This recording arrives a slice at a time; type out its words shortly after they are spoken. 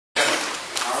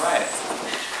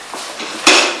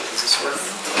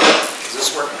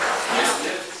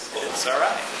Muggles, all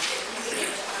right.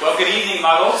 Well, good evening,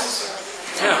 Muggles.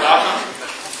 Welcome.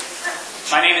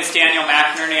 My name is Daniel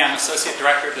McInerney. I'm Associate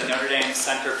Director of the Notre Dame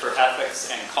Center for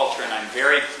Ethics and Culture, and I'm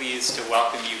very pleased to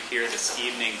welcome you here this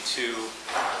evening to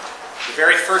the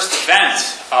very first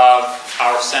event of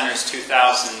our Center's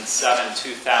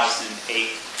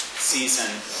 2007-2008 season,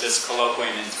 this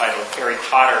colloquium entitled Harry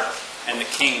Potter and the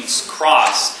King's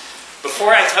Cross.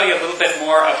 Before I tell you a little bit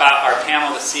more about our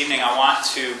panel this evening, I want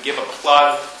to give a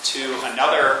plug to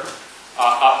another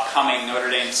upcoming Notre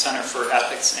Dame Center for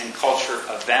Ethics and Culture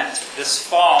event. This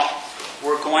fall,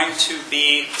 we're going to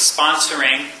be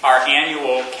sponsoring our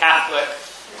annual Catholic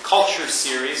Culture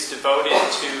Series devoted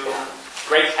to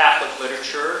great Catholic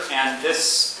literature, and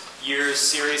this year's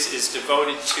series is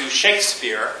devoted to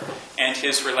Shakespeare and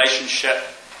his relationship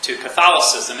to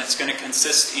Catholicism. It's going to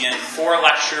consist in 4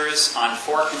 lectures on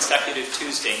 4 consecutive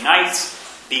Tuesday nights,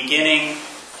 beginning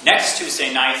next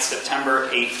Tuesday night, September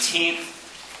 18th.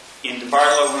 In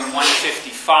DeBartolo Room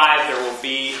 155, there will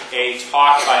be a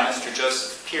talk by Mr.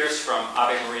 Joseph Pierce from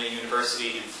Ave Maria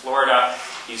University in Florida.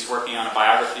 He's working on a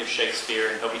biography of Shakespeare,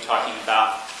 and he'll be talking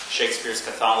about Shakespeare's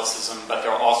Catholicism. But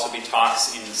there will also be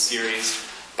talks in the series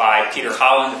by Peter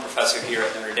Holland, a professor here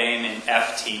at Notre Dame in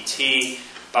FTT,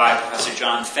 by Professor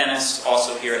John Finnis,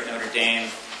 also here at Notre Dame,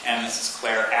 and Mrs.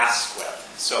 Claire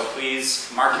Asquith. So please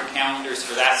mark your calendars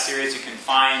for that series. You can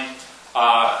find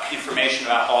information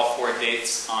about all 4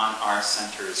 dates on our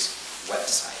center's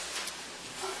website.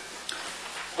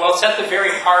 Well, it's at the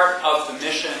very heart of the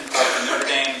mission of the Notre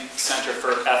Dame Center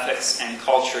for Ethics and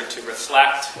Culture to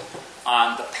reflect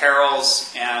on the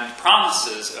perils and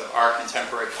promises of our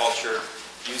contemporary culture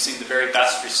using the very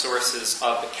best resources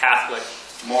of the Catholic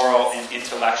moral and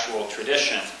intellectual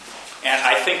tradition. And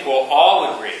I think we'll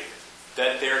all agree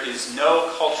that there is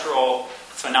no cultural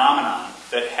phenomenon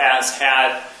that has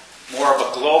had more of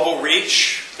a global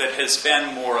reach, that has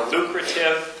been more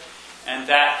lucrative, and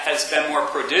that has been more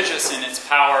prodigious in its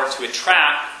power to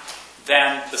attract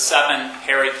than the 7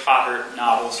 Harry Potter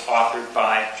novels authored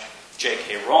by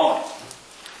J.K. Rowling.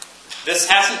 This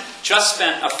hasn't just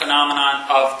been a phenomenon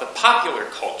of the popular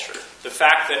culture. The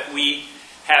fact that we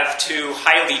have 2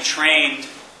 highly trained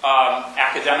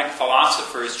academic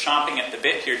philosophers chomping at the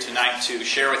bit here tonight to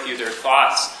share with you their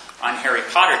thoughts on Harry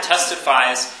Potter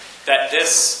testifies that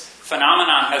this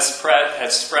phenomenon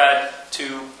has spread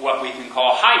to what we can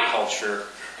call high culture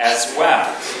as well.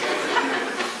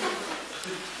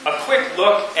 A quick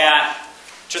look at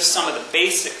just some of the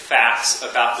basic facts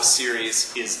about the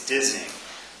series is dizzying.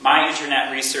 My internet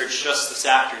research just this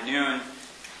afternoon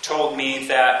told me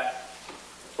that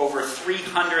over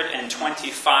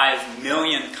 325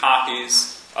 million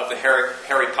copies of the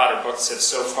Harry Potter books have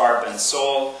so far been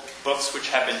sold, books which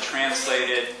have been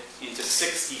translated into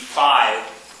 65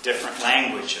 different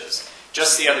languages.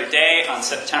 Just the other day, on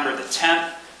September the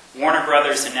 10th, Warner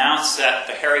Brothers announced that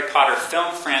the Harry Potter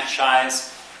film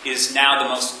franchise is now the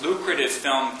most lucrative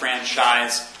film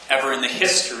franchise ever in the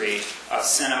history of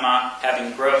cinema,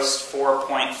 having grossed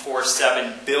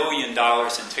 $4.47 billion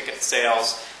in ticket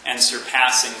sales and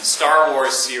surpassing the Star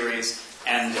Wars series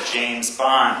and the James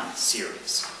Bond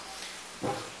series.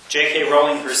 J.K.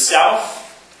 Rowling herself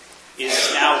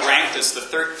is now ranked as the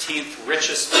 13th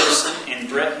richest person in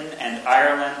Britain and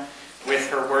Ireland, with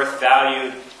her worth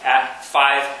valued at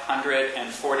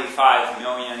 £545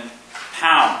 million,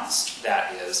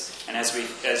 that is. And as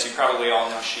you probably all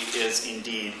know, she is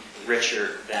indeed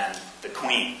richer than the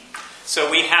Queen. So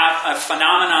we have a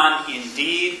phenomenon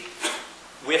indeed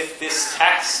with this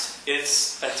text.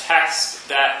 It's a text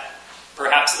that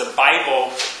perhaps the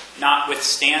Bible,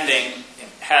 notwithstanding,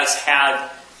 has had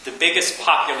the biggest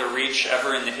popular reach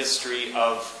ever in the history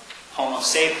of Homo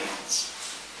sapiens.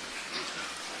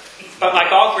 But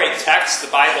like all great texts, the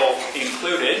Bible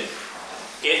included,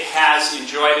 it has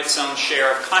enjoyed its own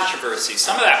share of controversy.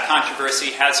 Some of that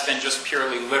controversy has been just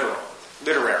purely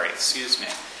literary.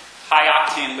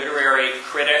 High-octane literary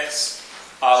critics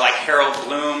like Harold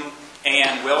Bloom,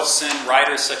 A.N. Wilson,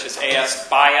 writers such as A.S.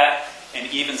 Byatt, and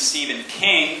even Stephen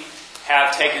King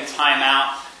have taken time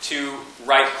out to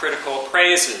write critical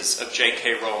praises of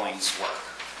J.K. Rowling's work.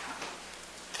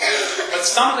 But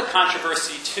some of the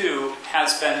controversy, too,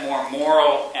 has been more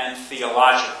moral and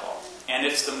theological. And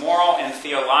it's the moral and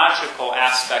theological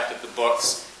aspect of the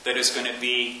books that is going to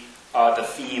be the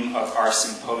theme of our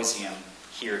symposium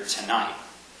here tonight.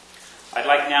 I'd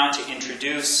like now to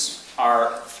introduce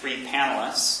our 3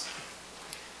 panelists.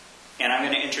 And I'm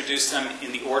going to introduce them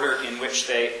in the order in which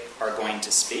they are going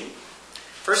to speak.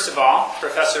 First of all,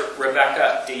 Professor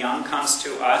Rebecca DeYoung comes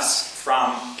to us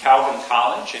from Calvin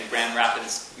College in Grand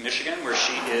Rapids, Michigan, where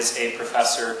she is a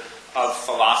professor of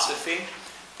philosophy.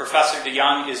 Professor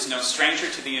DeYoung is no stranger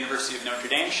to the University of Notre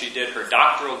Dame. She did her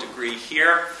doctoral degree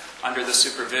here under the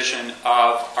supervision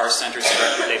of our center's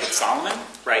director, David Solomon,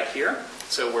 right here.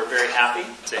 So we're very happy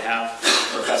to have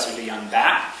Professor DeYoung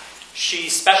back. She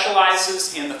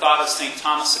specializes in the thought of St.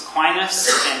 Thomas Aquinas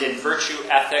and in virtue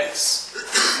ethics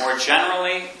more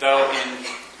generally, though in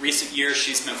recent years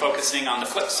she's been focusing on the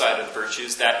flip side of the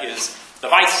virtues, that is the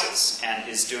vices, and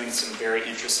is doing some very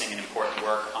interesting and important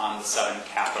work on the 7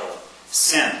 capital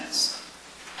sins.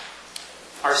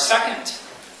 Our second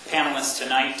panelist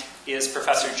tonight is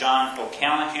Professor John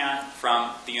O'Callaghan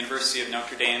from the University of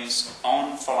Notre Dame's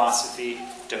own philosophy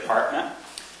department.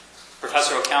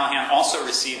 Professor O'Callaghan also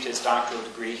received his doctoral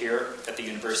degree here at the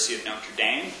University of Notre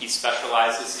Dame. He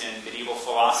specializes in medieval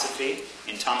philosophy,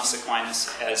 in Thomas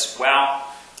Aquinas as well,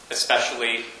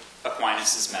 especially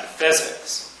Aquinas'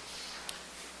 metaphysics.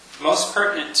 Most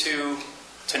pertinent to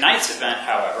tonight's event,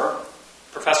 however,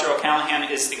 Professor O'Callaghan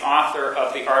is the author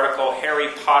of the article Harry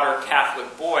Potter,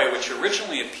 Catholic Boy, which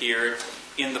originally appeared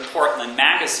in the Portland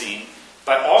Magazine,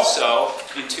 but also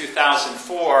in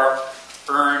 2004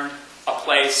 earned a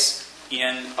place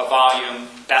in a volume,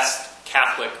 Best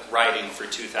Catholic Writing for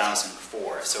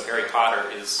 2004. So Harry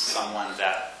Potter is someone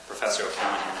that Professor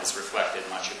O'Callaghan has reflected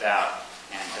much about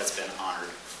and has been honored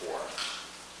for.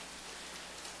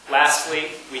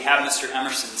 Lastly, we have Mr.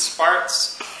 Emerson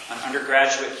Sparks, an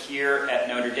undergraduate here at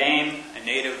Notre Dame, a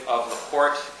native of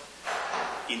LaPorte,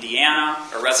 Indiana,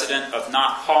 a resident of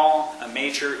Knott Hall, a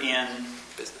major in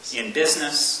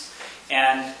business.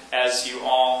 And as you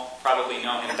all probably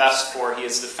know him best for, he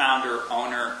is the founder,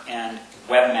 owner, and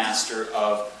webmaster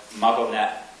of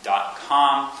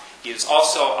MuggleNet.com. He is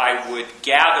also, I would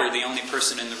gather, the only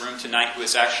person in the room tonight who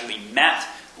has actually met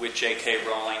with J.K.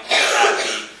 Rowling and had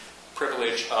the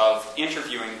privilege of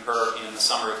interviewing her in the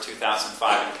summer of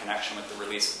 2005 in connection with the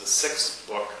release of the 6th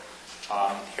book,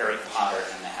 Harry Potter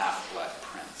and the Half-Blood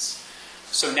Prince.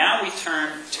 So now we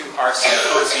turn to our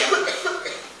symposium,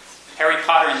 Harry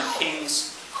Potter and the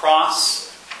King's Cross.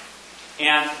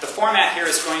 And the format here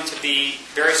is going to be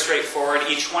very straightforward.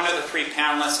 Each one of the 3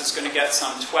 panelists is going to get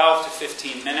some 12 to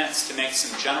 15 minutes to make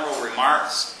some general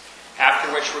remarks,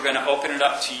 after which we're going to open it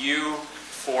up to you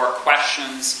for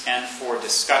questions and for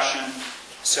discussion.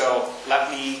 So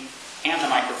let me hand the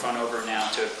microphone over now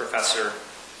to Professor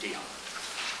DeYoung.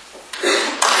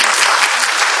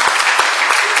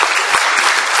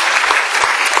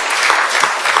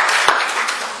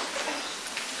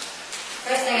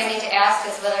 First thing I need to ask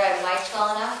is whether I'm mic'd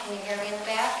well enough. Can you hear me in the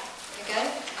back? You good?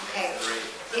 Okay.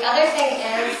 The other thing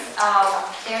is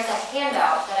there's a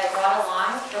handout that I brought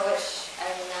along for which I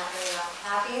did not bring enough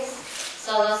copies.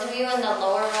 So those of you in the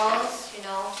lower rows,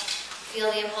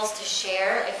 feel the impulse to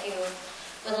share if you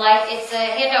would like. It's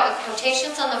a handout with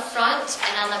quotations on the front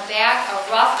and on the back, a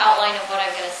rough outline of what I'm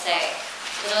going to say.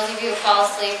 For those of you who fall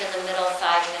asleep in the middle of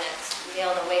 5 minutes, you'll be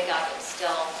able to wake up and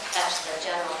still catch the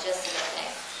general gist of the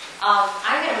thing.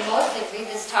 I'm going to mostly read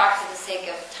this talk for the sake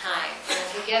of time. And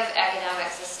if you give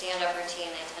academics a stand-up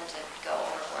routine, they tend to go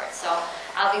overboard. So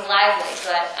I'll be lively,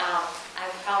 but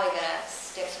I'm probably going to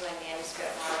stick to my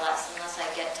manuscript more or less unless I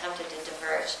get tempted to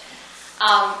diverge.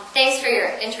 Thanks for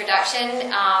your introduction,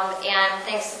 and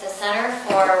thanks to the Center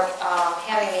for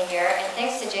having me here, and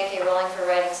thanks to J.K. Rowling for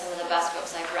writing some of the best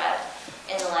books I've read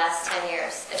in the last 10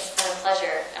 years. It's been a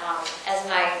pleasure. As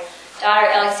my daughter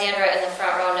Alexandra in the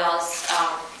front row knows,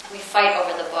 we fight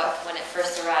over the book when it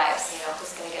first arrives,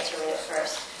 who's going to get to read it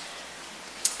first.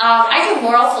 I do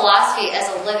moral philosophy as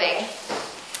a living,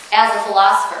 as a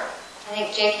philosopher. I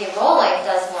think J.K. Rowling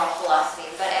does moral philosophy,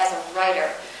 but as a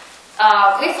writer.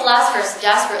 We philosophers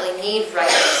desperately need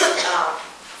writers.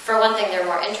 For one thing, they're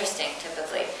more interesting,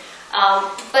 typically.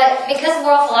 But because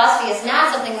moral philosophy is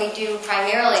not something we do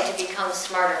primarily to become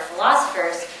smarter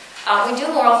philosophers, we do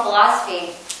moral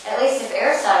philosophy, at least if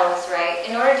Aristotle was right,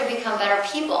 in order to become better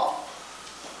people,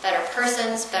 better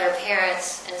persons, better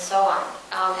parents, and so on.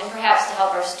 And perhaps to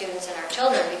help our students and our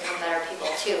children become better people,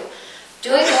 too.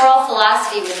 Doing moral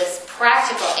philosophy with this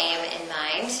practical aim in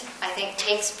mind, I think,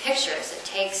 takes pictures. It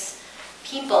takes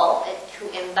people who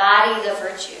embody the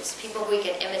virtues, people we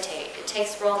can imitate. It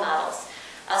takes role models.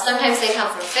 Sometimes they come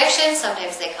from fiction,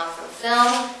 sometimes they come from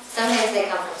film, sometimes they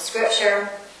come from scripture,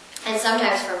 and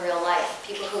sometimes from real life,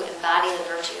 people who embody the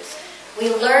virtues. We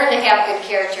learn to have good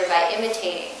character by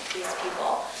imitating these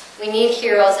people. We need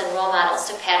heroes and role models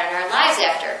to pattern our lives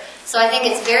after. So I think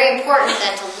it's very important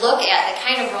then to look at the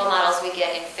kind of role models we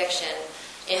get in fiction,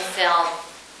 in film,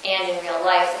 and in real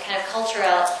life, the kind of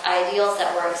cultural ideals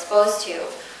that we're exposed to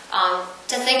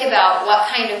think about what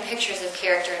kind of pictures of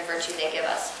character and virtue they give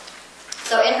us.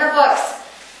 So in her books,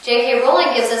 J.K.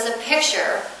 Rowling gives us a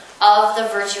picture of the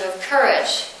virtue of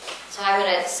courage. So I'm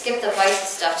going to skip the vices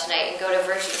stuff tonight and go to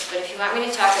virtues. But if you want me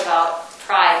to talk about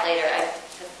pride later, I have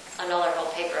another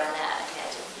whole paper on that, I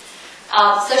imagine.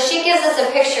 So she gives us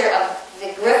a picture of the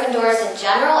Gryffindors in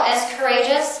general as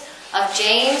courageous, of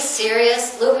James,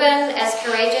 Sirius, Lupin as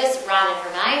courageous, Ron and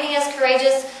Hermione as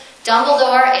courageous,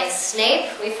 Dumbledore and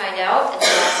Snape, we find out in the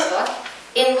last book,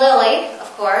 in Lily, of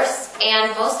course,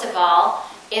 and most of all,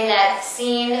 in that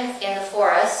scene in the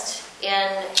forest in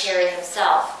Harry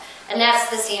himself. And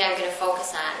that's the scene I'm going to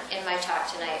focus on in my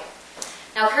talk tonight.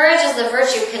 Now, courage is the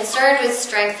virtue concerned with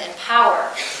strength and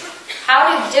power. How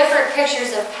do different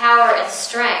pictures of power and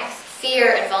strength,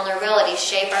 fear and vulnerability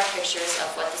shape our pictures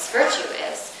of what this virtue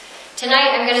is?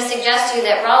 Tonight, I'm going to suggest to you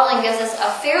that Rowling gives us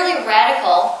a fairly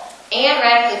radical and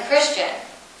radically Christian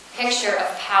picture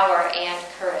of power and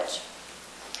courage.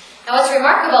 Now, what's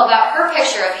remarkable about her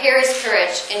picture of Harry's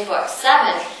courage in Book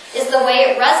 7 is the way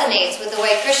it resonates with the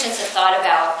way Christians have thought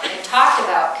about and talked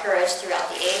about courage throughout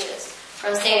the ages,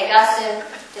 from St. Augustine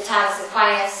to Thomas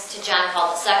Aquinas to John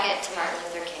Paul II to Martin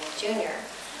Luther King Jr.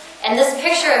 And this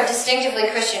picture of distinctively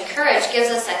Christian courage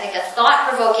gives us, I think, a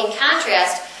thought-provoking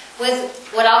contrast with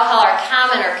what I'll call our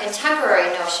common or contemporary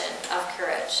notion of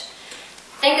courage.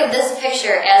 Think of this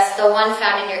picture as the one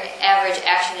found in your average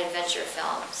action-adventure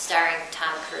film, starring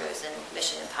Tom Cruise in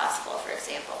Mission Impossible, for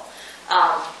example.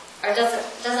 Or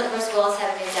doesn't Bruce Willis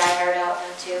have a new Die Hard out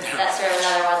now, too? That's sort of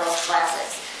another one of those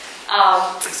classics.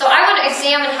 So I want to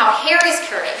examine how Harry's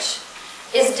courage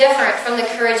is different from the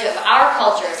courage of our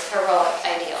culture's heroic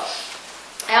ideal.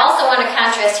 I also want to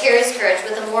contrast Harry's courage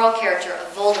with the moral character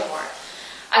of Voldemort.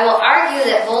 I will argue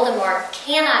that Voldemort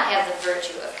cannot have the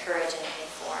virtue of courage in any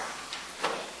form.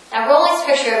 Now, Rowling's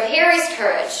picture of Harry's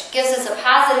courage gives us a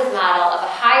positive model of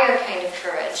a higher kind of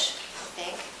courage, I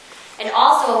think, and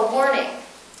also a warning,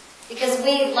 because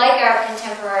we, like our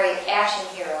contemporary action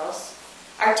heroes,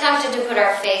 are tempted to put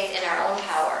our faith in our own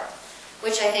power,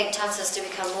 which I think tempts us to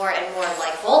become more and more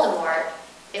like Voldemort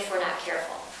if we're not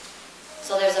careful.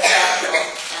 So there's a practical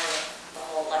end of the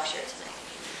whole lecture tonight.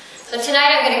 So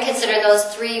tonight I'm going to consider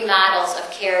those three models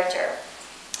of character.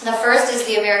 The first is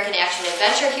the American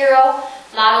action-adventure hero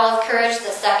model of courage.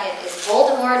 The second is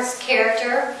Voldemort's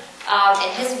character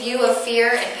and his view of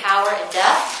fear and power and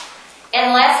death.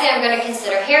 And lastly, I'm going to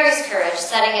consider Harry's courage,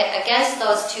 setting it against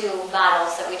those two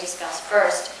models that we discussed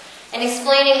first, and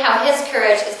explaining how his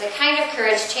courage is the kind of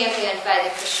courage championed by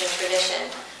the Christian tradition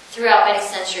throughout many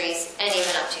centuries and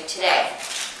even up to today.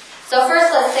 So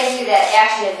first, let's think through that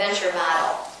action-adventure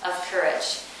model of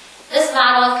courage. This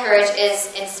model of courage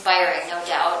is inspiring, no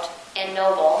doubt, and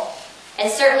noble, and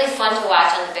certainly fun to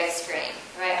watch on the big screen.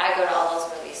 Right? I go to all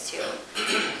those movies too.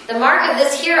 The mark of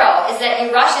this hero is that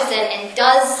he rushes in and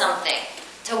does something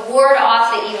to ward off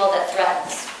the evil that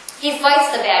threatens. He fights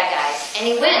the bad guys, and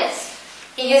he wins.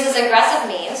 He uses aggressive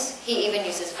means, he even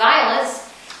uses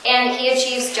violence, and he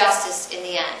achieves justice in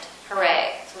the end.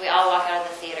 Hooray. So we all walk out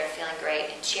of the theater feeling great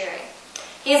and cheering.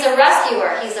 He's a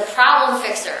rescuer, he's a problem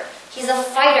fixer, he's a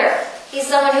fighter, he's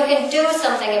someone who can do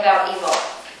something about evil,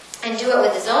 and do it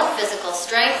with his own physical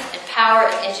strength and power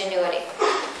and ingenuity.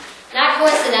 Not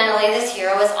coincidentally, this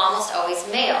hero is almost always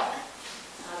male.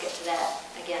 I'll get to that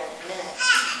again in a minute.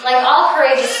 Like all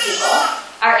courageous people,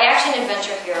 our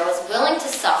action-adventure hero is willing to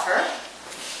suffer,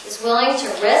 is willing to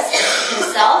risk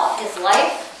himself, his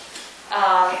life,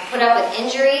 put up with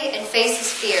injury, and face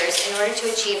his fears in order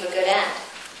to achieve a good end.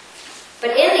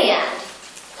 But in the end,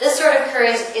 this sort of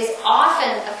courage is often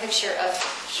a picture of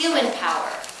human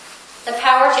power. The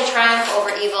power to triumph over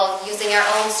evil using our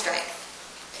own strength.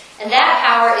 And that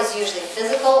power is usually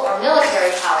physical or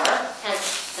military power,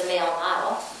 hence the male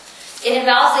model. It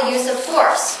involves the use of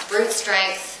force, brute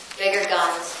strength, bigger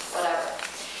guns, whatever.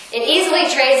 It easily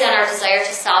trades on our desire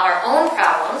to solve our own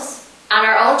problems, on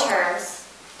our own terms,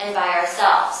 and by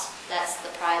ourselves. That's the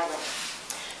pride link.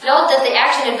 Note that the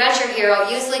action-adventure hero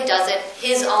usually does it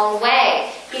his own way.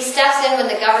 He steps in when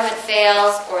the government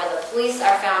fails or the police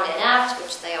are found inept,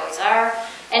 which they always are,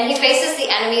 and he faces the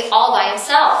enemy all by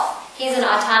himself. He's an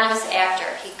autonomous actor.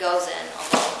 He goes in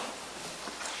alone.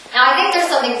 Now, I think there's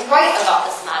something right about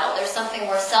this model. There's something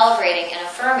worth celebrating and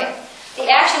affirming. The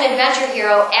action-adventure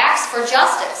hero acts for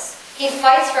justice. He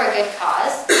fights for a good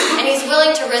cause, and he's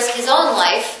willing to risk his own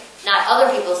life, not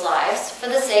other people's lives, for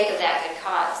the sake of that good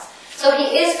cause. So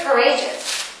he is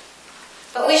courageous.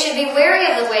 But we should be wary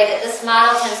of the way that this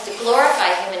model tends to glorify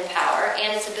human power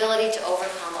and its ability to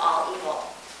overcome all evil.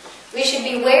 We should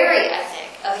be wary, I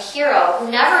think, of a hero who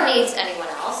never needs anyone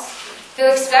else, who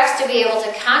expects to be able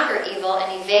to conquer evil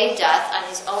and evade death on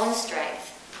his own strength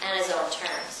and his own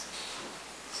terms.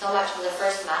 So much for the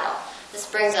first model. This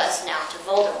brings us now to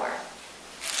Voldemort.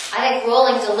 I think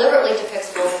Rowling deliberately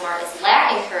depicts Voldemort as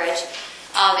lacking courage,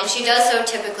 and she does so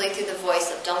typically through the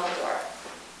voice of Dumbledore.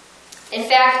 In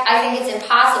fact, I think it's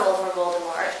impossible for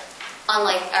Voldemort,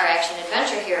 unlike our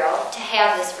action-adventure hero, to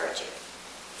have this virtue.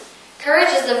 Courage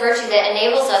is the virtue that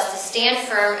enables us to stand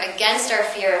firm against our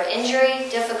fear of injury,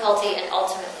 difficulty, and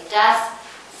ultimately death,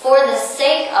 for the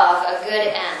sake of a good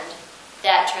end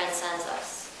that transcends us.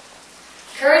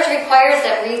 Courage requires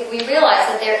that we realize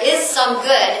that there is some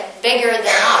good bigger than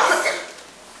us,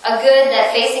 a good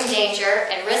that facing danger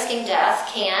and risking death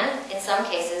can, in some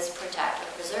cases, protect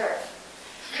or preserve.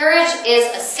 Courage is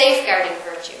a safeguarding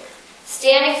virtue.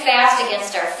 Standing fast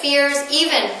against our fears,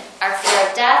 even our fear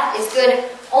of death, is good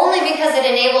only because it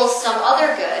enables some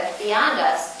other good beyond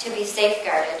us to be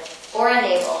safeguarded or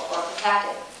enabled or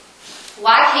protected.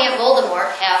 Why can't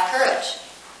Voldemort have courage?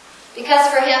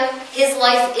 Because for him, his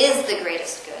life is the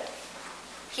greatest good.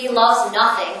 He loves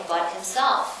nothing but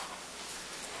himself.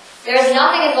 There is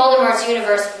nothing in Voldemort's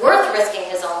universe worth risking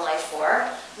his own life for,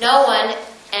 no one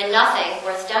and nothing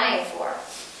worth dying for.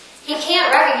 He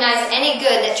can't recognize any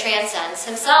good that transcends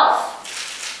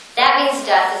himself. That means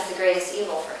death is the greatest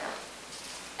evil for him.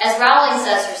 As Rowling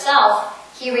says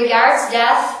herself, he regards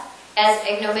death as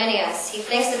ignominious. He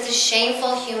thinks it's a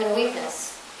shameful human weakness.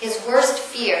 His worst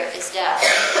fear is death.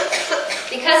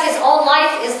 Because his own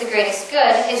life is the greatest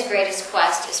good, his greatest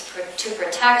quest is to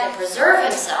protect and preserve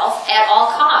himself at all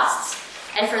costs.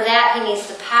 And for that, he needs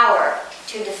the power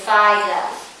to defy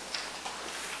death.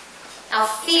 Now,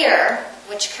 fear,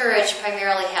 which courage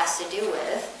primarily has to do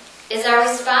with, is our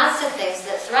response to things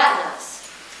that threaten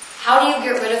us. How do you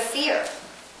get rid of fear?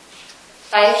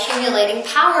 By accumulating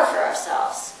power for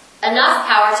ourselves. Enough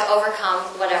power to overcome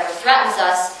whatever threatens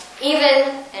us,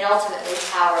 even and ultimately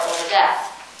power over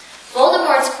death.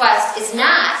 Voldemort's quest is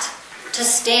not to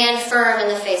stand firm in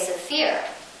the face of fear.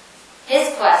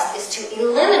 His quest is to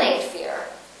eliminate fear,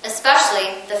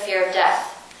 especially the fear of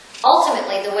death.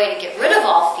 Ultimately, the way to get rid of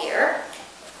all fear,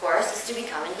 of course, is to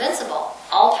become invincible,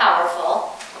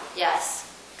 all-powerful,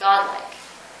 yes, godlike.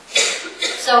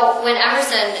 So when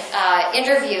Emerson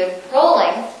interviewed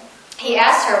Rowling, he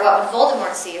asked her what would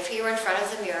Voldemort see if he were in front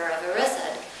of the mirror of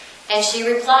Erised. And she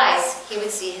replies, he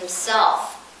would see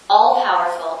himself,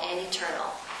 all-powerful and eternal.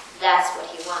 That's what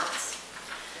he wants.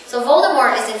 So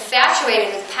Voldemort is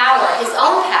infatuated with power, his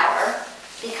own power,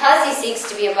 because he seeks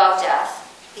to be above death.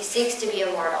 He seeks to be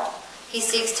immortal. He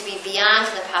seeks to be beyond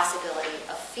the possibility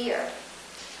of fear.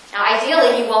 Now,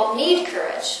 ideally, he won't need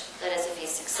courage, that is, if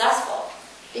he's successful,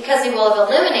 because he will have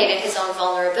eliminated his own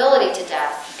vulnerability to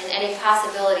death and any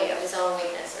possibility of his own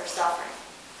weakness or suffering.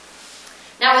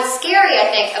 Now, what's scary, I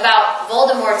think, about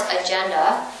Voldemort's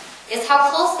agenda is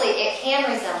how closely it can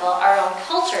resemble our own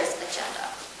culture's agenda.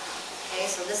 Okay,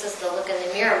 so this is the look in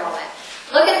the mirror moment.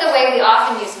 Look at the way we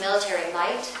often use military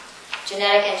might,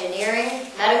 genetic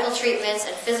engineering, medical treatments,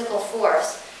 and physical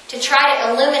force to try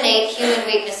to eliminate human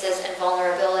weaknesses and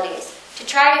vulnerabilities, to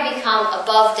try to become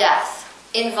above death,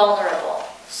 invulnerable,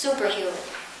 superhuman.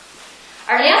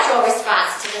 Our natural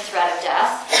response to the threat of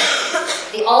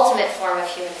death, the ultimate form of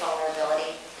human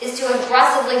vulnerability, is to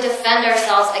aggressively defend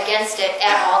ourselves against it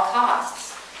at all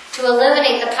costs, to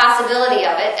eliminate the possibility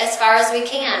of it as far as we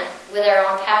can with our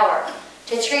own power,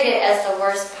 to treat it as the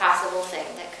worst possible thing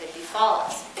that could befall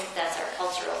us. I think that's our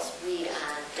cultural read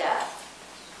on death.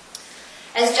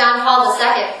 As John Paul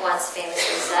II once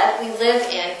famously said, we live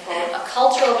in, quote, a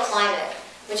cultural climate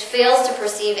which fails to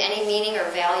perceive any meaning or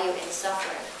value in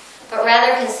suffering, but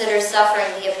rather considers suffering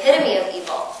the epitome of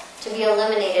evil to be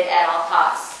eliminated at all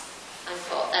costs,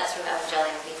 unquote. That's from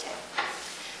Evangelium Vitae.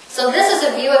 So this is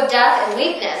a view of death and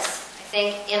weakness, I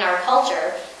think, in our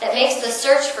culture that makes the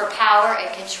search for power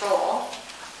and control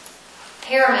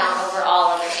paramount over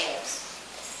all other aims.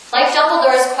 Like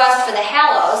Dumbledore's quest for the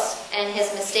Hallows and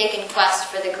his mistaken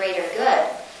quest for the greater good,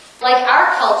 like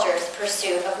our culture's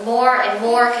pursuit of more and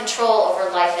more control over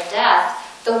life and death,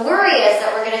 the worry is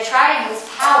that we're going to try to use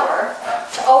power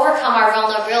to overcome our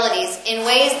vulnerabilities in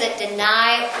ways that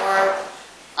deny or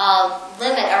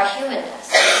limit our humanness,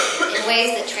 in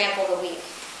ways that trample the weak.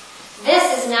 This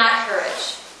is not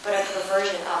courage, but a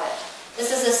perversion of it. This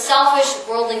is a selfish,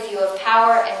 worldly view of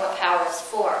power and what power is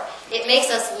for. It makes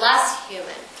us less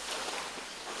human,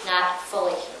 not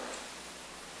fully human.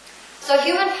 So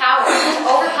human power to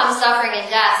overcome suffering and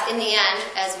death, in the end,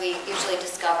 as we usually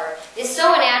discover, is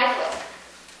so inadequate.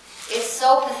 It's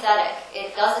so pathetic.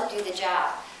 It doesn't do the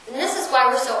job. And this is why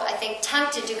we're so, I think,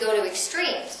 tempted to go to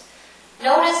extremes.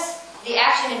 Notice the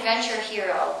action-adventure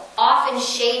hero often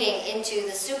shading into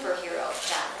the superhero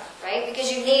genre, right?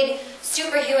 Because you need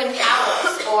superhuman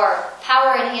powers or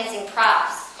power-enhancing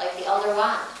props, like the Elder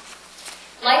Wand.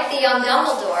 Like the young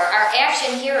Dumbledore, our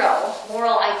action hero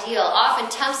moral ideal often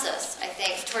tempts us, I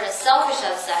think, toward a selfish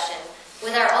obsession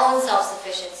with our own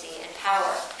self-sufficiency and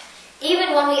power.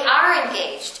 Even when we are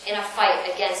engaged in a fight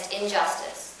against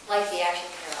injustice, like the action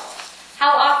hero, how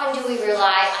often do we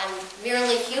rely on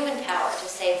merely human power to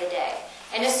save the day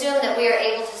and assume that we are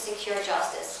able to secure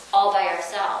justice all by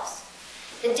ourselves?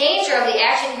 The danger of the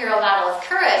action hero model of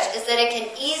courage is that it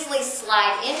can easily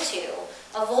slide into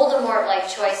a Voldemort-like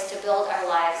choice to build our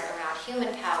lives around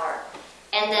human power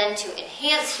and then to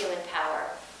enhance human power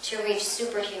to reach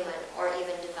superhuman or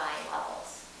even divine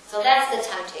levels. So that's the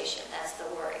temptation, that's the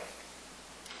worry.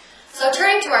 So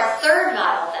turning to our third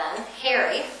model then,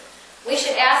 Harry, we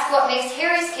should ask what makes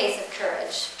Harry's case of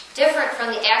courage different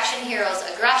from the action hero's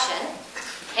aggression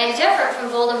and different from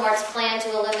Voldemort's plan to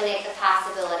eliminate the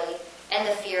possibility and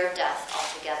the fear of death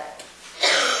altogether.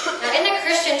 Now, in the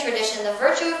Christian tradition, the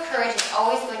virtue of courage is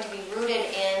always going to be rooted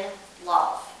in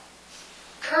love.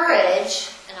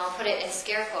 Courage, and I'll put it in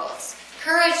scare quotes,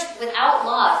 courage without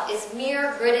love is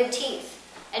mere gritted teeth,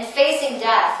 and facing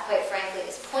death, quite frankly,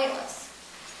 is pointless.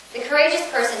 The courageous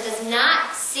person does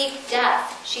not seek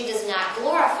death. She does not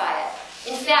glorify it.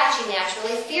 In fact, she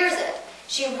naturally fears it.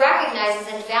 She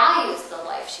recognizes and values the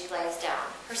life she lays down.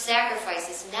 Her sacrifice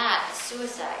is not a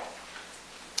suicide.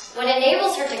 What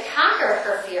enables her to conquer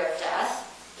her fear of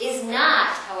death is not,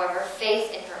 however,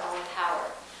 faith in her own power,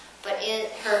 but in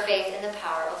her faith in the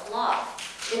power of love.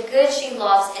 The good she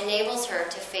loves enables her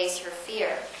to face her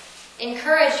fear. In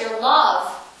courage, your love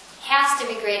has to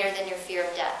be greater than your fear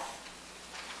of death.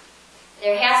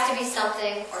 There has to be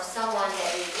something or someone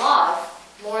that you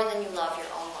love more than you love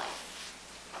your own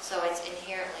life. So it's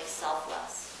inherently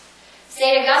selfless.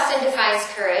 St. Augustine defines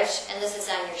courage, and this is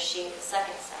on your sheet, the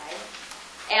second side,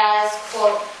 as,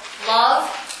 quote, love,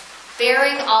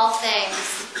 bearing all things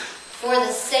for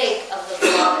the sake of the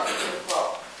beloved, end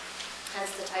quote.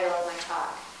 Hence the title of my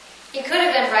talk. He could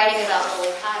have been writing about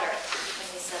Lily Potter when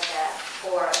he said that,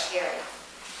 or Harry.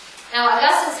 Now,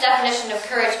 Augustine's definition of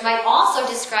courage might also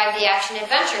describe the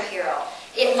action-adventure hero.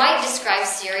 It might describe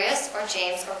Sirius or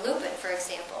James or Lupin, for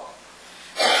example.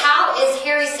 But how is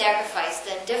Harry's sacrifice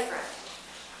then different?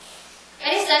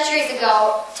 Many centuries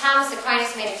ago, Thomas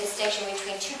Aquinas made a distinction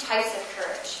between two types of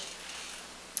courage.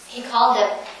 He called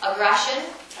them aggression,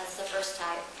 that's the first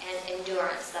type, and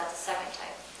endurance, that's the second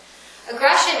type.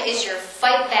 Aggression is your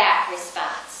fight-back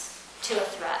response to a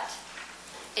threat.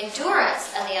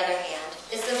 Endurance, on the other hand,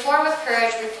 is the form of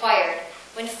courage required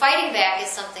when fighting back is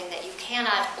something that you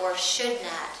cannot or should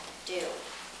not do.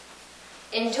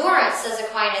 Endurance, says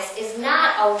Aquinas, is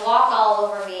not a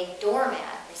walk-all-over-me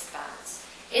doormat response.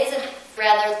 It's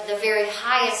rather the very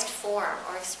highest form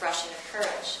or expression of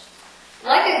courage.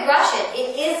 Like aggression,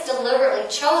 it is deliberately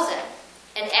chosen,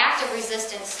 an act of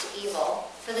resistance to evil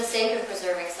for the sake of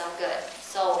preserving some good.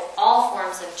 So all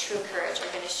forms of true courage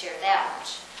are going to share that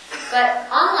much. But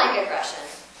unlike aggression,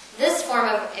 this form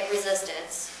of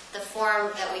resistance, the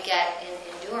form that we get in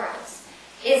endurance,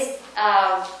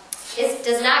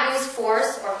 does not use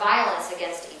force or violence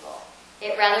against evil.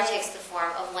 It rather takes the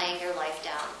form of laying your life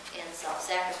down in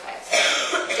self-sacrifice.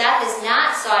 Death is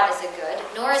not sought as a good,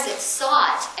 nor is it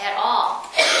sought at all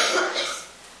in endurance.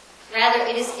 Rather,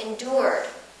 it is endured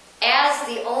as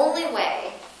the only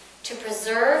way to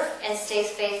preserve and stay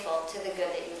faithful to the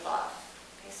good that you love.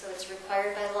 Okay, so it's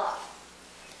required by love.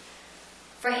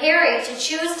 For Harry, to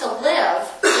choose to live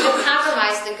would have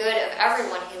compromised the good of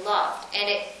everyone he loved.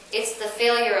 And it's the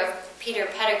failure of Peter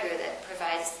Pettigrew that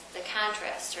provides the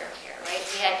contrast term here, right?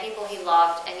 He had people he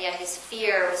loved, and yet his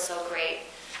fear was so great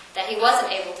that he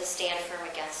wasn't able to stand firm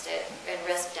against it and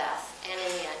risk death. And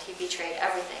in the end, he betrayed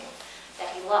everything that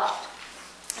he loved.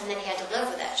 And then he had to live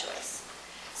with that choice.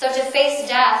 So to face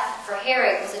death for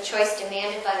Harry was a choice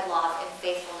demanded by love and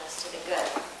faithfulness to the good.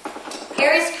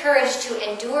 Harry's courage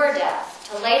to endure death,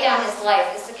 to lay down his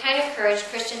life, is the kind of courage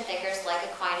Christian thinkers like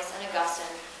Aquinas and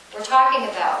Augustine were talking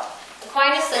about.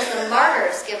 Aquinas says the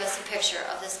martyrs give us a picture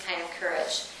of this kind of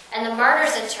courage, and the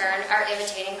martyrs in turn are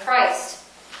imitating Christ.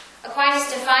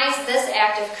 Aquinas defines this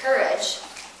act of courage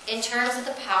in terms of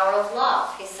the power of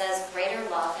love. He says, greater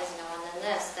love has no one than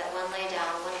this, that one lay down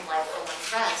one's life for one's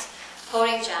friends,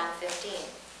 quoting John 15.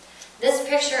 This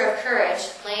picture of courage,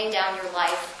 laying down your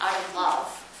life out of love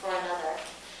for another,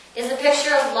 is a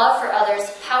picture of love for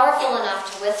others powerful enough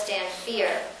to withstand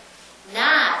fear,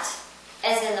 not,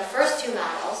 as in the first two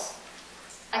models,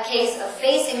 a case of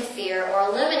facing fear or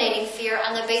eliminating fear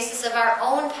on the basis of our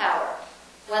own power,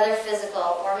 whether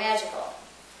physical or magical.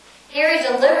 Harry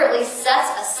deliberately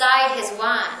sets aside his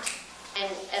wand,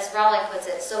 and as Rowling puts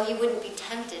it, so he wouldn't be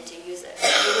tempted to use it.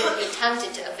 He wouldn't be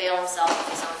tempted to avail himself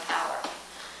of his own power.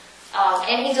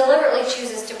 And he deliberately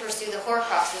chooses to pursue the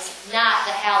Horcruxes, not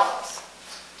the Hallows.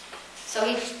 So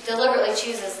he deliberately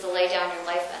chooses the lay down your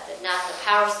life method, not the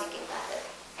power-seeking method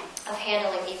of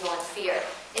handling evil and fear.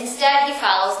 Instead, he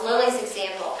follows Lily's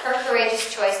example, her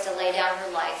courageous choice to lay down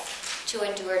her life, to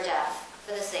endure death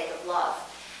for the sake of love.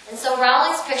 And so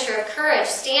Rowling's picture of courage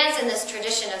stands in this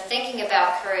tradition of thinking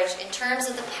about courage in terms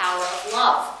of the power of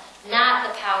love, not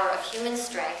the power of human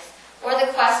strength or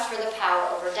the quest for the power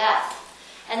over death.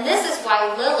 And this is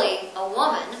why Lily, a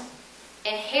woman,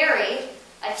 and Harry,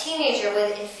 a teenager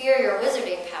with inferior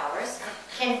wizarding powers,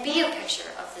 can be a picture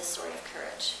of this sort of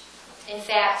courage. In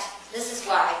fact, this is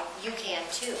why you can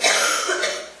too.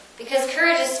 Because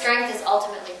courage's strength is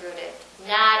ultimately rooted,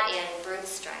 not in brute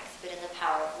strength, but in the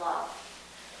power of love.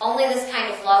 Only this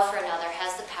kind of love for another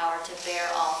has the power to bear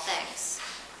all things.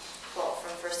 Quote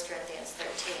from 1 Corinthians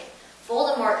 13.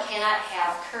 Voldemort cannot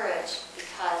have courage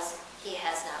because he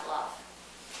has not love.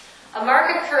 A mark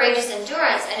of courageous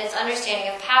endurance and its understanding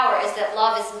of power is that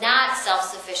love is not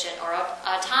self-sufficient or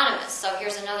autonomous. So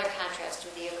here's another contrast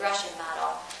with the aggression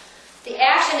model. The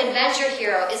action-adventure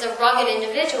hero is a rugged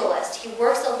individualist. He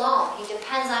works alone. He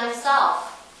depends on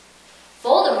himself.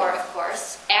 Voldemort, of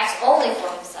course, acts only for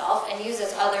himself and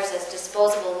uses others as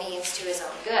disposable means to his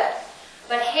own good.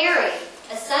 But Harry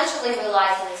essentially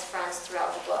relies on his friends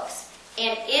throughout the books.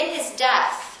 And in his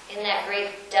death, in that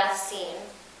great death scene,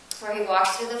 where he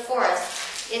walks through the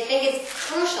forest, I think it's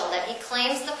crucial that he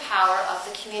claims the power of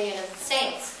the communion of the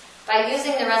saints by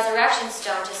using the resurrection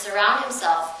stone to surround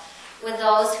himself with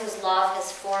those whose love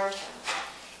has formed him.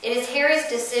 It is Harry's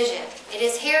decision. It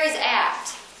is Harry's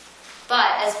act.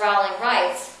 But, as Rowling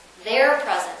writes, their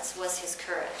presence was his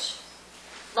courage.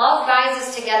 Love binds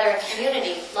us together in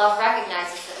community. Love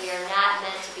recognizes that we are not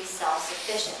meant to be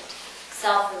self-sufficient,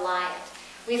 self-reliant.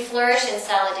 We flourish in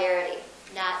solidarity,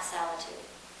 not solitude.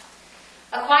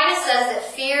 Aquinas says that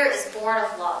fear is born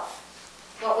of love.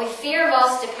 What we fear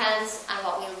most depends on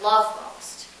what we love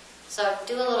most. So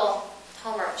do a little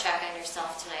homework check on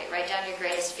yourself tonight. Write down your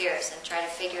greatest fears and try to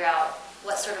figure out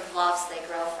what sort of loves they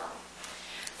grow from.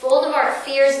 Voldemort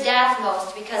fears death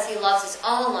most because he loves his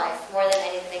own life more than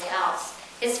anything else.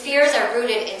 His fears are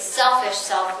rooted in selfish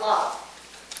self-love.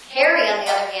 Harry, on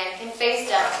the other hand, can face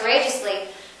death courageously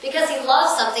because he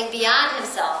loves something beyond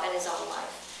himself and his own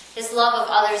life. His love of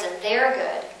others and their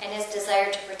good, and his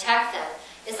desire to protect them,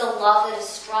 is a love that is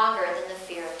stronger than the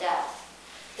fear of death.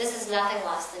 This is nothing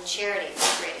less than charity,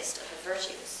 the greatest of the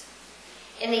virtues.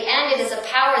 In the end, it is a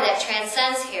power that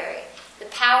transcends Harry, the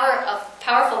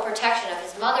powerful protection of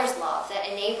his mother's love that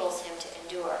enables him to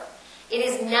endure. It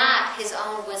is not his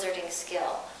own wizarding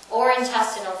skill, or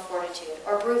intestinal fortitude,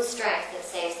 or brute strength that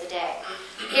saves the day.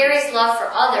 Harry's love for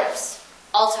others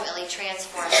ultimately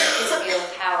transforms his view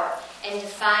of power and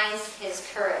defines his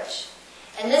courage.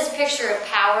 And this picture of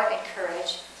power and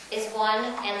courage is one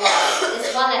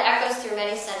that echoes through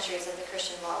many centuries of the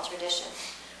Christian moral tradition.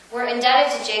 We're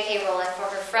indebted to J.K. Rowling for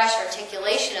her fresh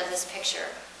articulation of this picture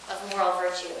of moral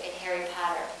virtue in Harry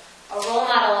Potter, a role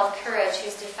model of courage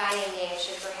whose defining name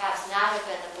should perhaps not have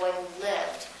been the boy who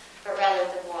lived, but rather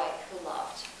the boy who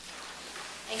loved.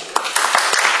 Thank you.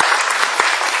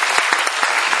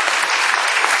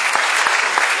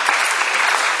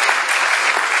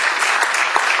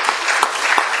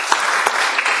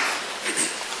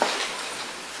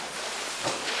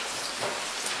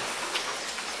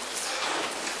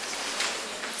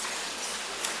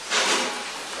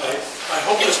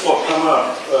 This will come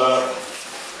up.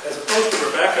 As opposed to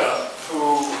Rebecca,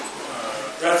 who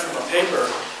read from a paper,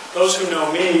 those who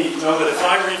know me know that if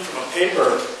I read from a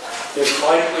paper, it's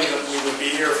likely that we would be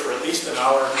here for at least an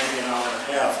hour, maybe an hour and a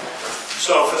half.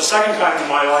 So for the second time in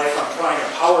my life, I'm trying a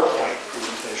PowerPoint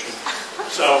presentation.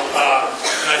 So,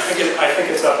 and I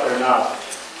think it's up there now.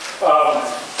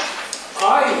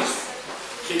 I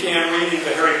began reading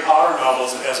the Harry Potter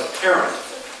novels as a parent.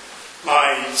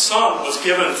 My son was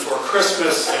given for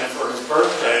Christmas and for his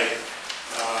birthday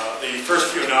the first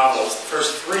few novels, the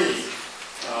first three,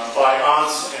 by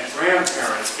aunts and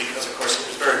grandparents because, of course, it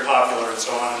was very popular and so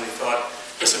on, and they thought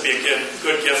this would be a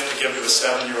good gift to give to a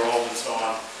 7-year-old and so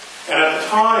on. And at the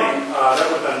time, that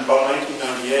would have been about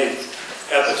 1998,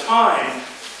 at the time,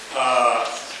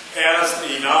 as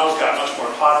the novels got much more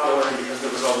popular and because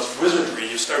there was all this wizardry,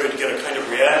 you started to get a kind of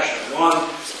reaction. One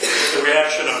is the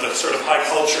reaction of the sort of high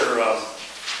culture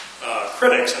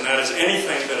critics, and that is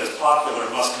anything that is popular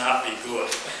must not be good.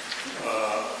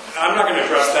 I'm not going to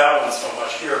address that one so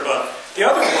much here, but the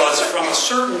other was from a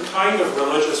certain kind of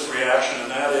religious reaction,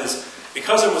 and that is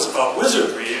because it was about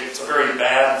wizardry, it's a very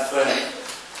bad thing,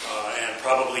 and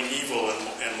probably evil,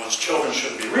 and one's children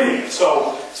shouldn't be reading it.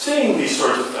 So seeing these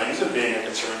sorts of things and being a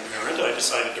concerned parent,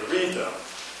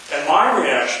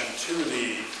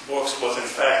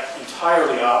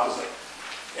 entirely opposite.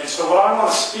 And so what I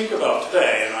want to speak about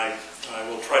today, and I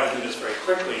will try to do this very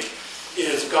quickly,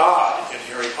 is God in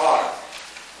Harry Potter.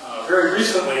 Very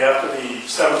recently, after the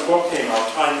 7th book came out,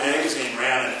 Time magazine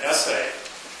ran an essay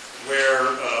where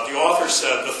the author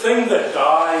said, the thing that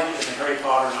died in the Harry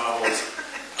Potter novels,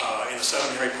 in the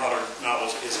 7 Harry Potter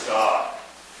novels, is God.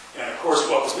 And of course,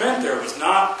 what was meant there was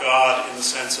not God in the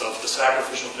sense of the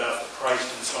sacrificial death of Christ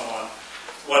and so on.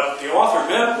 What the author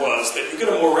meant was that you get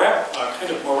a kind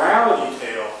of morality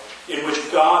tale in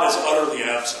which God is utterly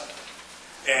absent.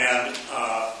 And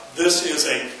this is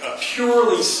a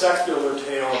purely secular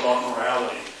tale about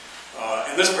morality.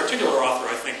 And this particular author,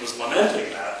 I think, was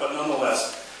lamenting that, but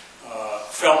nonetheless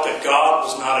felt that God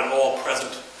was not at all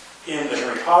present in the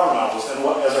Harry Potter novels. And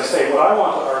as I say, what I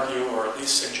want to argue, or at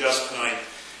least suggest tonight,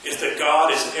 is that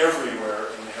God is everywhere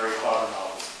in the Harry Potter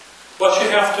novels. But you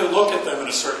have to look at them in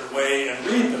a certain way and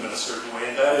read them in a certain way,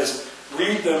 and that is,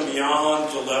 read them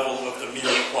beyond the level of the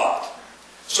mere plot.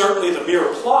 Certainly the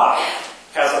mere plot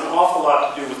has an awful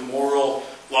lot to do with moral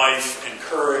life and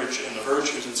courage and the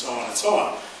virtues and so on and so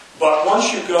on. But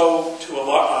once you go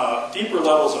to deeper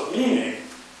levels of meaning,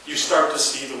 you start to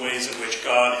see the ways in which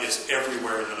God is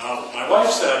everywhere in the novel. My wife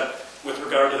said, with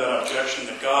regard to that objection,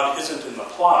 that God isn't in the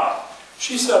plot.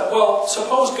 She said, well,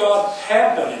 suppose God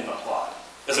had been in the plot,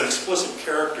 as an explicit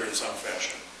character in some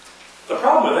fashion. The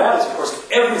problem with that is, of course,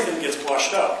 everything gets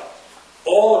washed out.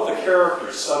 All of the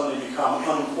characters suddenly become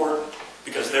unimportant,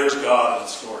 because there's God in the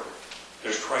story.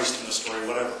 There's Christ in the story,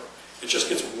 whatever. It just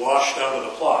gets washed out of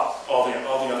the plot, all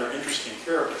the other interesting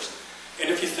characters. And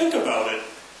if you think about it,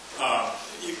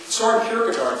 Søren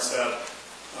Kierkegaard said,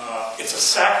 it's a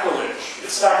sacrilege.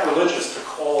 It's sacrilegious to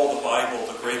call the Bible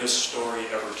the greatest story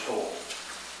ever told.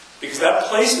 Because that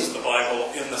places the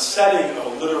Bible in the setting of a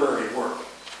literary work.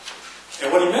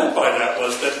 And what he meant by that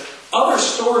was that other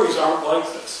stories aren't like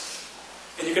this.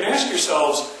 And you can ask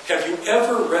yourselves, have you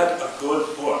ever read a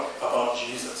good book about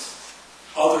Jesus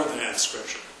other than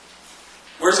Scripture?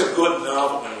 Where's a good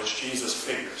novel in which Jesus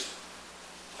figures?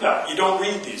 No, you don't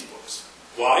read these books.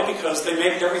 Why? Because they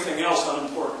make everything else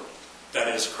unimportant. That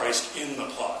is, Christ in the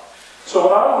plot. So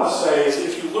what I want to say is,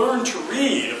 if you learn to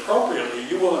read appropriately,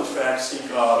 you will in fact see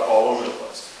God all over the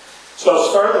place. So I'll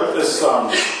start with this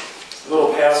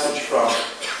little passage from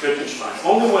Wittgenstein.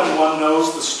 Only when one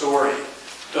knows the story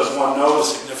does one know the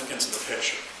significance of the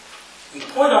picture. And the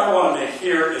point I want to make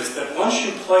here is that once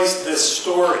you place this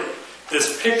story,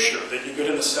 this picture that you get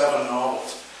in the 7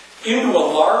 novels, into a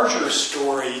larger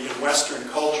story in Western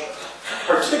culture,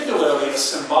 particularly a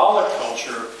symbolic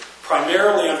culture,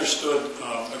 primarily understood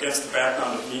against the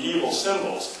background of medieval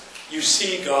symbols, you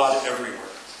see God everywhere.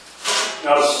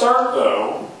 Now to start,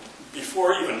 though,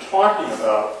 before even talking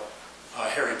about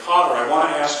Harry Potter, I want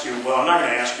to ask you, well, I'm not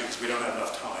going to ask you because we don't have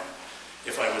enough time.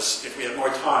 If we had more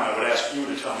time, I would ask you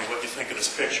to tell me what you think of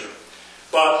this picture.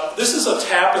 But this is a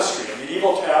tapestry, a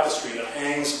medieval tapestry that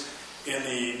hangs in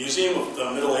the Museum of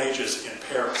the Middle Ages in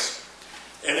Paris.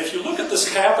 And if you look at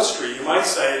this tapestry, you might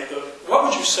say, what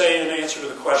would you say in answer to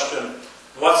the question,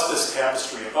 what's this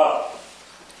tapestry about?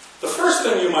 The first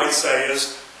thing you might say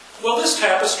is, well, this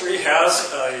tapestry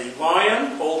has a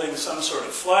lion holding some sort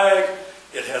of flag,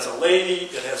 it has a lady,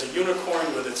 it has a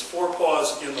unicorn with its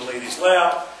forepaws in the lady's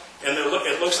lap, and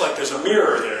it looks like there's a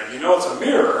mirror there. And you know it's a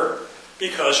mirror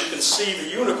because you can see the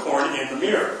unicorn in the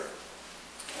mirror.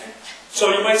 Okay?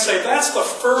 So you might say that's the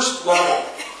first level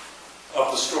of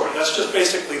the story. That's just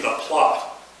basically the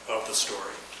plot of the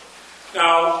story.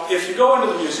 Now, if you go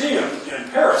into the museum in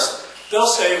Paris, they'll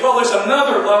say, well, there's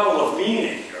another level of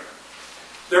meaning here.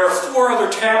 There are 4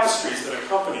 other tapestries that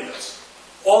accompany this.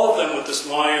 All of them with this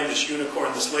lion, this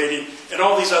unicorn, this lady, and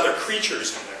all these other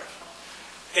creatures in there.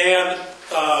 And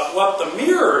what the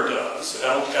mirror does,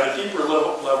 at a deeper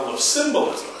level of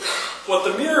symbolism, what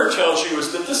the mirror tells you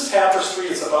is that this tapestry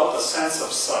is about the sense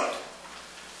of sight.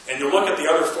 And you'll look at the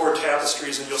other 4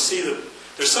 tapestries and you'll see that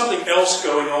there's something else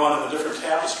going on in the different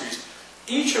tapestries,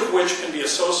 each of which can be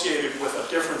associated with a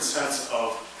different sense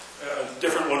of, a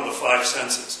different one of the 5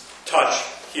 senses. Touch,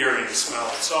 hearing, smell,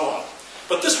 and so on.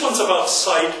 But this one's about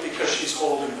sight because she's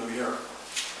holding the mirror.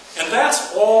 And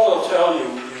that's all they'll tell you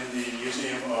in the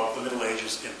Museum of the Middle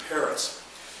Ages in Paris.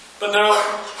 But now,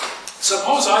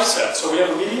 suppose I said, so we have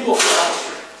a medieval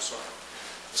tapestry.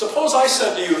 Suppose I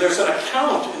said to you, there's an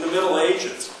account in the Middle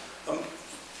Ages,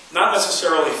 not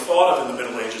necessarily thought of in the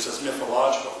Middle Ages as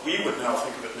mythological. We would now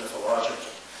think of it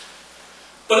mythologically.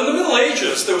 But in the Middle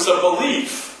Ages, there was a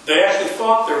belief. They actually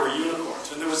thought there were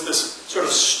unicorns. And there was this sort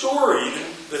of story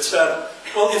that said,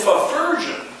 well, if a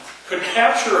virgin could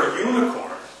capture a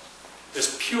unicorn,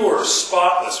 this pure,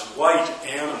 spotless, white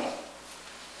animal,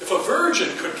 If a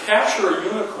virgin could capture a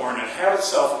unicorn and have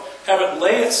it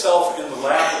lay itself in the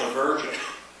lap of the virgin,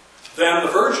 then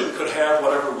the virgin could have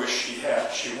whatever wish she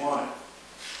wanted.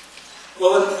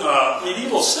 Well, in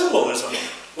medieval symbolism,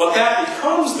 what that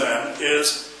becomes then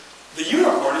is the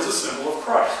unicorn is a symbol of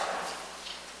Christ.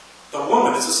 The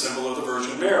woman is a symbol of the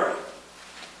Virgin Mary.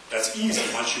 That's easy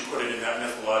once you put it in that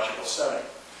mythological setting.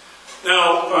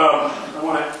 Now,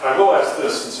 I will ask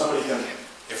this, and somebody can,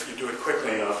 if you do it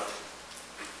quickly enough.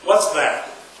 What's that?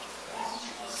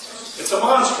 It's a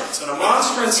monstrance. And a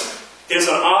monstrance is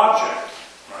an object,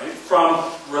 right,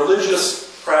 from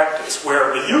religious practice,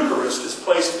 where the Eucharist is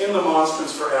placed in the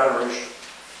monstrance for adoration.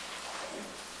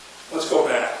 Let's go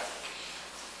back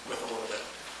with a little bit.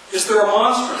 Is there a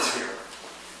monstrance here?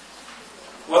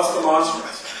 What's the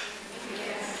monstrance?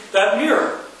 That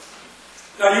mirror.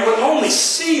 Now, you would only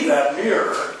see that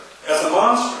mirror as a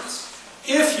monstrance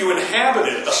if you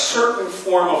inhabited a certain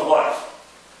form of life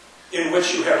in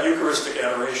which you have Eucharistic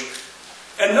adoration.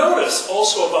 And notice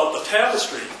also about the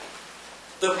tapestry,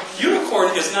 the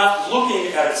unicorn is not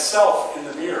looking at itself in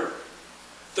the mirror.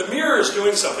 The mirror is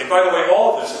doing something. By the way,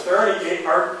 all of this, if there are any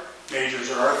art majors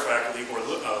or art faculty or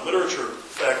literature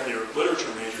faculty or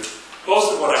literature majors,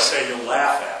 most of what I say you'll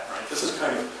laugh at, right? This is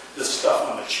kind of this stuff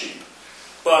on the cheap.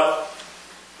 But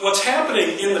what's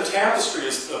happening in the tapestry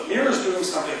is the mirror is doing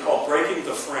something called breaking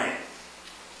the frame.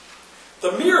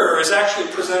 The mirror is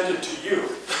actually presented to you.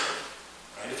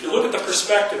 Right? If you look at the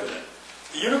perspective in it,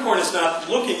 the unicorn is not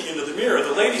looking into the mirror.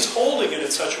 The lady's holding it in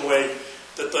such a way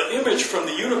that the image from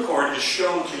the unicorn is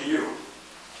shown to you.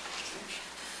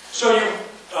 So you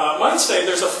might say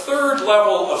there's a third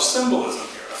level of symbolism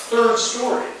here, a third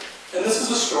story. And this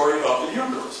is a story about the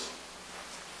Eucharist.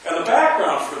 And the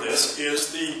background for this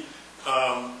is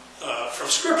from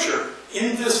Scripture,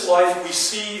 in this life we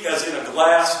see as in a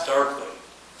glass darkly.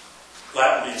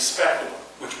 Latin means speculum,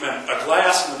 which meant a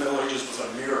glass in the Middle Ages was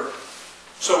a mirror.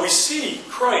 So we see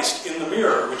Christ in the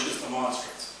mirror, which is the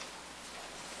monstrance.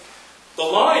 The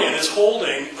lion is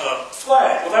holding a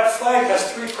flag. Well, that flag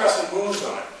has 3 crescent moons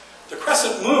on it. The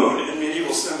crescent moon in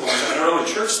medieval symbolism and early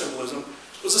church symbolism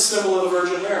was a symbol of the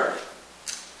Virgin Mary.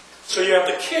 So you have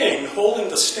the king holding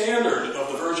the standard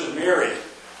of the Virgin Mary,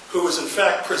 who is in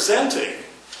fact presenting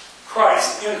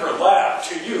Christ in her lap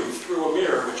to you through a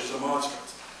mirror, which is a monstrance.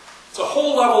 It's a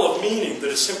whole level of meaning that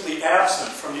is simply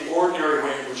absent from the ordinary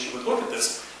way in which you would look at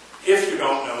this if you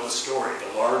don't know the story,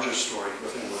 the larger story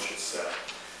within which it's set.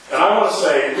 And I want to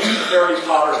say, read Harry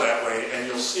Potter that way, and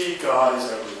you'll see God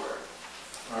is everywhere.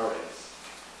 All right.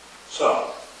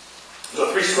 So,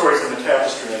 the 3 stories in the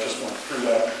tapestry, I just went through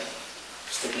that.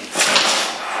 Sticking.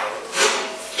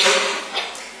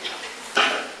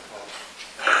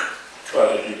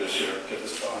 Try to do this here, get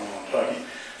this volume on talking.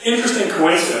 Interesting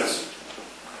coincidence.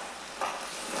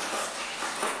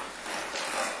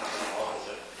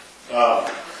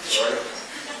 Sorry.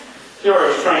 Here I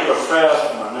was trying to go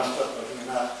fast and I messed up by doing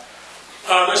that.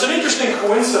 There's an interesting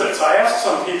coincidence. I asked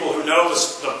some people who know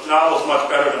the novels much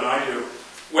better than I do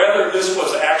whether this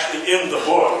was actually in the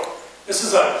book. This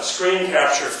is a screen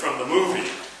capture from the movie.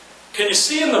 Can you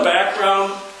see in the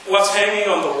background what's hanging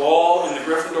on the wall in the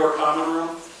Gryffindor common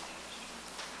room?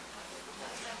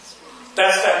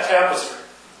 That's that tapestry.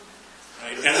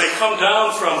 Right? And they come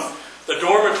down from the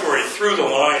dormitory through the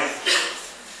lion.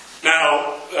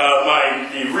 Now,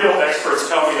 the real experts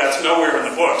tell me that's nowhere in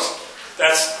the books.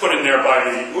 That's put in there by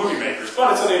the movie makers.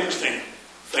 But it's an interesting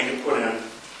thing to put in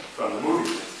from the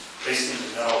movie. They seem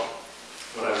to know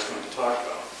what I was going to talk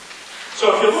about.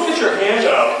 So if you look at your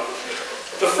handout,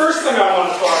 the first thing I want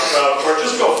to talk about, or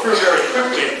just go through very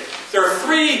quickly, there are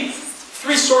three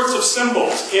sorts of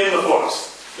symbols in the books.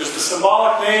 There's the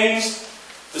symbolic names,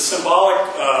 the symbolic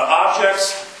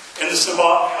objects, and the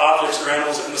symbolic objects or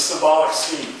animals, and the symbolic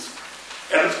scenes.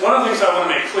 And one of the things I want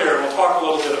to make clear, and we'll talk a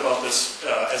little bit about this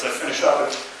as I finish up,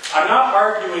 is I'm not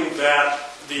arguing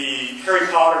that the Harry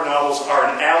Potter novels are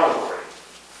an allegory.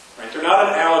 Right? They're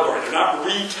not an allegory. They're not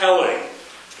retelling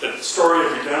the story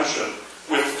of redemption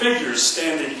with figures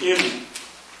standing in.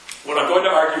 What I'm going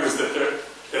to argue is that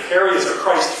Harry is a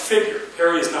Christ figure.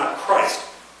 Harry is not Christ,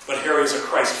 but Harry is a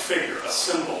Christ figure, a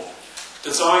symbol,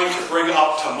 designed to bring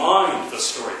up to mind the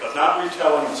story, but not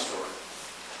retelling the story.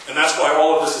 And that's why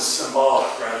all of this is symbolic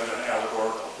rather than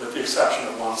allegorical, with the exception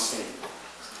of one scene.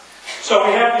 So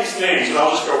we have these names, and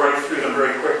I'll just go right through them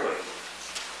very quickly.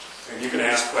 And you can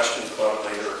ask questions about it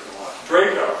later if you want.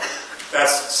 Draco,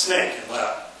 that's snake in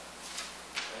Latin.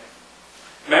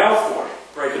 Okay. Malfoy,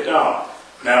 break it down.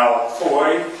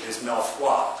 Malfoy is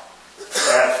Malfoy,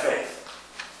 bad faith.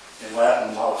 In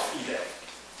Latin, malfide.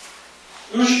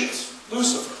 Lucius,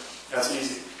 Lucifer, that's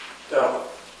easy. Devil.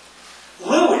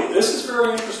 Lily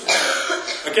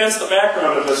against the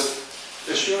background of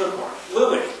this unicorn.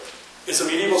 Lily is a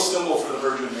medieval symbol for the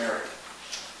Virgin Mary.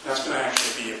 That's going to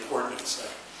actually be important in a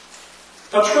second.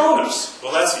 Patronus,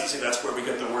 well, that's easy. That's where we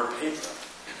get the word patron.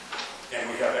 And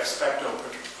we have expecto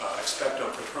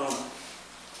patronum.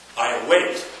 I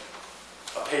await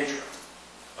a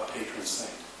patron saint.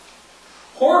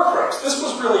 Horcrux, this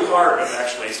was really hard,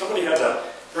 actually. Somebody had to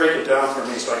break it down for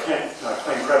me, so I can't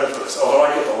claim credit for this. Although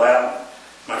I get the Latin,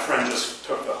 my friend just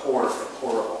took the hor from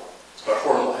horrible. But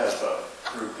horrible has the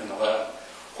root in the Latin.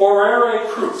 Horrere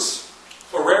crux.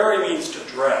 Horrere means to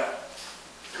dread,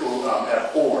 to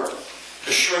abhor,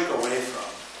 to shrink away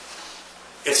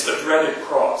from. It's the dreaded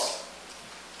cross.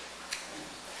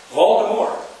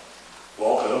 Voldemort.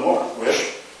 Voldemort,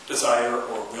 wish, desire,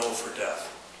 or will for death.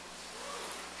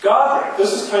 Godric,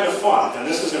 this is kind of fun, and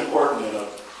this is important in a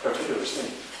particular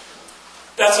scene.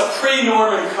 That's a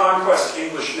pre-Norman conquest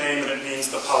English name, and it means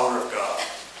the power of God.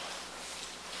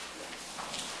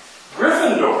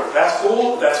 Gryffindor,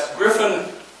 that's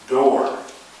Griffin door,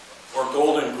 or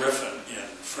golden griffin in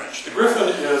French. The griffin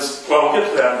is, well, we'll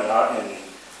get to that in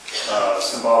the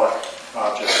symbolic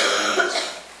object or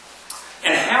images.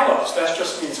 And Hallows, that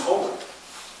just means holy.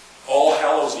 All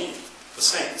Hallows Eve, the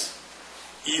saints.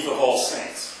 Eve of all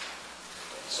saints.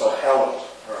 So hallowed,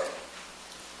 all right.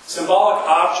 Symbolic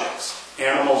objects,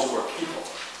 animals or people.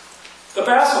 The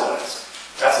basilisk,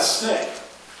 that's a snake.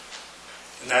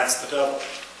 And that's the devil.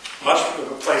 Much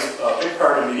plays a big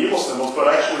part in medieval symbols, but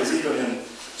actually is even in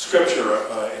Scripture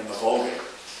in the Vulgate.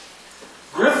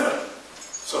 Griffin,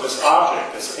 so this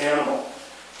object, this animal,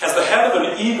 has the head of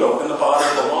an eagle and the body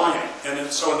of a lion.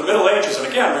 And so in the Middle Ages, and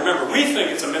again, remember, we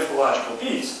think it's a mythological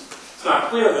beast. It's not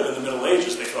clear that in the Middle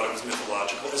Ages they thought it was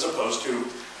mythological, as opposed to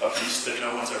a beast that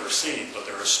no one's ever seen, but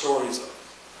there are stories of it.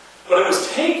 But it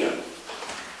was taken,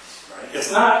 right?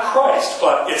 It's not Christ,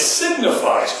 but it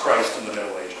signifies Christ in the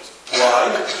Middle Ages.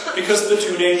 Why? Because of the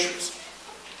two natures.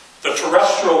 The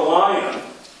terrestrial lion,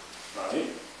 right?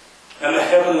 And the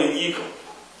heavenly eagle.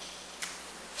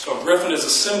 So griffin is a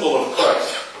symbol of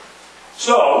Christ.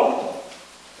 So,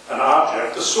 an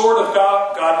object, the sword of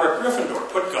Godric Gryffindor.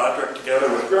 Put Godric together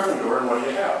with Gryffindor, and what do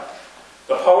you have?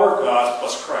 The power of God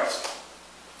plus Christ.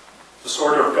 The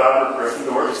sword of Godric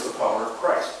Gryffindor is the power of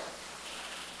Christ.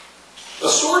 The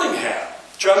sorting hat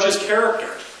judges character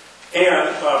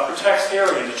and protects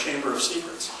Harry in the Chamber of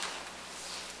Secrets.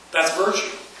 That's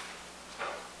virtue.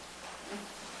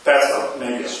 That's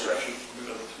maybe a stretch.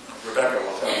 Rebecca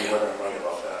will tell me whether I'm right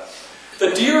about that.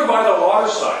 The deer by the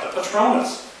waterside, the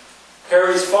Patronus,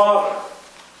 Harry's father.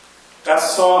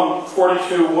 That's Psalm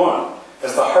 42:1.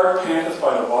 As the hart panteth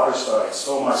by the waterside,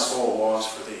 so my soul longs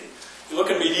for thee. You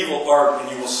look at medieval art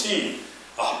and you will see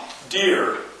a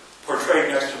deer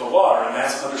portrayed next to the water, and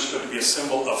that's understood to be a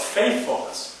symbol of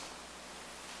faithfulness.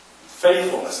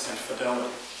 Faithfulness and fidelity.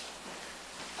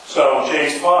 So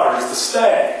James Potter is the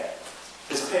stag,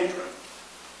 his patron.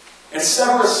 And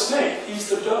Severus Snape, he's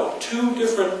the doe. Two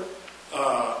different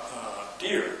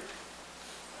deer.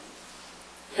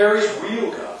 Harry's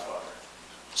real godfather.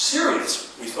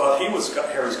 Sirius, we thought he was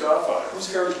Harry's godfather.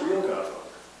 Who's Harry's real godfather?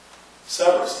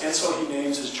 Severus. And so he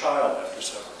names his child after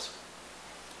Severus.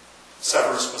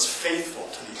 Severus was faithful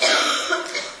to the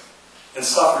end and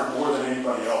suffered more than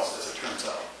anybody else, as it turns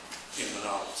out, in the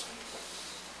novels.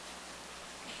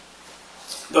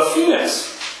 The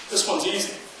phoenix, this one's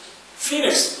easy.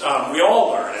 Phoenix, we all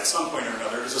learn at some point or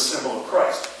another, is a symbol of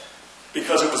Christ,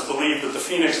 because it was believed that the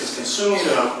phoenix is consumed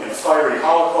in a fiery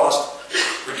holocaust,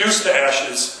 reduced to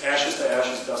ashes, ashes to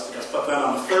ashes, dust to dust, but then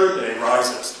on the third day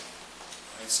rises.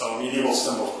 Right? So a medieval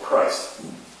symbol of Christ.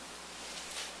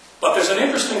 But there's an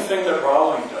interesting thing that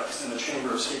Rowling does in the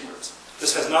Chamber of Secrets.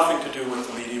 This has nothing to do with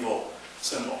the medieval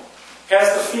symbol.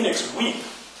 Has the phoenix weep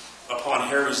upon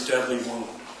Harry's deadly wound,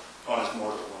 on his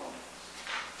mortal wound.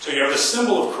 So you have this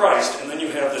symbol of Christ, and then you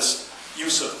have this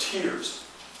use of tears.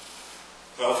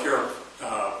 Well, if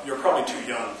you're probably too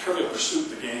young. Trivial Pursuit,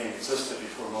 the game, existed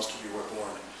before most of you were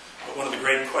born. But one of the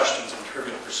great questions in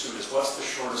Trivial Pursuit is, what's the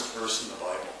shortest verse in the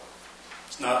Bible?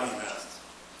 It's not amen.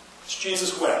 It's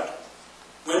Jesus wept.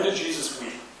 When did Jesus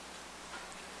weep?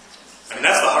 I mean,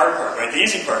 that's the hard part, right? The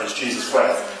easy part is Jesus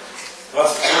wept. When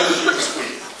did Jesus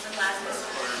weep?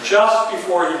 Just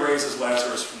before he raises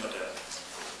Lazarus from the dead.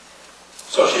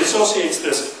 So she associates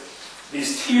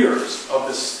these tears of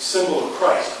this symbol of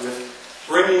Christ with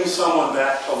bringing someone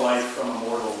back to life from a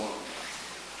mortal wound.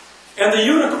 And the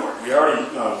unicorn, we already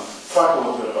talked a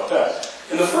little bit about that.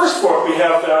 In the first book, we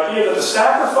have the idea that the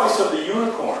sacrifice of the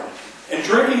unicorn and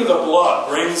drinking of the blood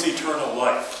brings eternal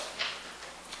life.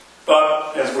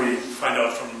 But, as we find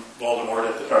out from Dumbledore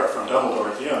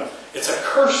at the end, it's a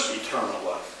cursed eternal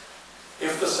life.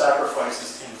 if the sacrifice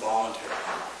is involuntary.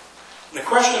 And the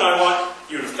question I want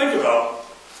you to think about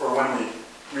for when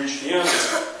we reach the end is,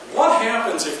 what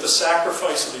happens if the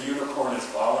sacrifice of the unicorn is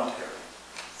voluntary?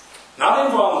 Not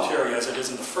involuntary as it is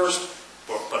in the first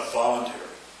book, but voluntary.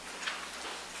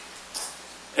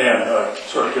 And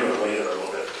sort of give it away there a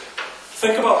little bit.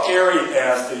 Think about Harry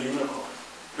as the unicorn.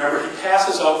 Remember, he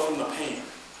passes out from the pain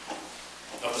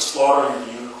of the slaughtering of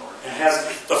the unicorn and has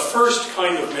the first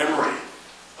kind of memory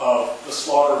of the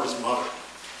slaughter of his mother.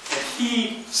 And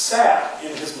he sat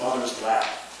in his mother's lap.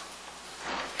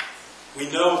 We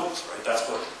know this, right? That's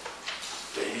what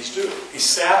babies do. He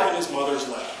sat in his mother's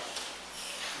lap.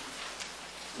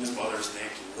 And his mother is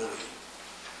named Lily.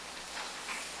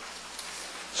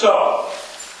 So,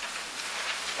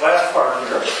 last part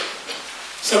here.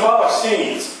 Symbolic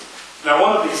scenes. Now,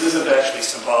 one of these isn't actually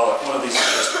symbolic. One of these is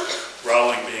just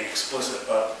Rowling being explicit.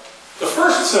 But the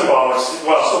first symbolic,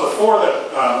 well, so the four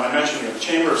that I mentioned here, the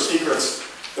Chamber of Secrets,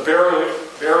 the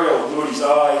burial of Moody's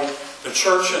Eye, the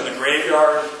church and the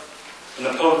graveyard, and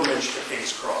the pilgrimage to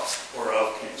King's Cross, or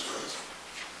of King's Cross.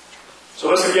 So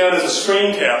this again is a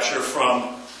screen capture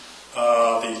from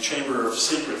the Chamber of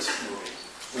Secrets movie.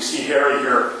 We see Harry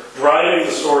here driving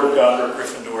the sword of Godric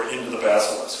Gryffindor into the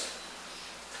basilisk.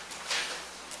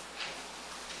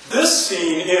 This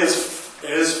scene is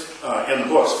in the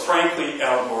books, frankly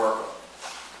allegorical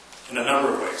in a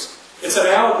number of ways. It's an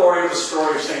allegory of the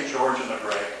story of St. George and the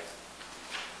Dragon.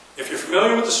 If you're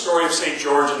familiar with the story of St.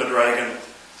 George and the Dragon,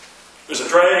 there's a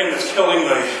dragon that's killing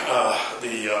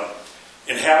the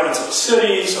inhabitants of the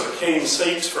city, so the king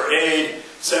seeks for aid,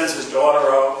 sends his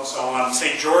daughter out, and so on.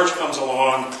 St. George comes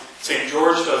along. St.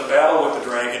 George does battle with the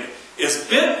dragon, is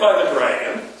bit by the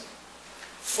dragon,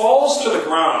 falls to the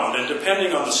ground, and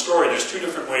depending on the story, there's two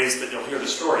different ways that you'll hear the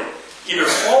story. Either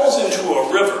falls into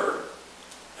a river,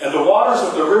 and the waters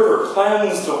of the river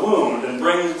cleanse the wound and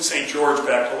bring St. George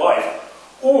back to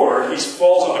life, or he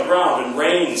falls on the ground and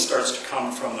rain starts to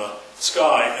come from the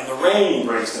sky, and the rain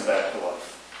brings him back to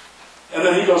life. And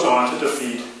then he goes on to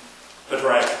defeat the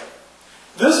dragon.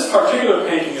 This particular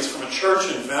painting is from a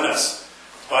church in Venice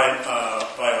by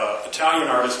an Italian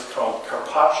artist called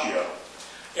Carpaccio.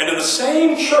 And in the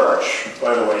same church,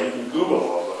 by the way, you can Google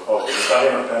all of this, I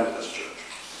haven't been to this church.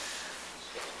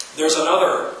 There's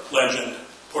another legend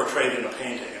portrayed in a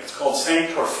painting, and it's called St.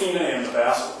 Torfina and the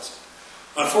Basilisk.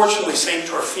 Unfortunately, St.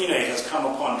 Torfina has come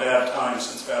upon bad times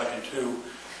since Vatican II.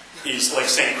 He's, like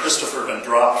St. Christopher, been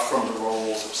dropped from the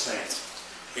rolls of saints,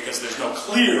 because there's no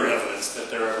clear evidence that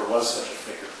there ever was such a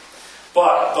figure.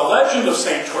 But the legend of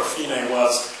St. Torfina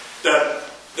was that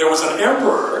there was an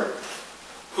emperor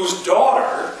whose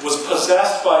daughter was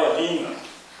possessed by a demon.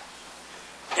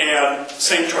 And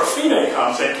St. Torfina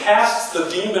comes and casts the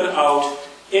demon out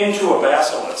into a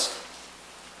basilisk.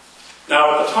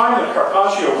 Now, at the time that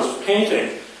Carpaccio was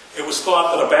painting, it was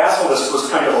thought that a basilisk was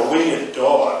kind of a winged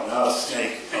dog, not a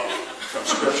snake, from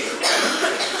Scripture.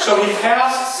 So he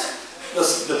casts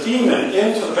the demon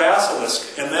into the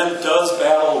basilisk and then does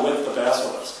battle with the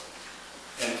basilisk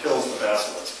and kills the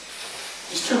basilisk.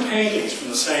 These two paintings from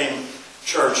the same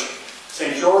church,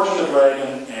 St. George and the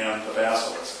Dragon and the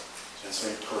basilisk, and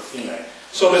St. Torfina.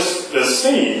 So this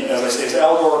scene, as I say, is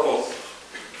allegorical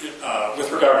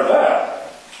with regard to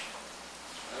that.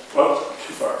 Well,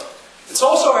 too far. It's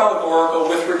also allegorical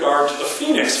with regard to the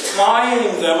phoenix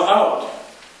flying them out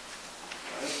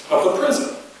of the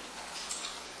prison.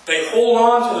 They hold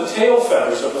on to the tail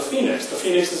feathers of the phoenix. The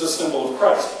phoenix is a symbol of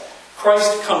Christ.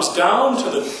 Christ comes down to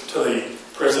the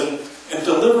prison and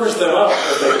delivers them out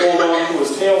as they hold on to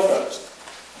his tail feathers.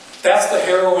 That's the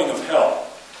harrowing of hell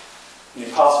in the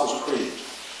Apostles' Creed.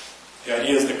 The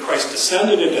idea is that Christ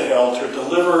descended into hell to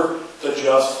deliver the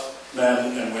just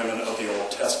men and women of the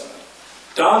Old Testament.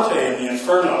 Dante in the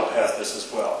Inferno has this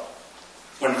as well.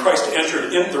 When Christ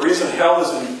entered in, the reason hell is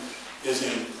in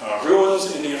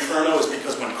ruins in the Inferno is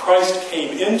because when Christ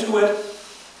came into it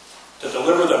to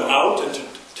deliver them out and to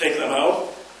take them out,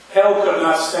 hell could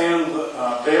not stand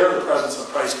bear the presence of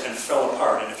Christ and fell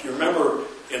apart. And if you remember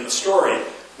in the story,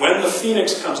 when the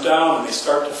phoenix comes down and they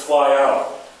start to fly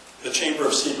out, the Chamber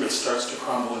of Secrets starts to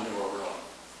crumble into a ruin.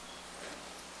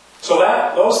 So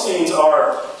those scenes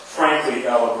are frankly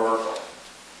allegorical.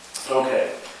 Okay.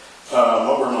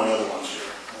 What were my other ones here?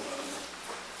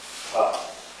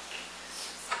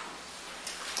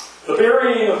 The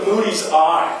burying of Moody's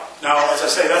eye. Now, as I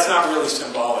say, that's not really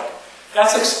symbolic.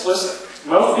 That's explicit.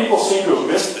 Most people seem to have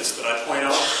missed this that I point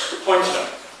to them.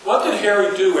 What did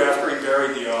Harry do after he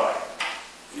buried the eye?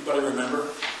 Anybody remember?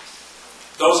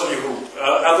 Those of you who,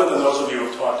 other than those of you who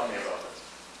have talked to me about this.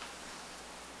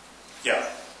 Yeah.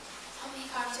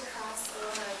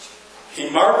 he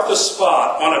marked the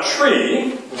spot on a tree,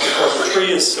 which of course the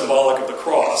tree is symbolic of the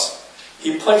cross.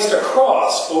 He placed a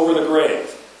cross over the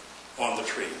grave on the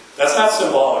tree. That's not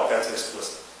symbolic, that's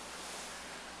explicit.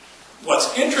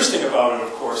 What's interesting about it,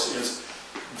 of course, is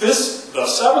the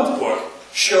seventh book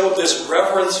showed this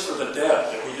reverence for the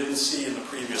dead that we didn't see in the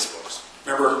previous books.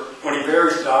 Remember, when he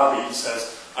buries Dobby, he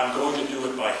says, I'm going to do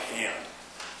it by hand,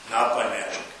 not by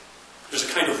magic. There's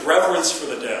a kind of reverence for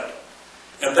the dead.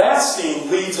 And that scene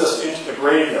leads us into the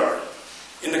graveyard.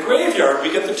 In the graveyard,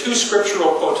 we get the two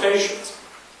scriptural quotations.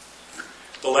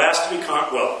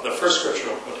 The first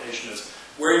scriptural quotation is,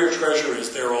 where your treasure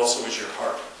is, there also is your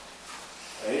heart.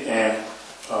 Okay? And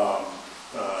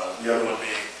the other one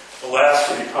being, the last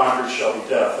to be conquered shall be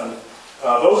death. And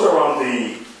those are on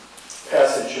the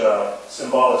passage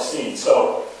symbolic scene.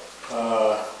 So,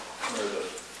 where is it?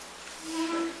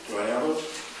 Do I have it?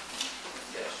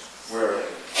 Yes. Where are they?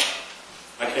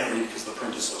 I can't read because the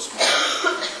print is so small.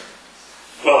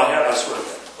 Well, I sort of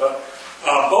have. But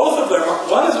both of them,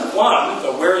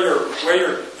 the where your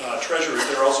treasure is,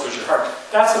 there also is your heart.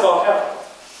 That's about heaven.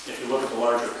 If you look at the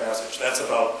larger passage, that's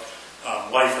about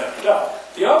life after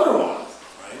death. The other one,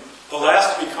 right, the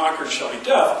last to be conquered shall be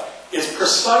death, is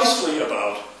precisely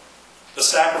about the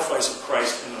sacrifice of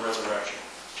Christ in the resurrection.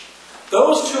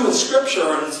 Those two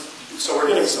inscriptions, so we're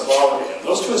getting symbolic again,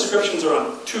 those two inscriptions are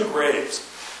on two graves.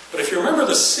 But if you remember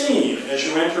the scene as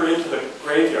you enter into the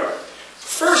graveyard,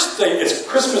 first thing, it's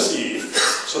Christmas Eve,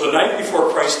 so the night before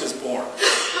Christ is born.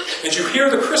 And you hear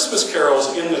the Christmas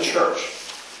carols in the church.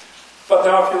 But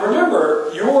now if you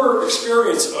remember, your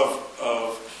experience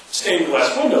of stained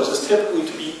glass windows is typically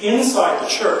to be inside the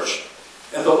church.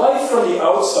 And the light from the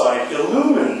outside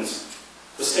illumines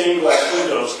the stained glass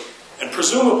windows and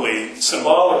presumably,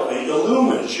 symbolically,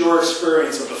 illumines your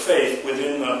experience of the faith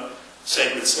within the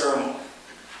sacred ceremony.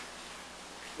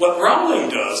 What Rowling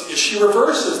does is she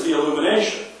reverses the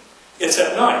illumination. It's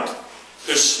at night.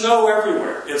 There's snow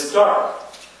everywhere. It's dark.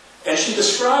 And she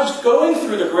describes going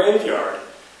through the graveyard.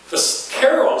 The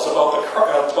carols about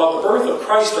the birth of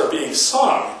Christ are being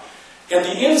sung, and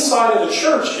the inside of the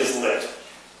church is lit.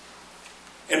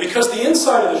 And because the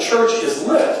inside of the church is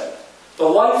lit, the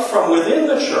light from within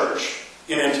the church,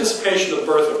 in anticipation of the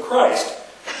birth of Christ,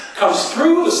 comes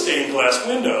through the stained glass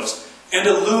windows and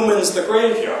illumines the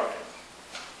graveyard.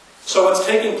 So what's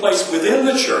taking place within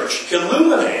the church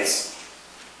illuminates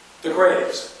the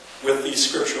graves with these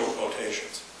scriptural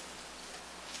quotations.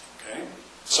 Okay?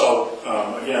 So,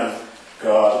 again,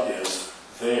 God is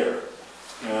there.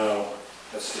 Now,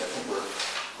 let's see, I think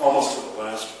we're almost to the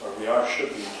last, or we should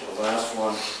be to the last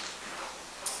one.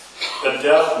 The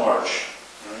Death March.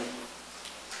 Right?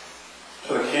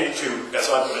 As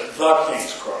I put it, the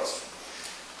King's Cross.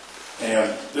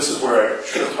 And this is where I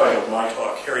should have titled my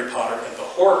talk, Harry Potter and the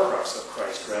Horcrux of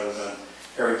Christ, rather than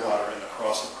Harry Potter and the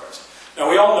Cross of Christ. Now,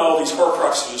 we all know these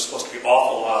Horcruxes are supposed to be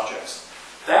awful objects.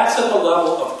 That's at the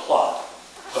level of plot,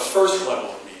 the first level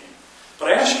of meaning.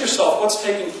 But ask yourself, what's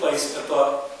taking place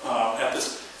at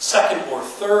this second or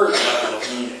third level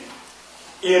of meaning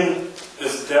in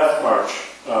this death march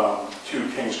to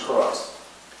King's Cross?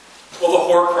 Well,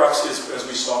 the Horcrux is, as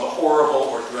we saw, the horrible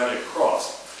or dreaded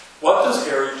cross. What does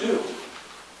Harry do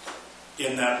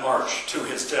in that march to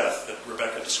his death that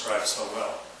Rebecca describes so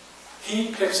well?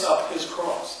 He picks up his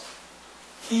cross.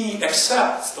 He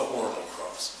accepts the horrible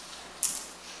cross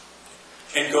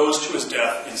and goes to his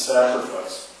death in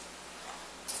sacrifice.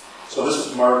 So this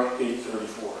is Mark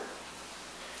 8:34.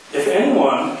 If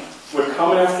anyone would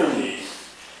come after me,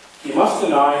 he must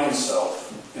deny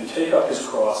himself and take up his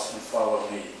cross and follow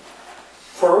me.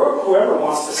 For whoever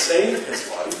wants to save his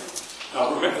life,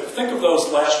 now remember, think of those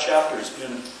last chapters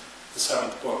in the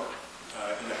seventh book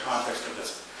in the context of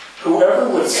this. Whoever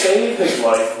would save his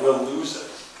life will lose it.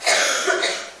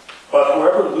 But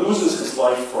whoever loses his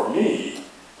life for me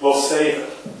will save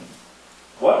it.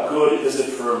 What good is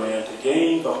it for a man to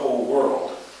gain the whole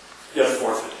world, yet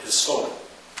forfeit his soul?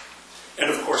 And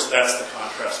of course, that's the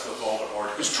contrast with Voldemort,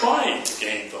 who's trying to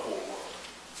gain the whole world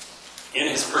in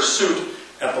his pursuit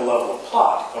at the level of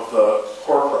plot of the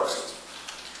Horcruxes.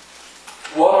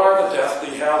 What are the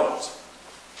Deathly Hallows?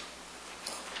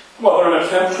 Well, they're an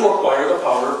attempt to acquire the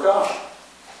power of God.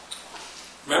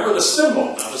 Remember the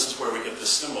symbol. Now, this is where we get this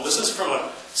symbol. This is from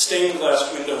a stained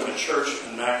glass window in a church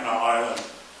in Mackinac Island.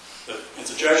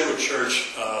 It's a Jesuit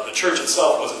church. The church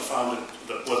itself wasn't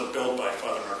built by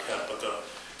Father Marquette, but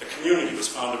the community was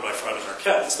founded by Father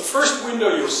Marquette. It's the first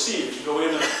window you'll see if you go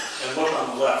in and look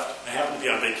on the left. I happened to be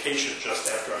on vacation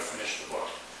just after I finished the book.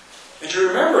 And you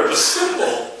remember the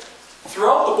symbol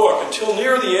throughout the book until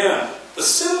near the end, the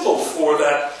symbol for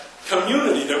that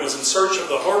community that was in search of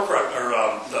the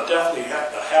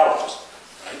the hallows.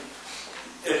 Right?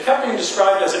 It kept being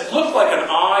described as it looked like an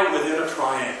eye within a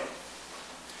triangle.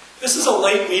 This is a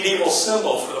late medieval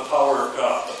symbol for the power of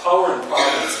God, the power and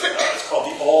providence of God. It's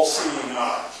called the all-seeing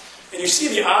eye. And you see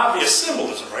the obvious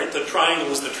symbolism, right? The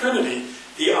triangle is the Trinity.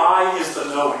 The eye is the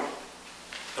knowing.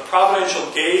 The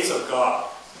providential gaze of God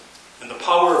and the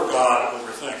power of God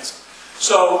over things.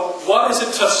 So, what is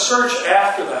it to search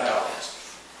after the hallows?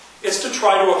 It's to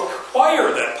try to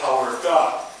acquire that power of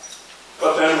God.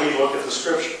 But then we look at the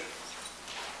Scripture.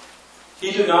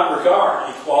 He did not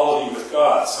regard equality with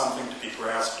God something to be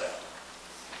grasped at.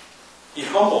 He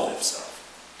humbled himself,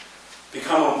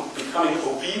 becoming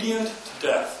obedient to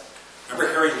death.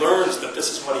 Remember, Harry learns that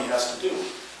this is what he has to do,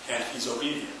 and he's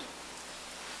obedient.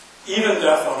 Even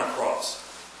death on a cross.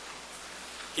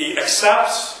 He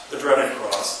accepts the dreaded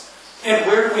cross, and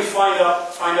where do we find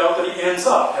out that he ends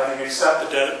up, having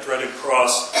accepted the dreaded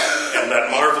cross and that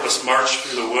marvelous march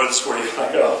through the woods where you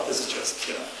find out this is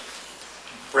just,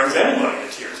 brings anybody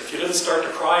to tears. If you didn't start to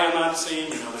cry on that scene,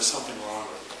 there's something wrong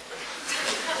with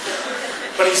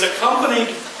you. But he's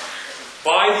accompanied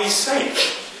by these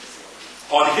saints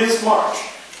on his march.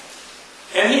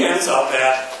 And he ends up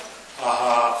at,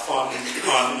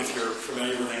 if you're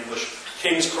familiar with English,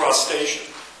 King's Cross Station.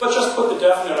 But just put the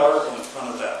definite article in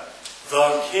front of that.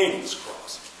 The King's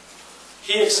Cross.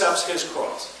 He accepts his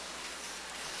cross.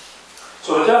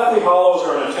 So the deathly hallows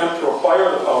are an attempt to acquire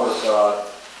the power of God,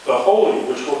 the holy,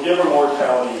 which will give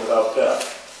immortality without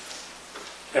death.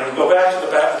 And we go back to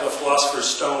the philosopher's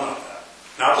stone on that.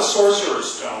 Not the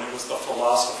sorcerer's stone, it was the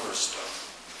philosopher's stone.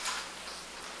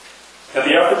 And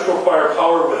the effort to acquire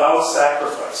power without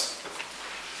sacrifice.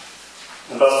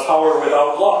 And thus power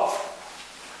without love.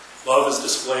 Love is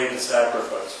displayed in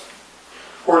sacrifice.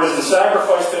 For it is in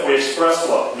sacrifice that we express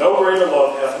love. No greater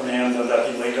love hath a man than that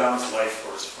he lay down his life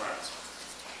for his friends.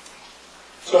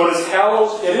 So it is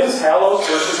hallows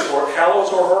versus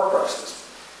hallows or horcruxes.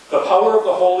 The power of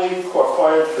the holy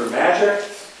acquired through magic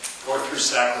or through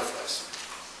sacrifice.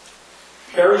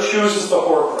 Harry chooses the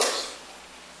horcrux.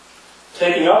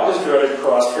 Taking up his dreaded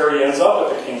cross, Harry ends up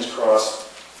at the King's Cross,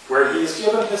 where he is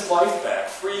given his life back,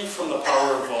 free from the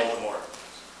power of Voldemort.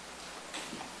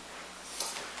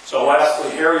 So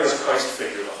lastly, Harry is Christ's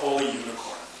figure, the holy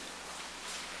unicorn.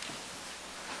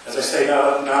 As I say,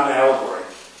 not an allegory.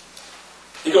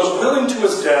 He goes willing to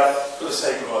his death for the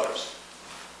sake of others.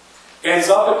 Ends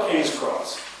up at King's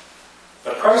Cross.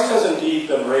 But Christ has indeed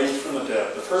been raised from the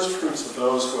dead, the first fruits of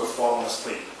those who have fallen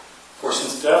asleep. For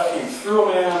since death came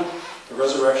through a man, the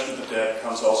resurrection of the dead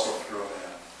comes also through a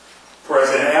man. For as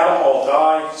in Adam all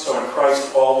die, so in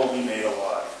Christ all will be made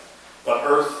alive. But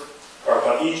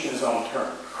each in his own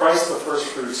turn. Christ the first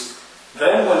fruits,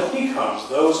 then when he comes,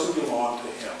 those who belong to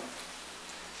him.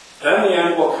 Then the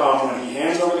end will come when he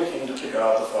hands over the kingdom to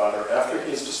God the Father, after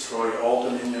he has destroyed all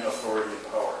dominion, authority, and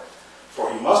power.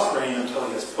 For he must reign until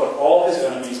he has put all his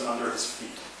enemies under his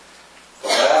feet. The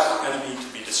last enemy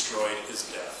to be destroyed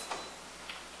is death.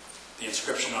 The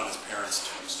inscription on his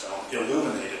parents' tombstone,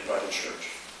 illuminated by the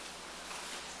church.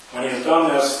 When he has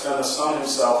done this, then the Son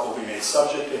himself will be made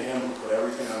subject to him who put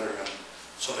everything under him,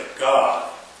 so that God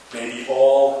may be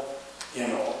all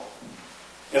in all.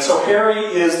 And so Harry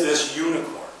is this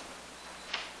unicorn.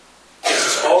 Takes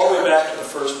us all the way back to the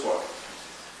first book.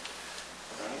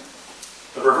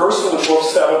 The reversal in Book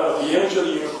 7 of the image of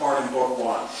the unicorn in Book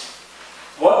 1.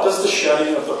 What does the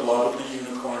shedding of the blood of the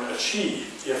unicorn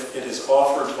achieve if it is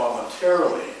offered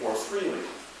voluntarily or freely,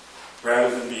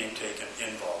 rather than being taken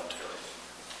involuntarily?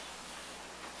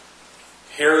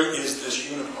 Harry is this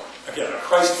unicorn. Again, a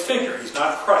Christ figure. He's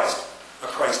not Christ, a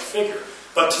Christ figure.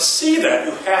 But to see that,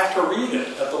 you have to read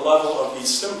it at the level of these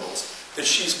symbols that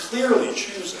she's clearly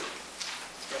choosing.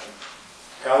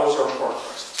 Hallows or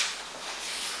horcruxes.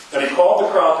 Then he called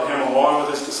the crowd to him along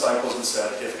with his disciples and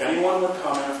said, "If anyone would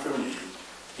come after me,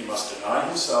 he must deny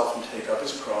himself and take up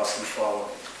his cross and follow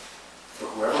me. For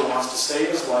whoever wants to save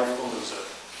his life will lose it,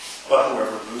 but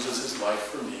whoever loses his life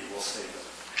for me will save it.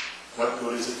 What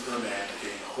good is it for a man to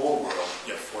gain the whole world,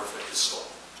 yet forfeit his soul?"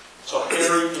 So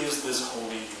Harry is this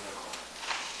holy unicorn,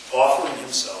 offering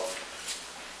himself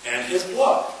and his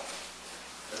blood,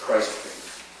 the Christ figure.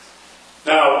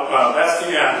 Now, that's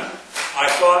the end. I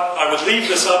thought I would leave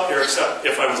this up here, except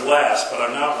if I was last, but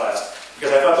I'm not last,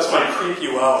 because I thought this might creep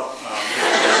you out.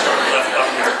 Sort of left up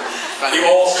here. The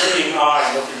all-seeing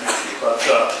eye looking at you. But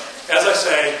as I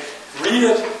say, read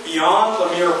it beyond the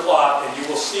mere plot, and you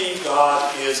will see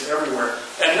God is everywhere.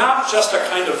 And not just a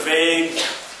kind of vague,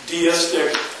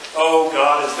 deistic, oh,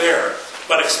 God is there,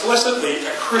 but explicitly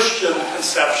a Christian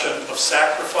conception of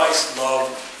sacrifice, love,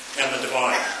 and the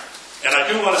divine. And I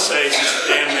do want to say, since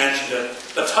Dan mentioned it,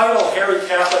 the title Harry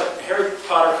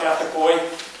Potter Catholic Boy,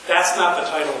 that's not the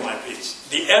title of my piece.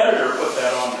 The editor put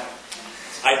that on there.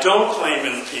 I don't claim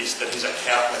in the piece that he's a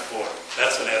Catholic boy.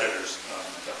 That's an editor's.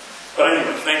 But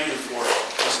anyway, thank you for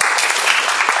listening.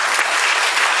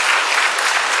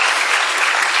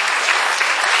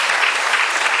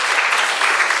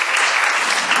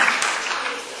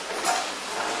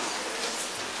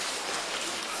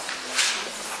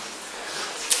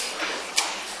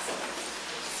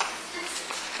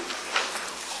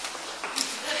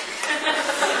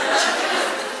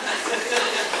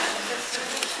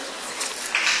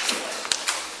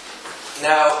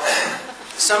 Now,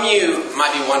 some of you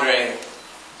might be wondering,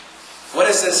 what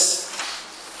does this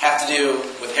have to do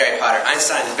with Harry Potter?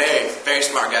 Einstein's a very, very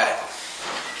smart guy.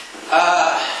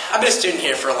 I've been a student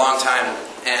here for a long time,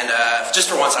 and just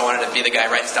for once I wanted to be the guy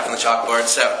writing stuff on the chalkboard,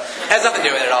 so it has nothing to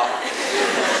do with it at all.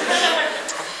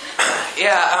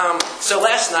 So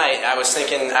last night I was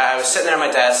sitting there at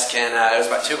my desk, and it was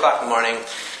about 2 o'clock in the morning,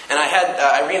 and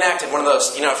I reenacted one of those,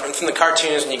 from the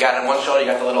cartoons, when you got on one shoulder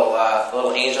you got the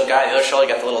little angel guy, the other shoulder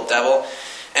you got the little devil,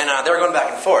 and they were going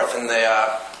back and forth, and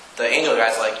the angel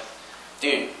guy's like,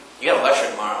 dude, you got a lecture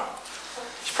tomorrow.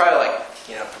 You should probably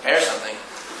prepare something.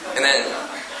 And then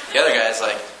the other guy's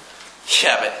like,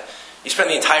 yeah, but you spent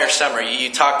the entire summer,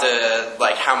 you talked to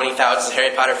how many thousands of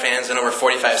Harry Potter fans in over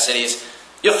 45 cities.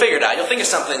 You'll figure it out. You'll think of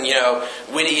something,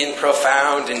 witty and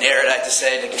profound and erudite to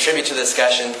say to contribute to the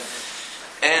discussion.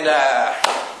 And,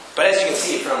 but as you can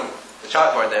see from the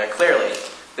chalkboard there, clearly,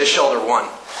 this shoulder won.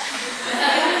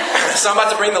 So I'm about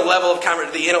to bring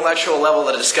the intellectual level of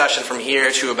the discussion from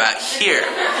here to about here.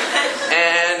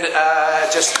 And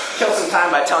just kill some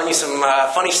time by telling you some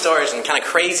funny stories and kind of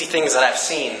crazy things that I've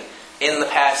seen in the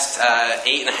past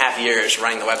 8.5 years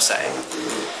running the website.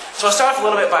 So I'll start off a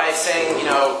little bit by saying,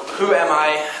 who am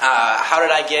I?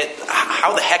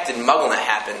 How the heck did MuggleNet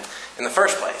happen in the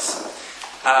first place?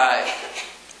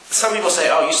 Some people say,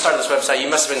 oh, you started this website, you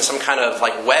must have been some kind of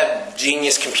web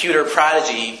genius, computer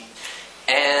prodigy.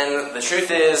 And the truth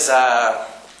is,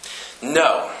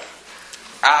 no.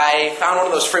 I found one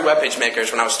of those free webpage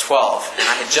makers when I was 12, and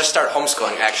I had just started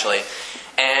homeschooling, actually.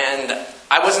 And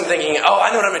I wasn't thinking, oh,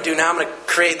 I know what I'm going to do now. I'm going to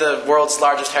create the world's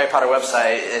largest Harry Potter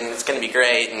website, and it's going to be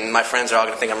great, and my friends are all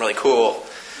going to think I'm really cool.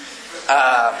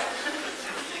 I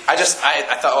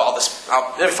thought,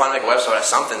 it'd be fun to make a website out of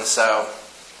something, so...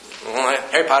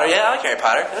 Harry Potter, yeah, I like Harry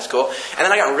Potter, that's cool. And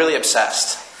then I got really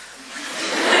obsessed.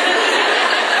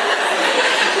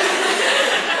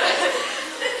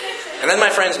 And then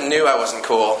my friends knew I wasn't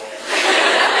cool.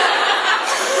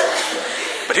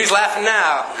 But who's laughing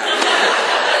now?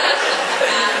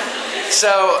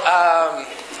 So,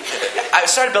 I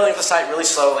started building up the site really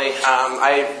slowly.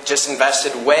 I just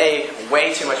invested way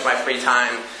too much of my free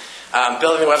time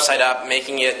building the website up,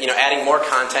 making it, adding more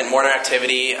content, more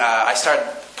interactivity. I started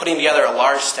putting together a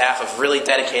large staff of really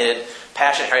dedicated,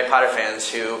 passionate Harry Potter fans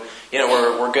who,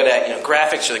 were good at,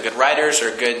 graphics, or good writers,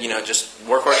 or good, just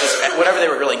workhorses, whatever they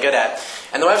were really good at.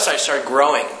 And the website started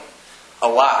growing a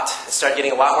lot. It started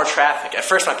getting a lot more traffic. At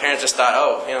first, my parents just thought,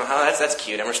 oh, that's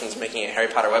cute. Emerson's making a Harry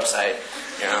Potter website.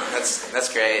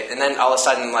 That's great. And then all of a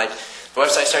sudden, the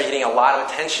website started getting a lot of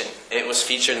attention. It was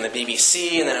featured in the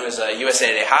BBC, and then it was a USA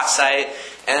Today hot site.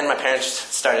 And then my parents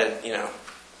started,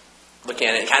 looking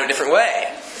at it in kind of a different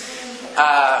way.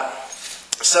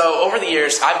 So over the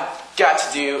years, I've got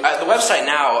to do... the website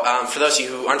now, for those of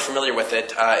you who aren't familiar with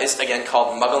it, is, again,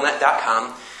 called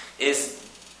MuggleNet.com, is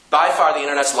by far the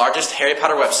internet's largest Harry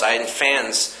Potter website, and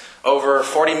fans over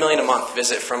 40 million a month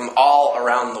visit from all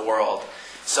around the world.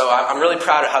 So I'm really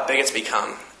proud of how big it's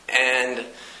become. And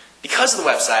because of the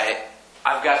website,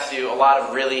 I've got to do a lot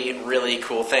of really, really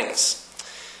cool things.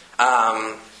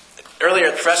 Earlier,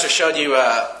 the professor showed you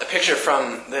a picture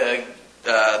from the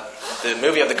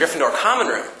movie of the Gryffindor Common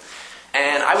Room.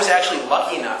 And I was actually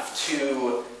lucky enough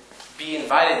to be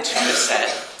invited to the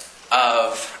set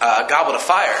of Goblet of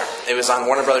Fire. It was on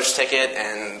Warner Brothers ticket,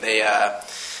 and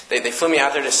they flew me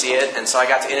out there to see it. And so I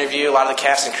got to interview a lot of the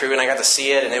cast and crew, and I got to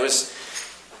see it. And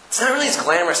it's not really as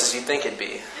glamorous as you'd think it'd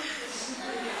be.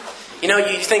 You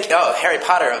think, oh, Harry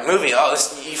Potter, a movie,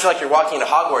 you feel like you're walking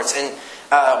into Hogwarts. And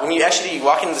when you actually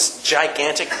walk into this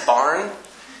gigantic barn,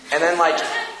 and then,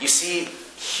 you see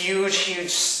huge,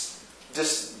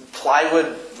 just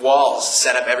plywood walls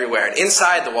set up everywhere. And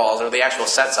inside the walls are where the actual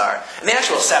sets are. And the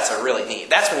actual sets are really neat.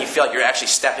 That's when you feel like you're actually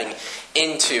stepping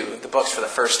into the books for the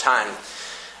first time.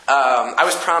 I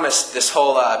was promised this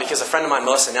whole, because a friend of mine,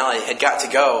 Melissa Nelly, had got to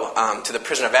go to the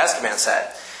Prisoner of Azkaban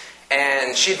set.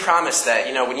 And she'd promised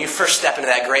that, when you first step into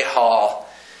that great hall,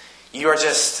 you are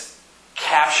just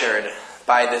captured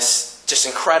by this just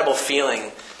incredible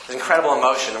feeling, this incredible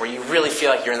emotion where you really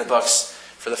feel like you're in the books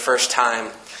for the first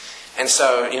time. And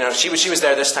so, she was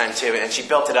there this time too, and she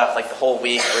built it up like the whole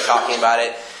week. We were talking about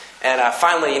it. And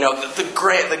finally,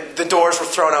 the doors were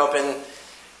thrown open,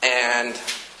 and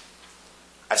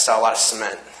I saw a lot of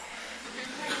cement.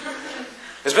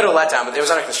 It was a bit of a letdown, but it was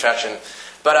under construction.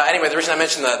 But anyway, the reason I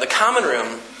mentioned the common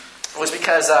room was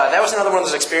because that was another one of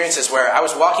those experiences where I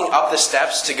was walking up the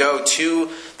steps to go to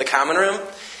the common room,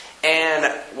 and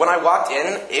when I walked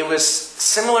in, it was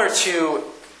similar to,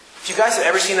 if you guys have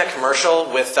ever seen that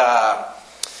commercial with,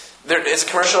 it's a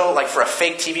commercial like for a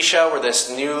fake TV show where this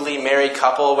newly married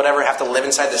couple, whatever, have to live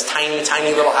inside this tiny,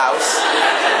 tiny little house.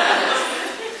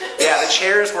 Yeah, the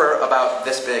chairs were about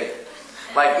this big.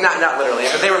 Like, not literally,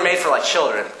 but they were made for like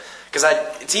children. Because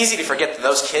it's easy to forget that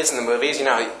those kids in the movies,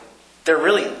 they're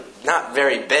really not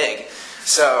very big.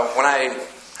 So when I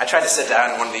tried to sit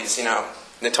down in one of these,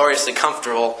 notoriously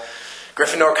comfortable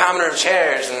Gryffindor common room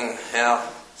chairs, and,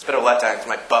 it's a bit of a letdown because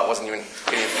my butt wasn't even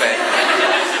getting fit.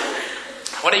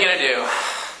 What are you going to do?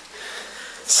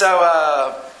 So,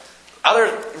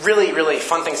 other really, really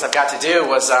fun things I've got to do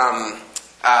was, like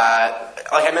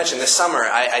I mentioned, this summer,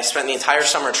 I spent the entire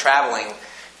summer traveling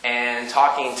and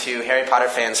talking to Harry Potter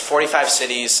fans, 45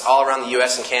 cities all around the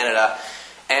U.S. and Canada.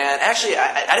 And actually,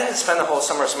 I didn't spend the whole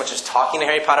summer so much as talking to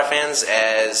Harry Potter fans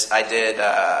as I did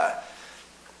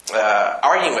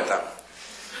arguing with them.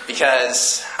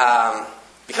 Because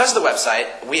of the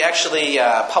website, we actually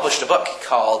published a book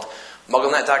called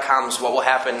MuggleNet.com's What Will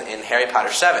Happen in Harry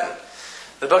Potter 7.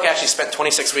 The book actually spent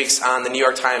 26 weeks on the New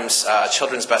York Times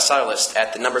children's bestseller list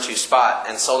at the #2 spot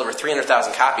and sold over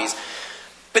 300,000 copies.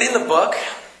 But in the book,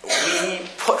 we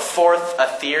put forth a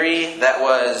theory that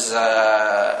was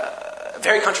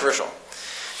very controversial.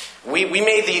 We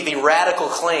made the radical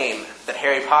claim that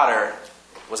Harry Potter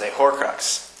was a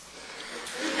Horcrux.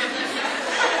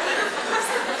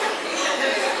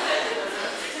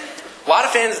 A lot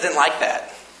of fans didn't like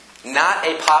that. Not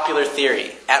a popular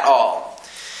theory at all.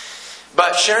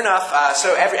 But sure enough,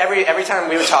 so every time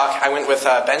we would talk, I went with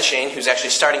Ben Shane, who's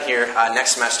actually starting here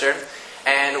next semester.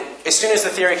 And as soon as the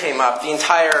theory came up, the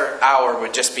entire hour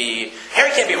would just be,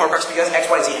 Harry can't be a Horcrux because X,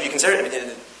 Y, Z. Have you considered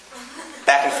it?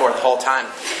 Back and forth the whole time.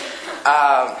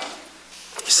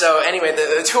 So anyway,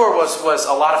 the tour was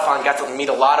a lot of fun. Got to meet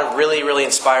a lot of really, really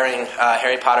inspiring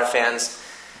Harry Potter fans.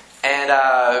 And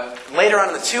later on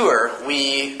in the tour,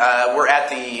 we were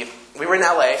in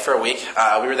LA for a week.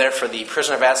 We were there for the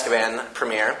Prisoner of Azkaban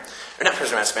premiere. Or not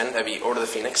Prisoner of Azkaban, that'd be Order of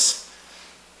the Phoenix.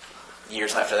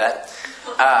 Years after that.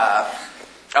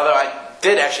 Although I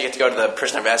did actually get to go to the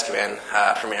Prisoner of Azkaban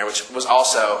premiere, which was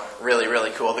also really, really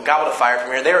cool. The Goblet of Fire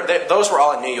premiere, those were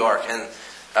all in New York, and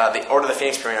the Order of the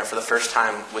Phoenix premiere for the first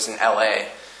time was in LA.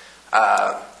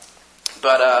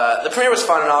 But the premiere was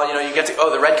fun and all. You get to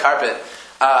the red carpet.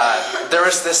 There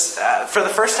was this for the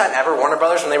first time ever, Warner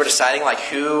Brothers, when they were deciding like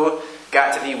who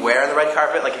got to be where on the red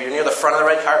carpet. Like if you're near the front of the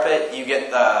red carpet, you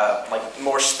get like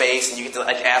more space, and you get to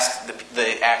like ask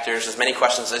the actors as many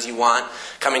questions as you want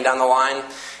coming down the line.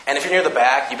 And if you're near the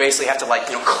back, you basically have to like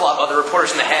club other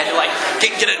reporters in the head, like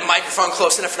get a microphone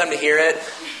close enough for them to hear it.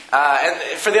 And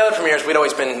for the other premieres, we'd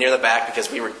always been near the back because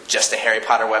we were just a Harry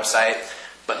Potter website.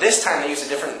 But this time they used a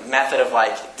different method of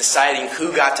like deciding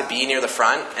who got to be near the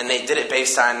front, and they did it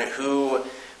based on who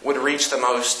would reach the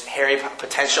most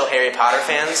potential Harry Potter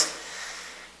fans.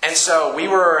 And so we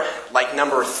were like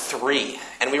number 3,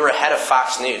 and we were ahead of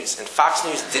Fox News, and Fox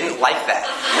News didn't like that.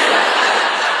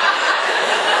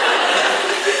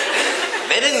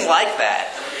 They didn't like that.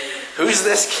 Who's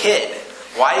this kid?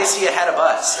 Why is he ahead of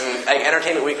us? And like,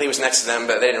 Entertainment Weekly was next to them,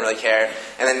 but they didn't really care.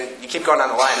 And then you keep going down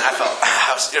the line, and I felt,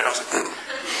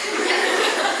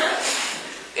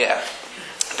 yeah.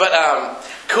 But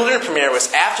cooler than the premiere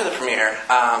was after the premiere,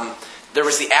 there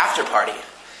was the after party.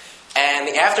 And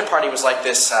the after party was like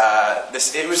this,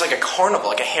 it was like a carnival,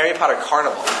 like a Harry Potter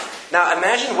carnival. Now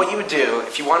imagine what you would do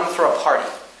if you wanted to throw a party,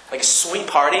 like a sweet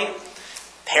party,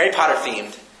 Harry Potter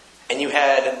themed, and you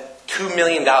had $2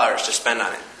 million to spend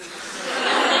on it.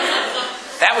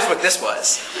 That was what this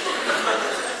was.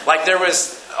 Like there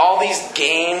was all these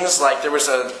games, like there was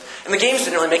and the games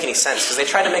didn't really make any sense because they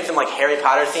tried to make them like Harry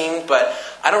Potter themed, but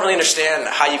I don't really understand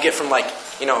how you get from like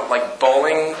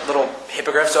bowling little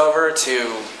hippogriffs over to,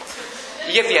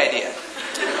 you get the idea.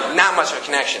 Not much of a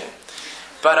connection.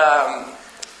 But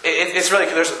it's really,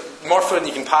 there's more food than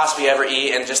you can possibly ever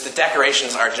eat, and just the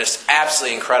decorations are just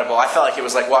absolutely incredible. I felt like it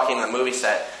was like walking in a movie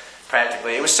set,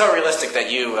 practically. It was so realistic that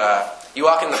you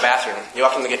walk in the bathroom, you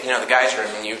walk in the guys'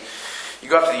 room, and you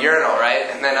go up to the urinal, right?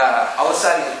 And then all of a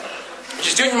sudden, you're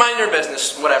just doing your mind your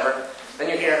business, whatever. Then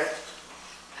you hear,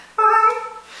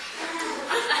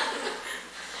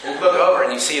 And you look over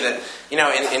and you see that,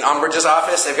 in Umbridge's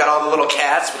office, they've got all the little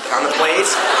cats on the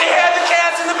plates. They had the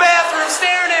cats in the bathroom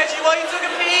staring at you while you took a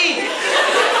pee.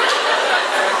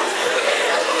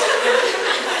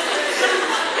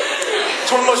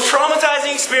 It's one of the most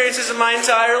traumatizing experiences of my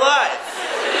entire life.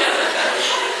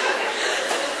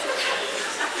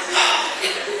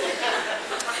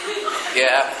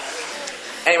 Yeah.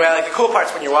 Anyway, like the cool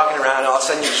part's when you're walking around, all of a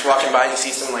sudden you're just walking by and you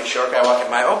see some short guy walking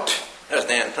by. Oh, there's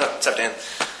Dan. Oh, what's up, Dan?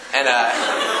 And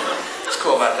it's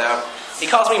cool about that. He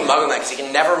calls me Muggle because he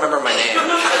can never remember my name.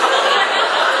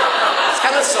 It's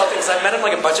kind of insulting because I've met him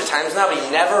a bunch of times now, but he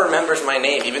never remembers my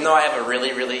name, even though I have a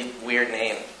really, really weird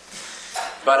name.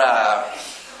 But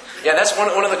yeah, that's one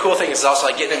of the cool things is also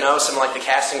getting to know some of the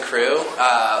cast and crew.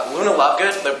 Luna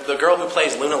Lovegood, the girl who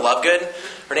plays Luna Lovegood,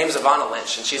 her name is Ivana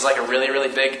Lynch, and she's a really, really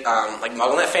big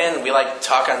MuggleNet fan. And we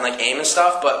talk on AIM and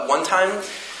stuff. But one time,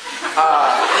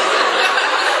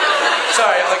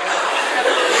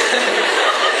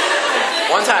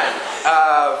 one time,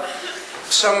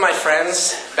 some of my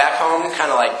friends back home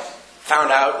kind of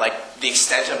found out the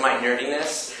extent of my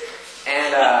nerdiness,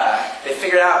 and they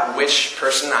figured out which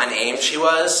person on AIM she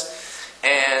was,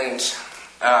 and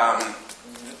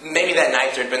maybe that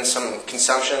night there had been some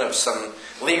consumption of some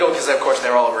legal, because of course they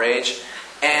were all overage,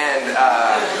 and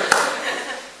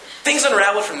things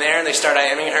unraveled from there, and they started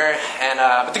IMing her, and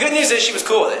but the good news is she was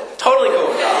cool with it, totally cool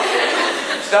with it.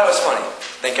 She thought it was funny,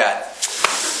 thank God.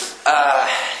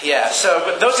 Yeah,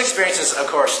 but those experiences, of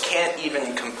course, can't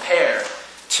even compare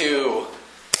to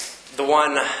the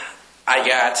one I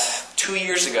got 2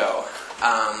 years ago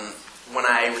when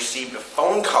I received a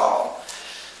phone call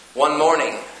one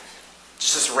morning,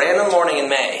 just this random morning in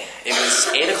May. It was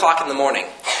 8 o'clock in the morning,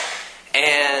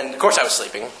 and of course I was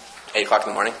sleeping, 8 o'clock in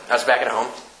the morning. I was back at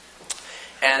home,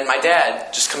 and my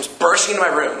dad just comes bursting into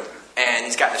my room, and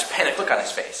he's got this panicked look on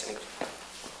his face, and he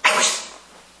goes,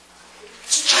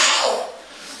 it's Joe!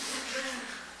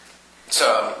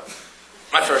 So,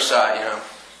 my first thought,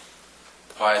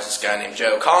 why is this guy named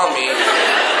Joe calling me at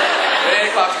 8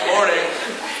 o'clock in the morning?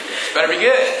 This better be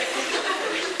good.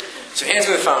 So he hands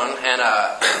me the phone, and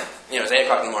it was 8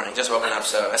 o'clock in the morning, just woken up,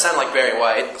 so I sound like Barry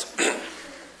White.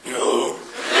 No.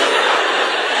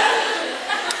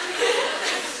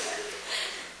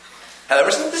 Hello,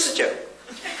 this is Joe.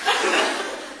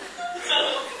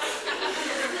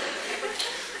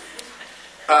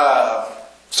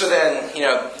 So then,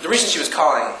 the reason she was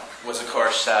calling was, of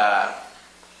course,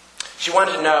 she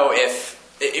wanted to know if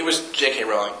it was J.K.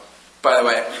 Rowling, by the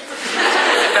way. If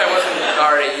that wasn't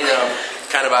already,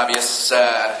 kind of obvious.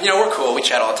 We're cool. We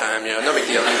chat all the time. No big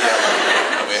deal.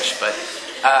 I wish, but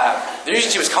the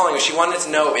reason she was calling was she wanted to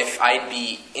know if I'd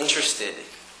be interested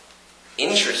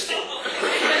in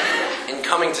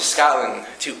coming to Scotland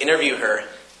to interview her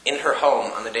in her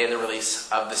home on the day of the release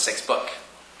of the 6th book.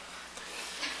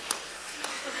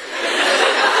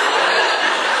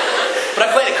 But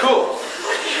I played it cool.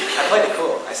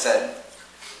 I said,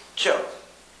 Joe,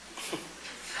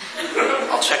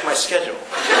 I'll check my schedule.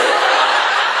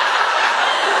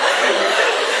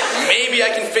 Maybe I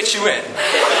can fit you in.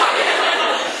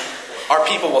 Our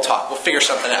people will talk. We'll figure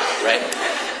something out, right?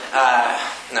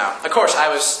 No. Of course, I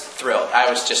was thrilled. I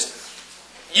was just...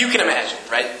 You can imagine,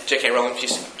 right? J.K. Rowling,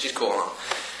 she's cool and all.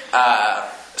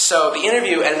 So the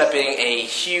interview ended up being a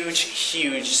huge,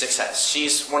 huge success.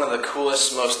 She's one of the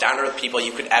coolest, most down-to-earth people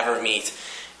you could ever meet.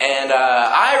 And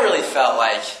I really felt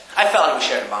like we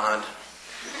shared a bond.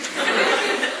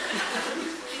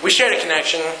 We shared a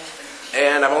connection,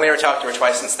 and I've only ever talked to her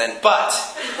twice since then. But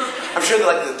I'm sure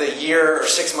that the year or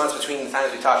 6 months between the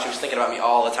times we talked, she was thinking about me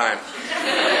all the time.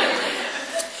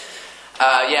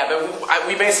 But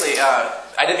we basically,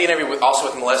 I did the interview also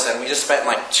with Melissa, and we just spent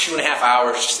 2.5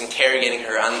 hours just interrogating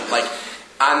her on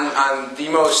the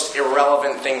most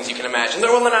irrelevant things you can imagine.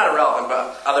 Well, they're not irrelevant,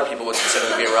 but other people would consider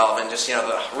them to be irrelevant. Just,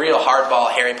 the real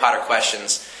hardball Harry Potter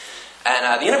questions.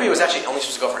 And the interview was actually only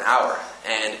supposed to go for an hour,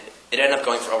 and it ended up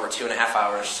going for over 2.5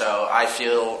 hours, so I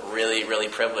feel really, really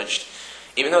privileged.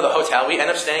 Even though the hotel we ended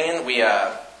up staying in,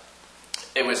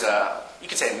 it was, you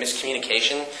could say,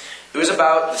 miscommunication. It was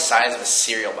about the size of a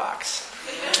cereal box.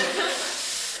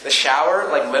 The shower,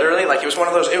 literally, it was one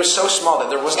of those, it was so small that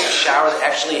there wasn't a shower that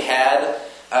actually had,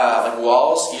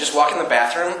 walls. You just walk in the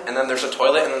bathroom, and then there's a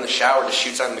toilet, and then the shower just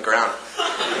shoots on the ground.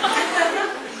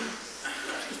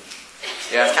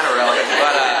 Yeah, it's kind of relevant,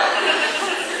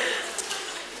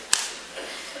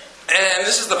 and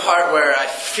this is the part where I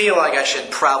feel like I should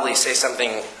probably say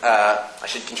something, I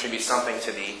should contribute something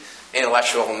to the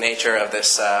intellectual nature of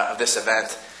this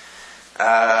event.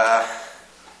 But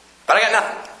I got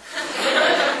nothing.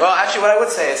 Well, actually, what I would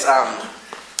say is,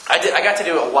 I got to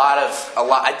do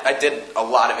I did a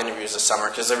lot of interviews this summer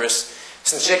because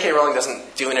since J.K. Rowling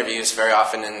doesn't do interviews very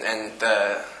often, and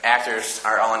the actors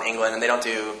are all in England, and they don't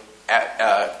do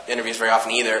interviews very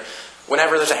often either.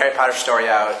 Whenever there's a Harry Potter story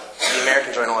out, the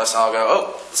American journalists all go,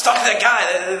 "Oh, let's talk to that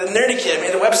guy, the nerdy kid who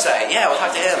made the website. Yeah, we'll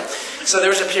talk to him." So there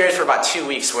was a period for about 2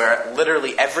 weeks where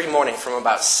literally every morning from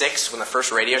about 6, when the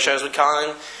first radio shows would call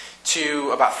in,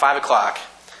 to about 5 o'clock,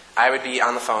 I would be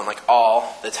on the phone like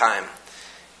all the time.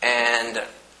 And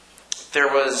there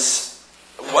was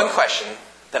one question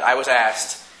that I was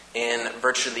asked in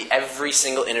virtually every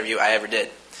single interview I ever did.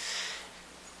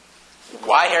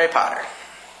 Why Harry Potter?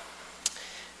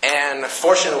 And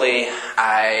fortunately,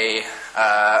 I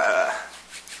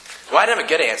didn't have a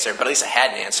good answer, but at least I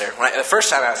had an answer. The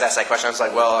first time I was asked that question, I was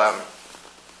like, well,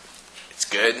 it's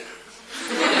good.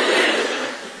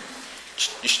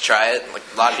 You should try it. Like,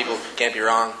 a lot of people can't be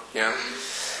wrong, you know?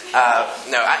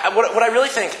 What I really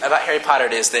think about Harry Potter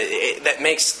is that that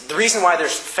makes the reason why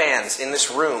there's fans in this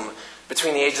room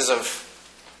between the ages of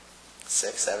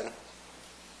 6, 7,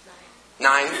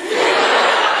 9.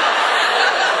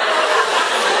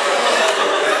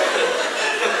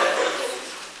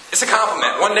 It's a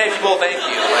compliment. One day people will thank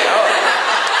you. Like, oh.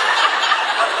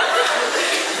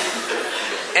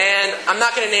 And I'm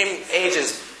not going to name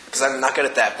ages because I'm not good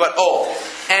at that, but old.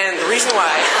 And the reason why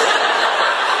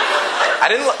I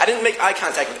didn't make eye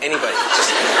contact with anybody,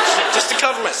 just to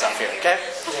cover myself here, okay?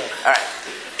 All right,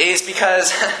 is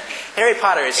because Harry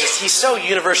Potter he's so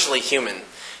universally human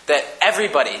that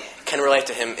everybody can relate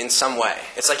to him in some way.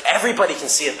 It's like everybody can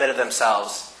see a bit of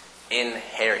themselves in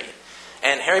Harry.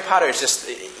 And Harry Potter is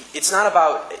it's not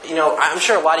about, I'm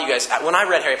sure a lot of you guys, when I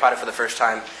read Harry Potter for the first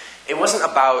time, it wasn't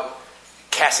about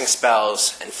casting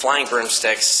spells and flying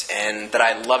broomsticks and that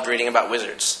I loved reading about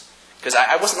wizards. Because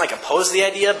I wasn't like opposed to the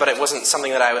idea, but it wasn't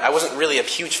something that I wasn't really a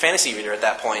huge fantasy reader at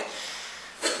that point.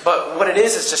 But what it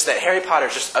is just that Harry Potter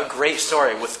is just a great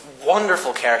story with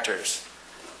wonderful characters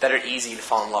that are easy to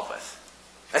fall in love with.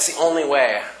 That's the only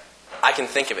way I can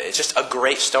think of it. It's just a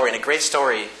great story, and a great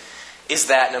story is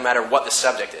that no matter what the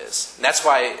subject is. And that's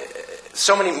why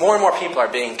more and more people are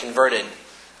being converted.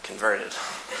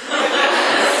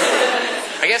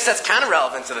 I guess that's kind of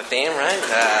relevant to the theme, right?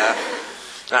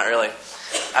 Not really.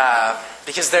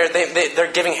 Because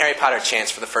they're giving Harry Potter a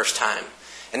chance for the first time.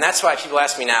 And that's why people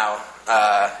ask me now,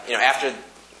 after,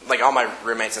 like all my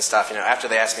roommates and stuff, after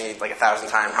they ask me like 1,000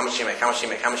 times, how much do you make, how much do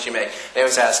you make, how much do you make, they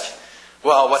always ask,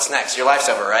 well, what's next? Your life's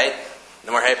over, right?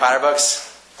 No more Harry Potter books?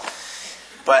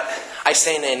 But I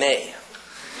say nay.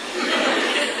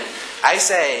 I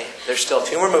say there's still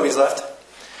 2 more movies left.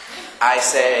 I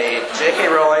say J.K.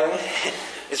 Rowling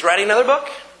is writing another book.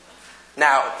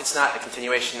 Now, it's not a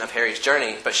continuation of Harry's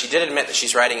journey, but she did admit that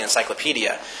she's writing an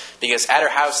encyclopedia, because at her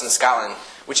house in Scotland,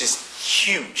 which is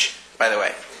huge, by the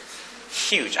way,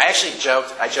 huge. I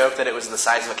joked that it was the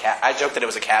size of I joked that it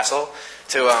was a castle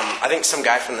to, I think some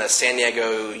guy from the San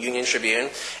Diego Union Tribune,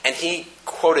 and he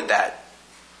quoted that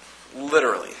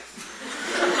literally.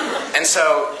 And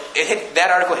so that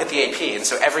article hit the AP, and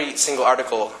so every single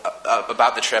article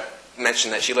about the trip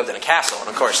mentioned that she lived in a castle, and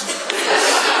of course,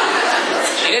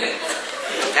 she didn't.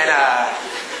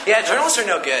 And, journalists are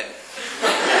no good.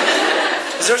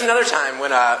 There was another time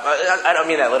when, I don't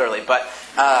mean that literally, but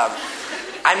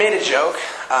I made a joke.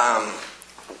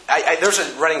 There was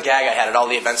a running gag I had at all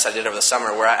the events I did over the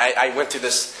summer where I went through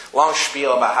this long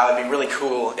spiel about how it'd be really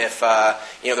cool if,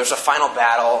 there's a final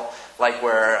battle, like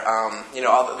where,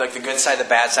 all the good side and the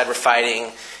bad side were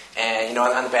fighting. And,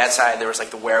 on the bad side, there was, like,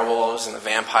 the werewolves and the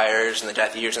vampires and the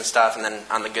Death Eaters and stuff. And then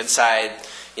on the good side,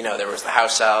 there was the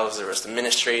house elves, there was the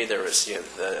ministry, there was,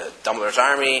 the Dumbledore's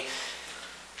army,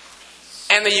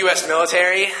 and the U.S.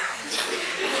 military.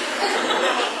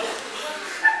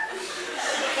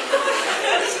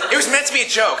 It was meant to be a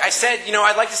joke. I said,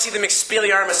 I'd like to see them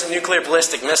Expelliarmus a nuclear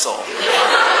ballistic missile.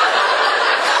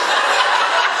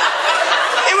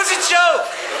 It was a joke.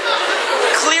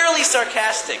 Clearly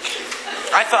sarcastic.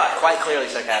 I thought quite clearly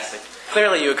sarcastic.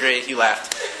 Clearly you agreed, you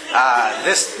laughed.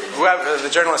 The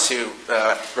journalist who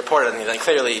reported on me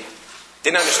clearly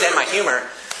didn't understand my humor.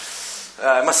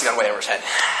 It must have gone way over his head.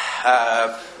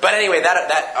 But anyway,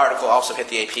 that article also hit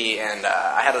the AP, and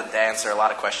I had to answer a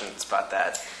lot of questions about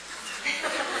that.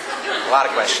 A lot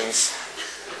of questions.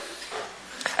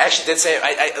 I actually did say,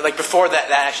 before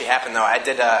that actually happened though, I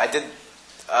did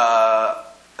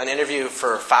an interview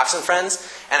for Fox and Friends,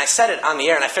 and I said it on the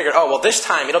air, and I figured, this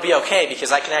time it'll be okay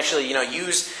because I can actually,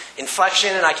 use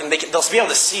inflection, and they'll be able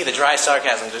to see the dry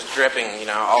sarcasm just dripping,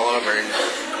 all over.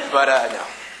 But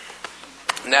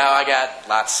no, I got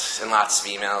lots and lots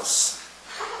of emails.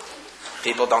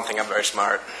 People don't think I'm very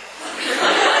smart.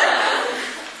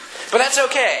 But that's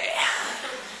okay,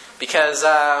 because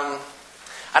I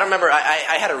don't remember.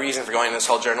 I had a reason for going to this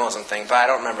whole journalism thing, but I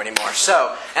don't remember anymore.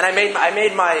 So, and I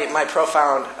made my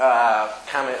profound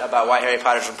comment about why Harry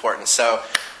Potter is important. So,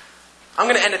 I'm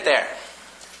going to end it there.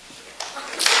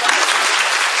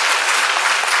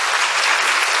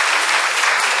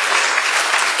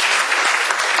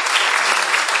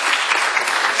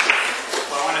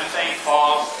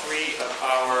 All three of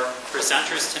our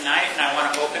presenters tonight, and I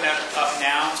want to open it up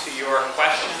now to your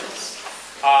questions.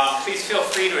 Please feel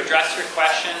free to address your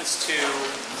questions to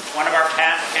one of our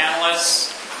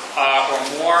panelists or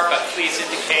more, but please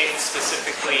indicate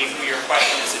specifically who your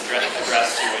question is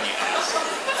addressed to when you ask.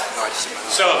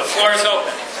 So the floor is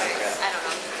open.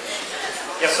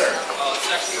 Yes, sir.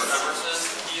 It's actually for Emerson.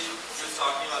 He was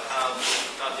talking about how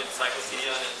you got the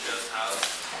encyclopedia in Joe's house,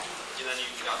 and then you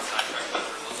got sidetracked by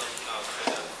journalism.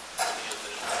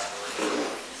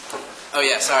 Oh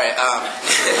yeah, sorry.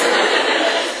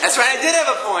 That's right. I did have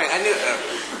a point. I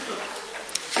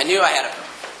knew I had a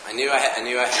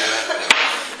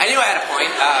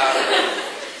point.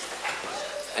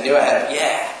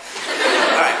 Yeah.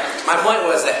 All right. My point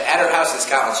was that at her house in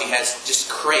Scotland, she has just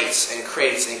crates and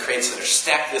crates and crates that are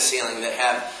stacked to the ceiling that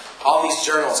have all these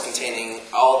journals containing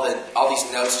all these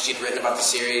notes she'd written about the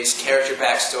series, character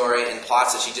backstory, and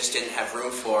plots that she just didn't have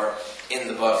room for in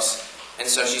the books. And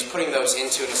so she's putting those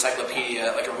into an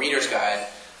encyclopedia, like a reader's guide,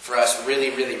 for us really,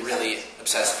 really, really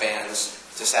obsessed fans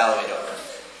to salivate over.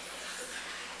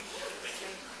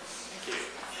 Thank you.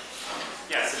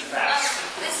 Yes, in fact.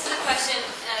 This is a question,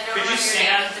 and I don't Could know you if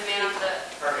stand? you're the man of the...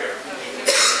 Or here.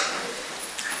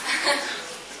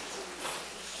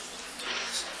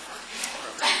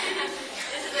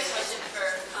 This is a question for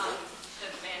the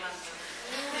man on the...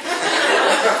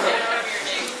 I don't remember your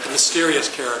name. Mysterious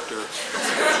character.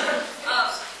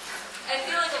 I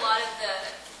feel like a lot of the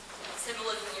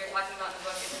symbolism you're talking about in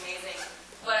the book is amazing,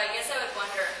 but I guess I would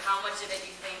wonder how much of it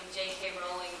you think J.K.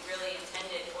 Rowling really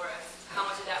intended, or how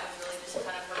much of that was really just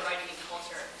kind of her writing in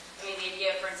culture. I mean, the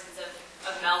idea, for instance, of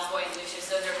Malfoy and Lucius,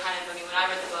 those are kind of, I mean, when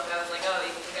I read the book, I was like, oh,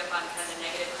 you can pick up on kind of the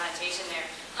negative connotation there.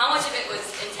 How much of it was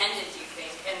intended, do you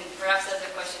think? And perhaps that's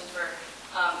a question for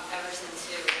Emerson,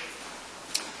 too.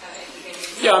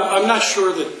 Yeah, I'm not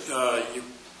sure that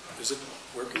is it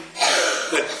working?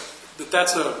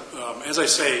 That's as I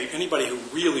say, anybody who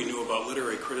really knew about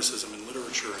literary criticism and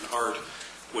literature and art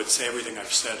would say everything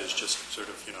I've said is just sort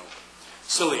of,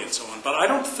 silly and so on. But I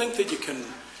don't think that you can...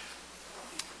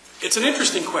 It's an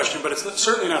interesting question, but it's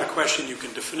certainly not a question you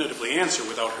can definitively answer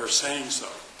without her saying so.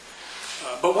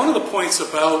 But one of the points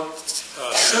about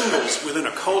symbols within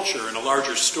a culture and a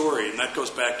larger story, and that goes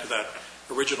back to that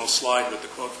original slide with the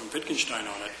quote from Wittgenstein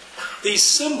on it, these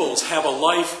symbols have a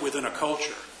life within a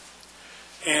culture.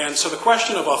 And so the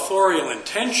question of authorial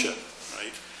intention,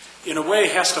 right, in a way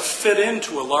has to fit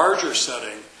into a larger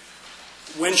setting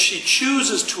when she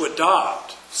chooses to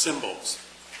adopt symbols,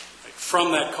 right,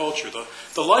 from that culture.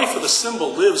 The life of the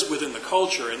symbol lives within the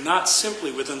culture and not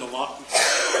simply within the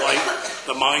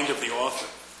mind of the author.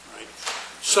 Right?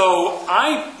 So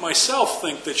I myself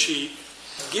think that she,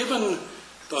 given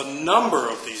the number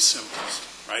of these symbols,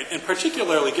 right, and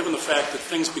particularly given the fact that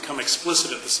things become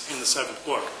explicit in the seventh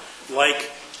book, like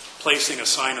placing a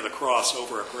sign of the cross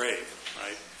over a grave,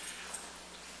 right?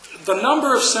 The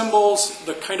number of symbols,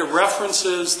 the kind of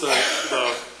references, the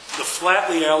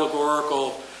flatly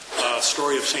allegorical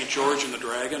story of St. George and the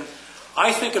dragon,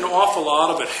 I think an awful lot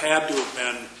of it had to have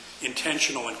been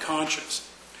intentional and conscious.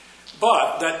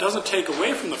 But that doesn't take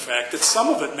away from the fact that some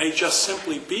of it may just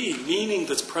simply be meaning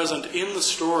that's present in the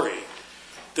story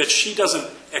that she doesn't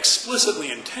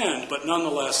explicitly intend, but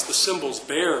nonetheless the symbols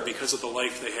bear because of the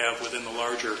life they have within the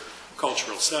larger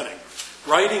cultural setting.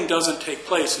 Writing doesn't take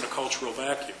place in a cultural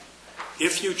vacuum.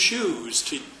 If you choose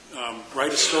to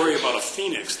write a story about a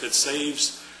phoenix that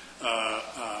saves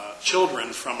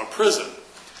children from a prison,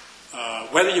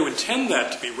 whether you intend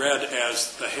that to be read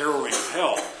as the harrowing of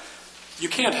hell, you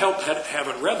can't help have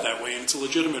it read that way, and it's a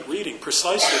legitimate reading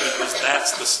precisely because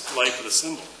that's the life of the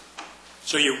symbol.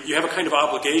 So you have a kind of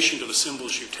obligation to the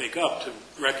symbols you take up to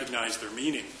recognize their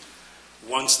meaning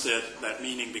once that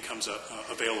meaning becomes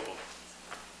available.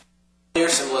 Clear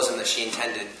symbolism that she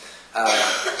intended.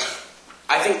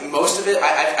 I think most of it,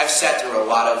 I've sat through a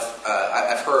lot of,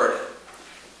 I've heard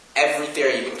every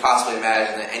theory you can possibly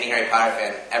imagine that any Harry Potter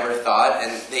fan ever thought,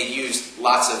 and they used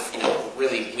lots of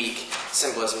really weak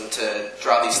symbolism to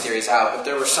draw these theories out, but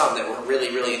there were some that were really,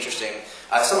 really interesting,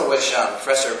 some of which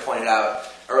Professor pointed out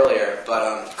earlier,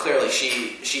 but clearly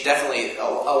she definitely, a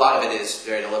lot of it is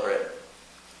very deliberate.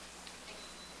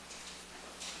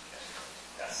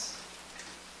 Yes.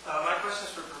 My question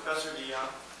is for Professor Dion.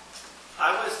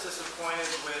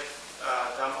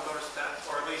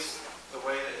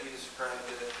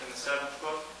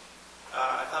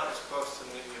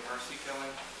 mercy killing.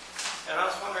 And I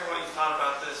was wondering what you thought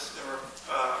about this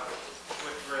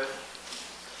with Grid.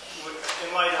 In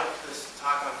light of this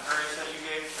talk on courage that you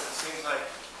gave, because it seems like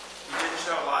you didn't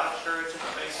show a lot of courage in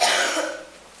the face of it.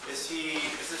 Is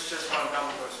this just one of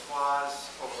Dumbledore's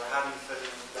flaws, or how do you fit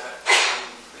into that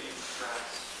that you stress?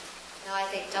 No, I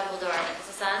think Dumbledore, is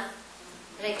this on?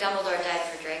 I think Dumbledore died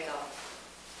for Draco.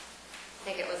 I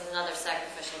think it was another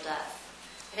sacrificial death.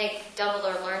 I think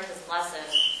Dumbledore learned his lesson,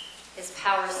 his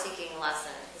power-seeking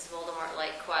lesson, his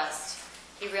Voldemort-like quest.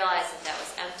 He realized that that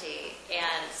was empty,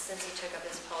 and since he took up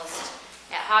his post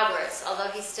at Hogwarts, although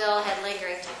he still had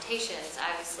lingering temptations,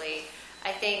 obviously,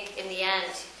 I think in the end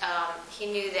he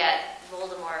knew that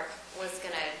Voldemort was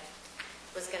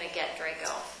gonna get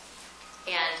Draco,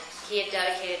 and he had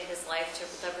dedicated his life to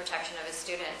the protection of his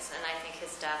students, and I think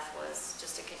his death was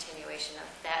just a continuation of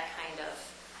that kind of,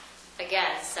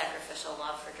 again, sacrificial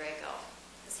love for Draco,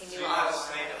 because he knew all along.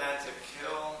 So Snape had to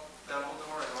kill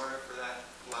Dumbledore in order for that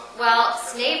love? Well,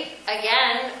 Snape,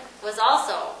 again, was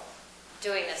also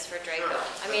doing this for Draco. Sure.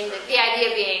 I mean, the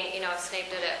idea being, if Snape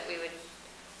did it, we would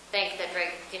think that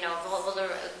Voldemort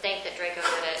would think that Draco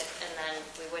did it, and then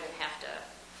we wouldn't have to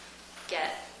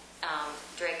get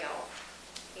Draco,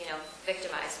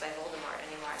 victimized by Voldemort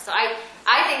anymore. So I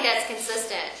think that's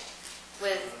consistent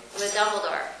with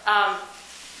Dumbledore.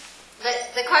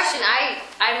 The question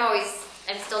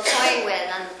I'm still toying with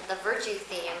on the virtue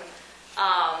theme,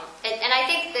 and I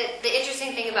think that the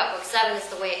interesting thing about Book 7 is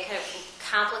the way it kind of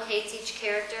complicates each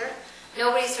character.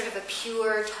 Nobody's sort of a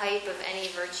pure type of any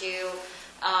virtue.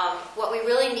 What we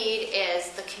really need is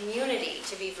the community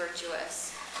to be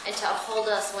virtuous and to uphold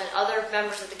us when other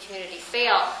members of the community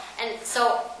fail. And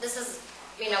so this is,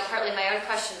 partly my own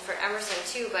question for Emerson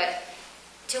too, but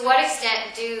to what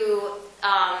extent do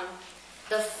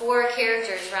the four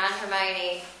characters, Ron,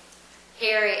 Hermione,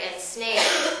 Harry, and Snape,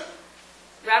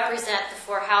 represent the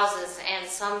four houses and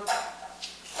some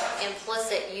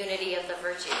implicit unity of the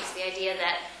virtues? The idea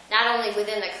that not only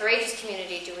within the courageous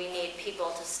community do we need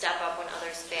people to step up when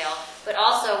others fail, but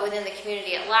also within the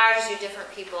community at large do different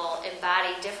people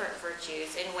embody different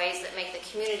virtues in ways that make the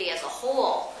community as a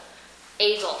whole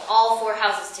all four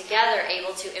houses together,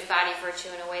 able to embody virtue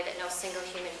in a way that no single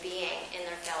human being in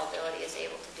their fallibility is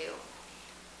able to do.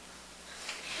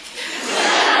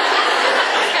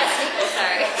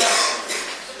 Sorry.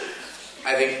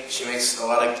 I think she makes a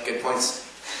lot of good points.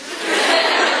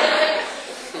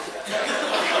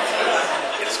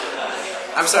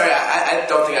 I'm sorry, I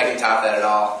don't think I can top that at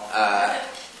all.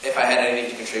 If I had anything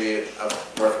to contribute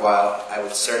worthwhile, I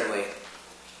would certainly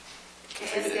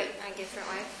contribute it. A different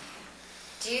way.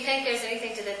 Do you think there's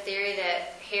anything to the theory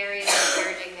that Harry is the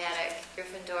paradigmatic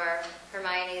Gryffindor,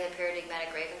 Hermione the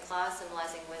paradigmatic Ravenclaw,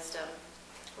 symbolizing wisdom,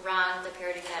 Ron the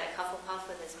paradigmatic Hufflepuff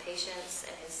with his patience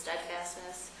and his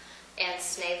steadfastness, and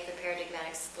Snape the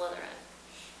paradigmatic Slytherin?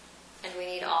 And we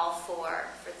need all four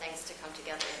for things to come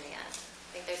together in the end.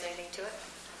 Think there's anything to it?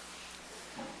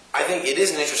 I think it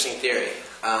is an interesting theory.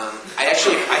 I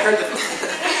heard that...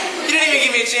 You didn't even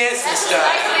give me a chance to That's a start.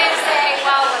 nice way of saying,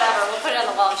 well, whatever, we'll put it on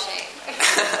the wall of shame.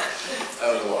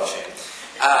 Oh, the wall of shame.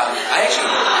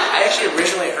 I actually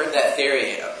originally heard that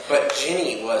theory, but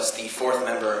Ginny was the fourth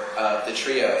member of the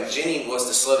trio, and Ginny was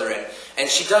the Slytherin, and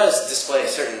she does display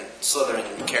certain Slytherin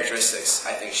characteristics.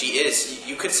 I think she is,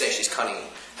 you could say she's cunning.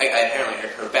 I apparently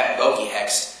heard her bat bogey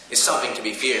hex is something to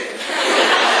be feared.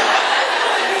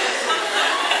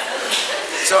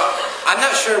 So I'm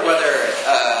not sure whether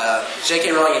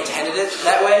J.K. Rowling intended it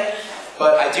that way,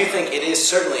 but I do think it is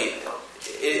certainly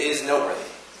noteworthy.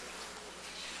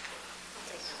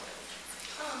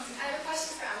 I have a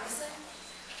question for Emerson.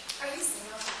 Are you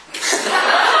single?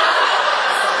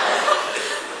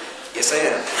 Yes, I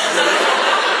am.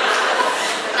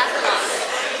 Not for long.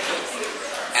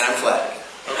 And I'm flattered.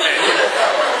 Okay.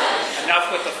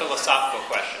 Enough with the philosophical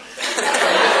questions.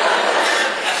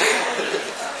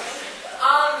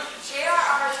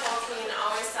 J.R.R. Tolkien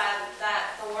always said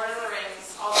that The Lord of the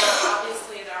Rings, although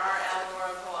obviously there are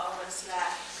allegorical elements to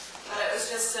that, but it was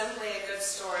just simply a good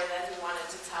story that he wanted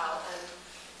to tell. And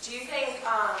do you think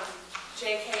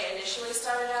J.K. initially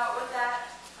started out with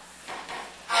that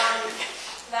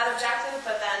objective,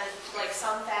 but then like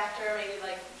some factor, maybe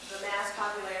like the mass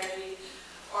popularity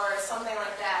or something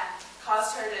like that,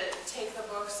 caused her to take the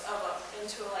books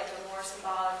into like a more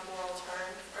symbolic moral turn?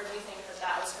 Or do you think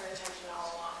that was her intention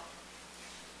all along?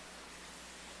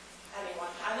 Anyone?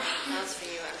 I don't know. That's for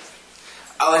you, Emerson.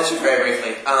 I'll answer very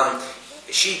briefly.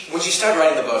 When she started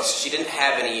writing the books, she didn't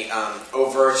have any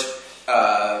overt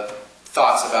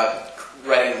thoughts about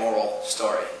writing a moral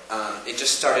story. It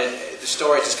just started, the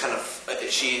story just kind of,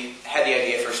 she had the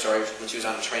idea for a story when she was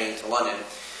on a train to London,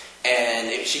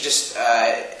 And she just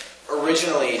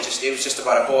originally it was just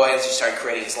about a boy, and she started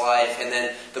creating his life, and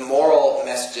then the moral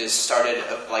messages started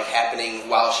like happening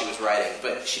while she was writing,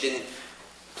 but she didn't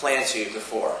plan to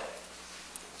before.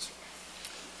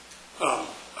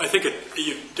 I think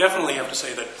you definitely have to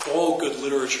say that all good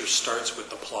literature starts with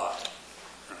the plot.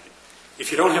 Right?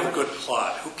 If you don't have a good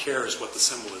plot, who cares what the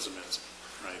symbolism is?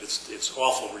 Right? It's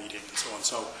awful reading and so on.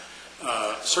 So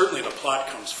certainly the plot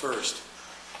comes first.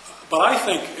 But I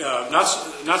think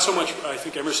not so much. I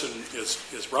think Emerson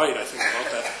is right. I think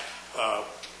about that.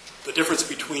 The difference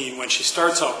between when she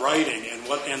starts out writing and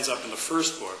what ends up in the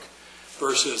first book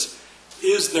versus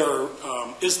is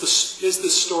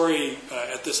this story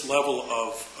at this level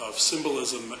of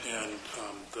symbolism and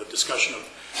the discussion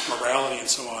of morality and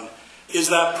so on, is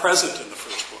that present in the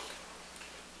first book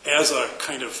as a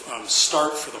kind of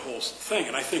start for the whole thing?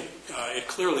 And I think it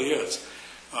clearly is.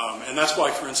 And that's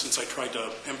why, for instance, I tried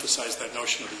to emphasize that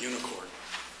notion of the unicorn,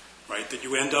 right? That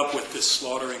you end up with this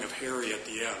slaughtering of Harry at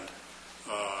the end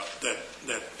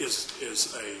that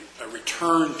is a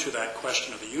return to that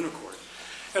question of the unicorn.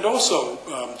 And also,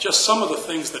 just some of the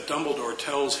things that Dumbledore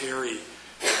tells Harry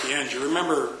at the end. You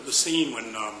remember the scene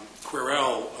when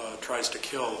Quirrell tries to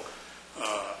kill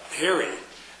Harry,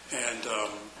 and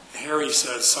Harry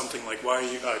says something like, "Why are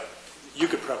you?" You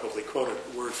could probably quote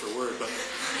it word for word, but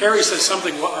Harry says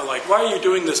something like, "Why are you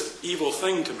doing this evil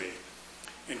thing to me?"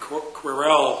 And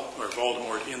Quirrell, or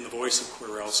Voldemort, in the voice of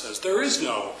Quirrell, says, "There is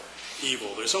no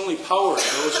evil. There's only power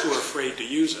in those who are afraid to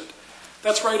use it."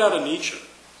 That's right out of Nietzsche.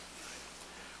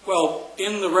 Well,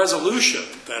 in the resolution,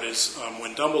 that is,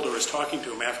 when Dumbledore is talking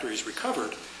to him after he's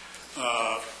recovered,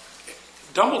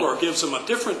 Dumbledore gives him a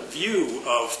different view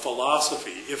of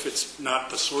philosophy, if it's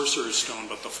not the Sorcerer's Stone,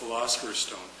 but the Philosopher's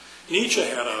Stone. Nietzsche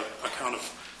had a kind of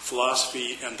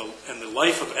philosophy and the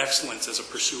life of excellence as a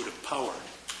pursuit of power.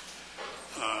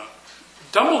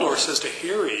 Dumbledore says to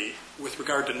Harry, with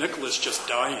regard to Nicholas just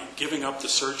dying, giving up the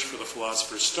search for the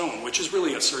Philosopher's Stone, which is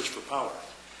really a search for power.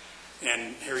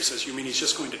 And Harry says, "You mean he's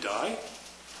just going to die?"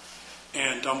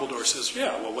 And Dumbledore says,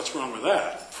 "Yeah, well, what's wrong with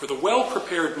that? For the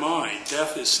well-prepared mind,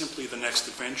 death is simply the next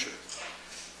adventure."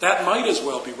 That might as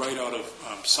well be right out of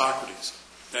Socrates.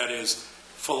 That is,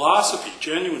 philosophy,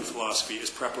 genuine philosophy, is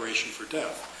preparation for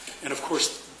death. And of course,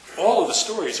 all of the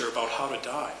stories are about how to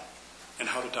die, and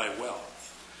how to die well.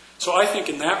 So I think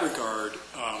in that regard,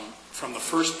 from the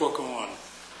first book on,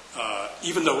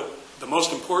 even though the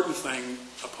most important thing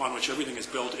upon which everything is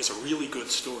built is a really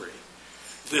good story,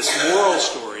 this moral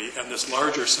story and this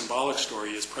larger symbolic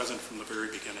story is present from the very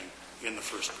beginning in the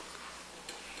first book.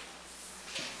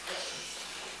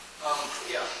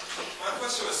 Yeah. My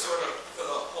question was sort of for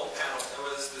the whole panel. It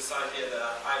was this idea that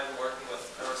I've been working with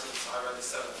ever since I read the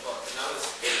 7th book, and that was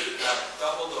that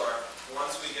Dumbledore,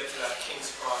 once we get to that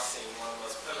King's Cross scene, one of the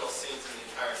most pivotal scenes in the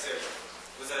entire series,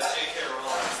 was that J.K.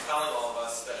 Rowling was telling all of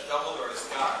us that Dumbledore is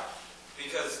God.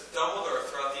 Because Dumbledore,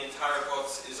 throughout the entire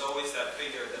books, is always that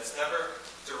figure that's never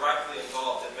directly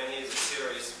involved in many of the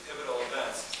series' pivotal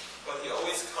events, but he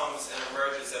always comes and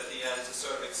emerges at the end to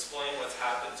sort of explain what's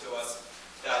happened to us,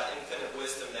 that infinite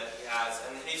wisdom that he has.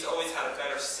 And he's always had a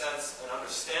better sense and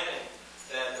understanding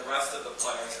than the rest of the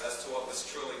players as to what was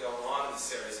truly going on in the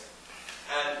series.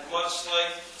 And much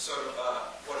like sort of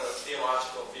what a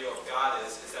theological view of God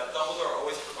is that Dumbledore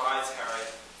always provides Harry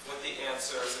with the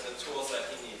answers and the tools that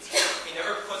he needs. He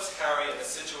never puts Harry in a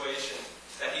situation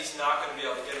that he's not going to be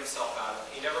able to get himself out of.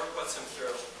 He never puts him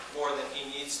through more than he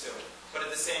needs to. But at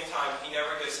the same time, he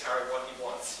never gives Harry what he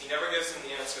wants. He never gives him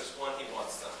the answers when he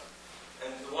wants them.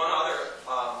 And the one other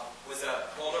was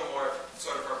that Voldemort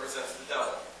sort of represents the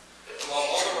devil. While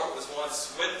Voldemort was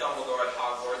once with Dumbledore at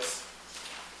Hogwarts,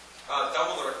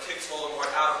 Dumbledore kicks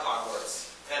Voldemort out of Hogwarts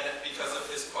and because of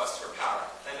his quest for power.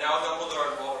 And now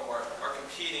Dumbledore and Voldemort are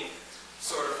competing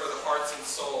sort of for the hearts and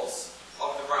souls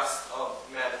of the rest of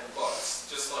men in the books,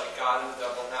 just like God and the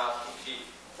devil now compete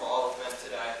for all of men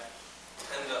today.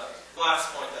 And the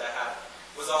last point that I had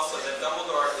was also that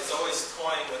Dumbledore is always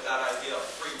toying with that idea of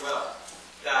free will,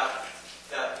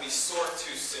 that we sort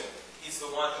too soon. He's the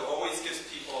one who always gives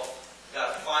people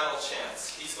that final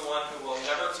chance. He's the one who will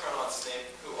never turn on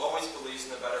Snape, who always believes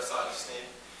in the better side of Snape.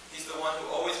 He's the one who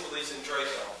always believes in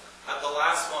Draco. At the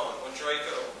last moment, when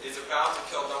Draco is about to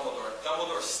kill Dumbledore,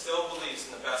 Dumbledore still believes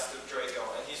in the best of Draco,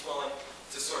 and he's willing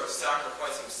to sort of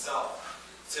sacrifice himself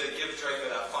to give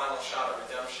Draco that final shot at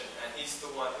redemption, and he's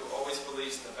the one who always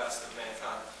believes in the best of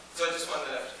mankind. So I just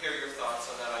wanted to hear your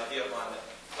thoughts on that idea of mine that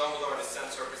Dumbledore, in a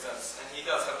sense, represents, and he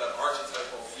does have that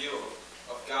archetypal view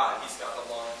of God. He's got the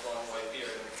long, long white beard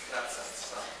in that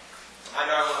sense. So I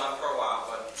know I went on for a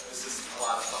while, but this is a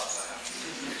lot of thoughts I have.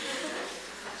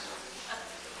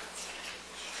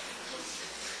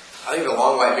 I think the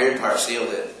long white beard part sealed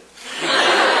it.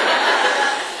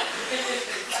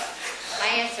 My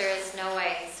answer is no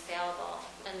way he's fallible.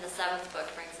 And the 7th book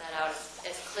brings that out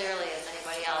as clearly as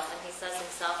anybody else. And he says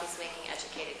himself he's making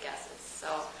educated guesses. So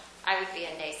I would be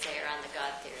a naysayer on the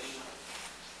God theory.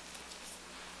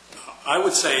 I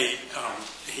would say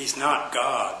he's not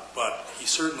God, but he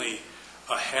certainly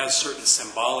has certain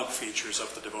symbolic features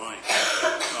of the divine.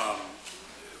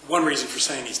 One reason for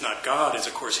saying he's not God is,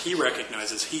 of course, he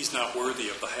recognizes he's not worthy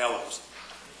of the hallows,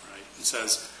 right? And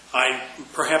says,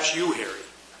 perhaps you, Harry,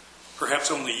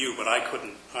 perhaps only you, but I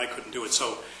couldn't do it.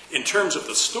 So, in terms of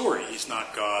the story, he's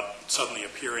not God suddenly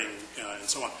appearing and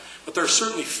so on. But there are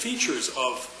certainly features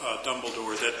of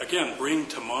Dumbledore that, again, bring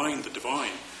to mind the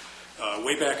divine.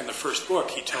 Way back in the first book,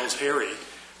 he tells Harry,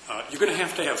 "You're going to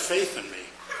have faith in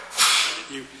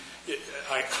me.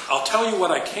 I'll tell you what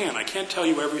I can. I can't tell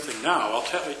you everything now.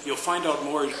 You'll find out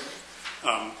more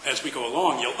as we go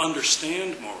along. You'll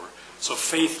understand more. So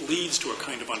faith leads to a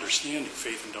kind of understanding.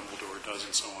 Faith in Dumbledore does,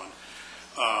 and so on.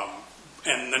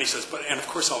 And then he says, and of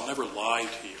course I'll never lie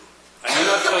to you. I may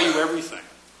not tell you everything,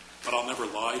 but I'll never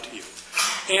lie to you."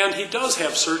 And he does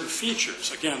have certain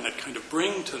features, again, that kind of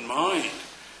bring to mind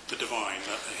the divine,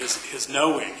 his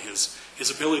knowing, his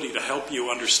ability to help you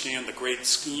understand the great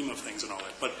scheme of things and all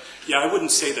that. But yeah, I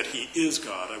wouldn't say that he is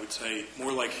God. I would say,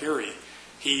 more like Harry,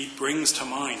 he brings to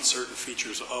mind certain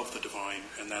features of the divine,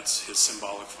 and that's his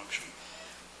symbolic function.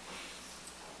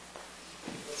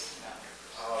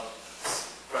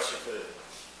 Question for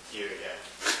you again.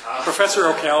 Professor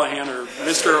O'Callahan, or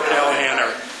Mr. O'Callahan,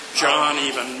 or John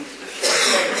even,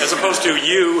 as opposed to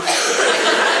you.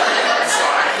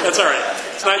 That's all right.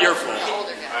 It's not your fault. All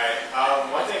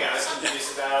right. One thing I was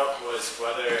confused about was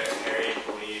whether Harry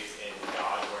believed in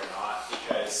God or not,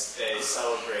 because they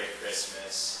celebrate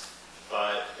Christmas,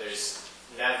 but there's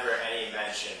never any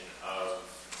mention of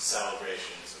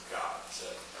celebrations of God. So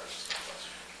that was just a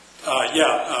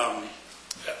question.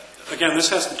 Again, this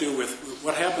has to do with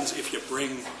what happens if you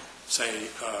bring, say,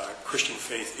 Christian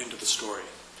faith into the story.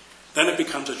 Then it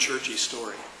becomes a churchy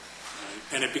story.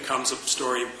 And it becomes a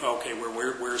story, okay,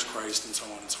 where's Christ, and so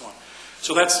on and so on.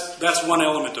 So that's one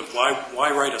element of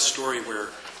why write a story where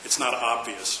it's not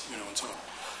obvious, and so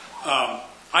on.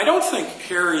 I don't think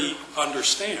Harry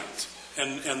understands.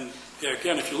 And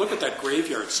again, if you look at that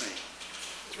graveyard scene,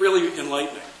 it's really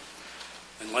enlightening.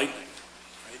 Right?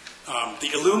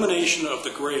 The illumination of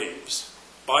the graves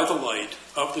by the light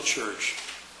of the church,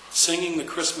 singing the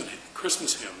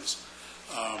Christmas hymns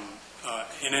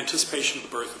in anticipation of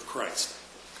the birth of Christ.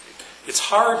 It's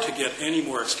hard to get any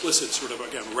more explicit sort of,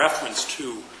 again, reference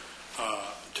to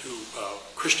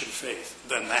Christian faith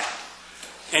than that.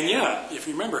 And yet, if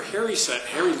you remember, Harry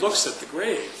looks at the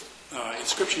grave,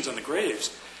 inscriptions on the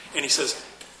graves, and he says,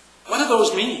 what do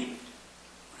those mean?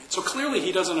 Right? So clearly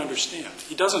he doesn't understand.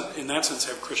 He doesn't, in that sense,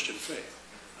 have Christian faith.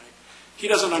 Right? He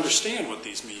doesn't understand what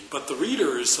these mean, but the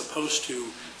reader is supposed to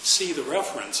see the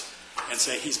reference and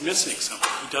say he's missing something.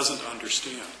 He doesn't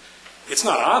understand. It's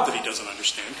not odd that he doesn't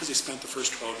understand, because he spent the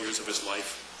first 12 years of his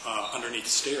life underneath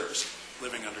stairs,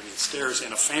 living underneath stairs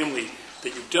in a family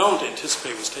that you don't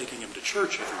anticipate was taking him to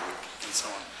church every week, and so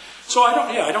on. So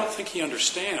I don't think he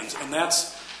understands, and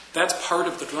that's part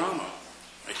of the drama.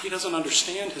 Right? He doesn't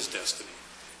understand his destiny.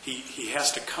 He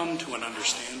has to come to an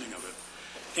understanding of it.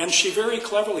 And she very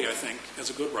cleverly, I think, as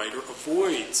a good writer,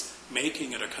 avoids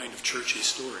making it a kind of churchy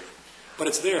story. But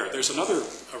it's there. There's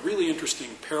a really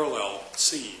interesting parallel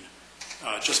scene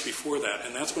just before that,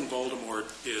 and that's when Voldemort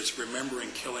is remembering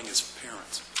killing his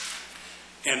parents.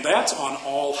 And that's on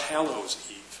All Hallows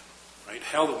Eve, right?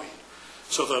 Halloween.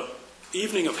 So the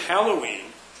evening of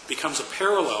Halloween becomes a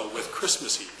parallel with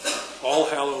Christmas Eve. All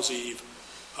Hallows Eve,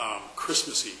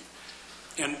 Christmas Eve.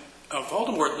 And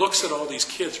Voldemort looks at all these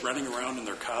kids running around in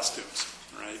their costumes,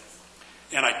 right?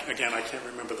 And I can't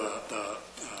remember the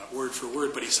word for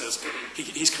word, but he says,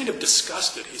 he's kind of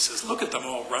disgusted. He says, look at them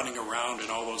all running around in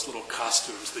all those little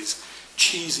costumes, these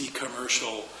cheesy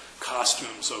commercial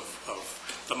costumes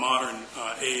of the modern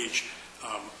age,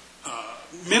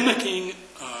 mimicking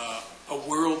a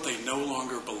world they no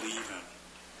longer believe in.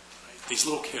 Right? These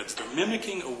little kids, they're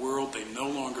mimicking a world they no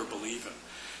longer believe in.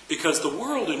 Because the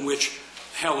world in which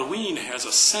Halloween has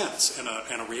a sense and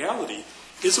a reality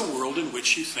is a world in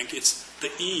which you think it's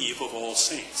the eve of All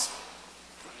Saints.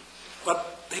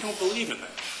 But they don't believe in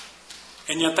that.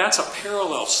 And yet that's a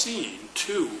parallel scene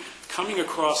to coming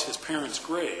across his parents'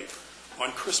 grave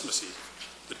on Christmas Eve.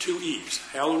 The two Eves,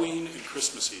 Halloween and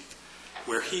Christmas Eve,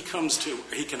 where he can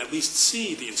at least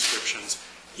see the inscriptions,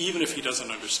 even if he doesn't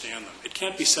understand them. It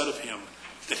can't be said of him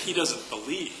that he doesn't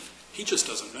believe. He just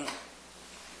doesn't know.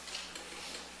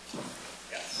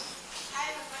 Yes.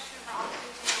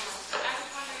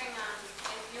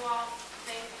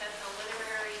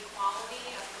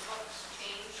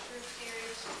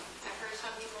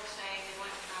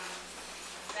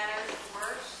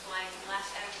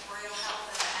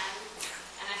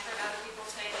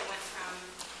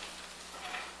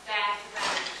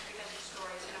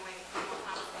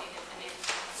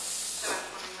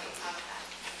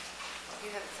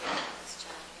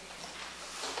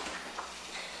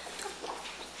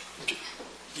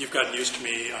 you've gotten used to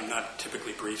me. I'm not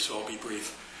typically brief, so I'll be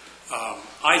brief.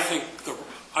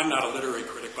 I'm not a literary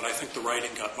critic, but I think the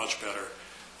writing got much better.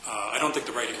 I don't think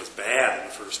the writing was bad in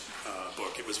the first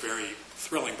book. It was very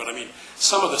thrilling, but I mean,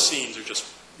 some of the scenes are just,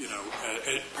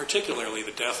 particularly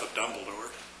the death of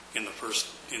Dumbledore in the first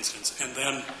instance, and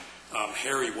then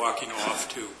Harry walking off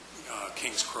to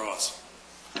King's Cross.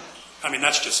 I mean,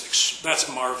 that's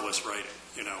marvelous writing,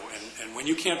 and when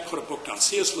you can't put a book down,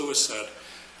 C.S. Lewis said,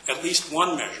 at least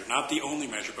one measure, not the only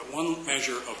measure, but one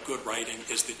measure of good writing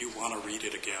is that you want to read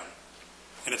it again.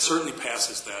 And it certainly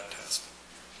passes that test.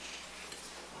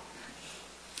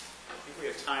 I think we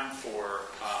have time for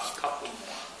a couple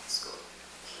more. Let's go.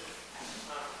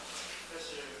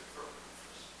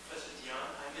 Professor Dion,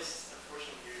 I missed,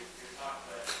 unfortunately, your talk,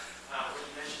 but when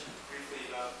you mentioned briefly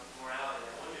about morality,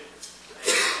 I wondered, in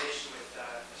combination with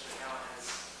Mr. Callahan's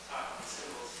talk on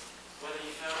symbols, whether you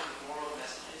found the moral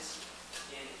messages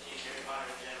in Harry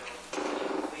Potter in general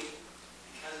incomplete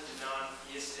because of the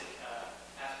non-theistic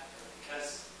aspect of it,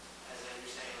 because, as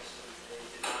you're saying, they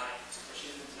deny, or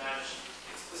she doesn't deny, but she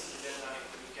explicitly does not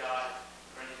include God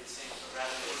or any of these things, but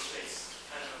rather illustrates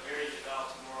kind of a very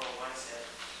developed moral mindset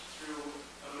through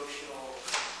emotional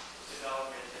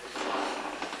development and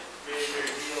very, very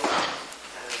real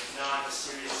kind of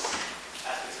non-serious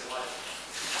aspects of life.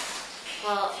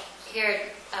 Well, here,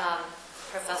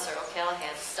 Professor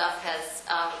O'Callaghan's stuff has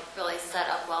really set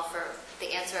up well for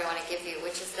the answer I want to give you,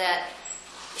 which is that,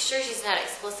 sure, she's not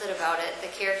explicit about it.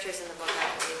 The characters in the book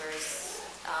aren't believers.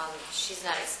 She's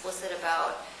not explicit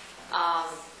about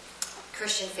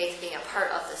Christian faith being a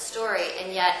part of the story,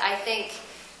 and yet I think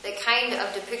the kind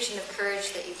of depiction of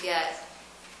courage that you get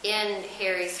in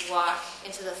Harry's walk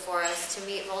into the forest to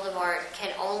meet Voldemort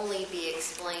can only be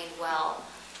explained well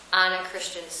on a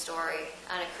Christian story,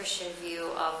 on a Christian view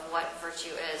of what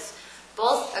virtue is.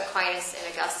 Both Aquinas and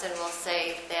Augustine will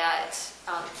say that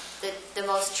the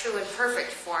most true and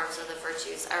perfect forms of the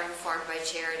virtues are informed by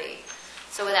charity.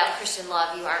 So without Christian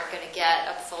love, you aren't going to get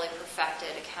a fully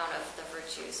perfected account of the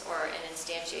virtues or an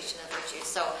instantiation of virtues.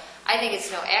 So I think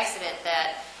it's no accident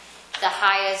that the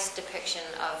highest depiction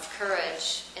of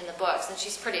courage in the books, and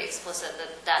she's pretty explicit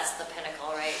that that's the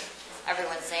pinnacle, right?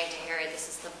 Everyone's saying to Harry, this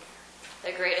is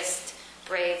the greatest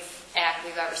brave act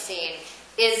we've ever seen,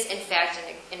 is in fact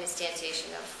an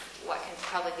instantiation of what can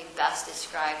probably be best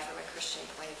described from a Christian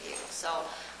point of view. So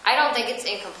I don't think it's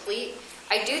incomplete.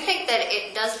 I do think that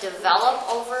it does develop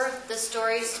over the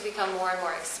stories to become more and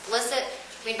more explicit.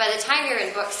 I mean, by the time you're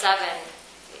in book 7,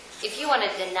 if you want to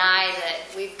deny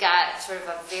that we've got sort of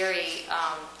a very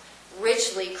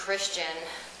richly Christian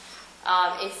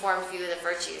informed view of the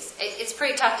virtues, it's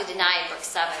pretty tough to deny in book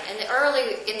 7. In the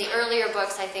earlier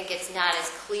books, I think it's not as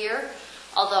clear,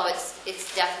 although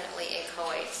it's definitely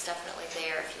inchoate. It's definitely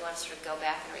there if you want to sort of go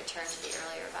back and return to the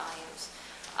earlier volumes.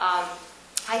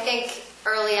 I think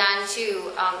early on,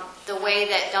 too, the way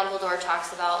that Dumbledore talks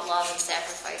about love and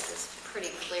sacrifice is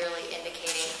pretty clearly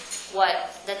indicating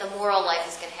that the moral life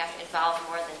is going to have to involve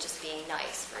more than just being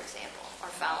nice, for example,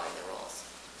 or following the rules.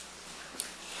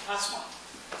 Last one.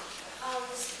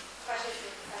 This question for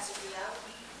Professor Dion.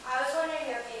 I was wondering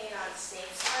your opinion on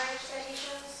Snape's courage that he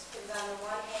shows. Because on the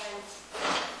one hand,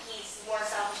 he's more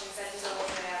selfish and says he's always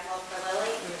going to have love for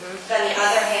Lily. But on the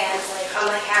other hand,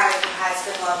 unlike Harry, who has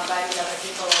good love by these other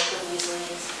people, like the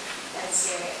Weasleys and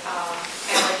Sirius,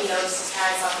 and he knows his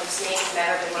parents love him, Snape's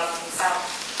never been loved himself.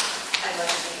 I'd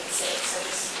like to think it's safe, so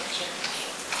just your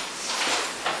opinion.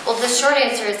 Well, the short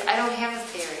answer is I don't have a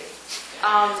theory.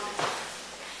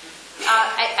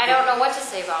 I don't know what to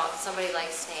say about somebody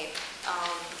like Snape.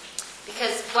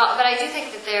 But I do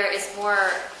think that there is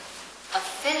more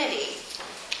affinity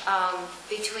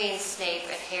between Snape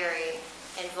and Harry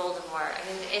and Voldemort. I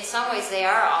mean, in some ways they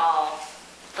are all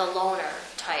the loner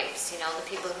types, the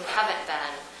people who haven't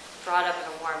been brought up in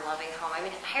a warm, loving home. I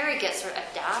mean, Harry gets sort of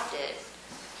adopted,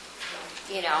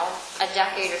 a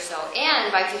decade or so,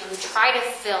 and by people who try to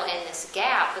fill in this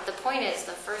gap. But the point is,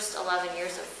 the first 11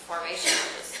 years of formation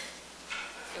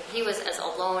he was as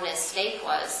alone as Snape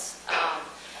was.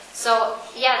 So,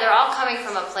 yeah, they're all coming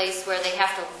from a place where they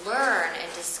have to learn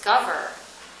and discover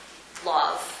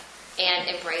love and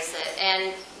embrace it.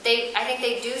 And I think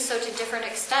they do so to different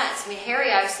extents. I mean,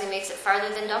 Harry obviously makes it farther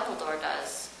than Dumbledore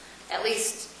does, at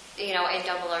least, in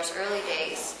Dumbledore's early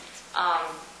days.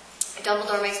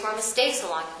 Dumbledore makes more mistakes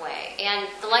along the way. And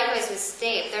likewise with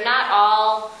Snape, they're not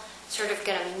all sort of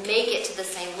going to make it to the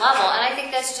same level. And I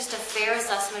think that's just a fair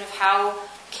assessment of how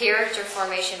character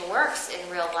formation works in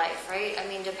real life, right? I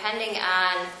mean, depending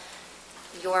on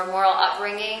your moral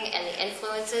upbringing and the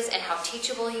influences and how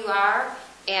teachable you are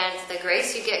And the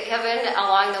grace you get given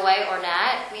along the way or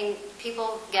not, I mean,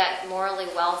 people get morally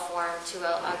well-formed to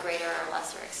a greater or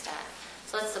lesser extent.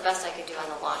 So that's the best I could do on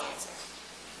the long answer.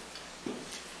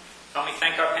 Let me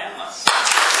thank our panelists.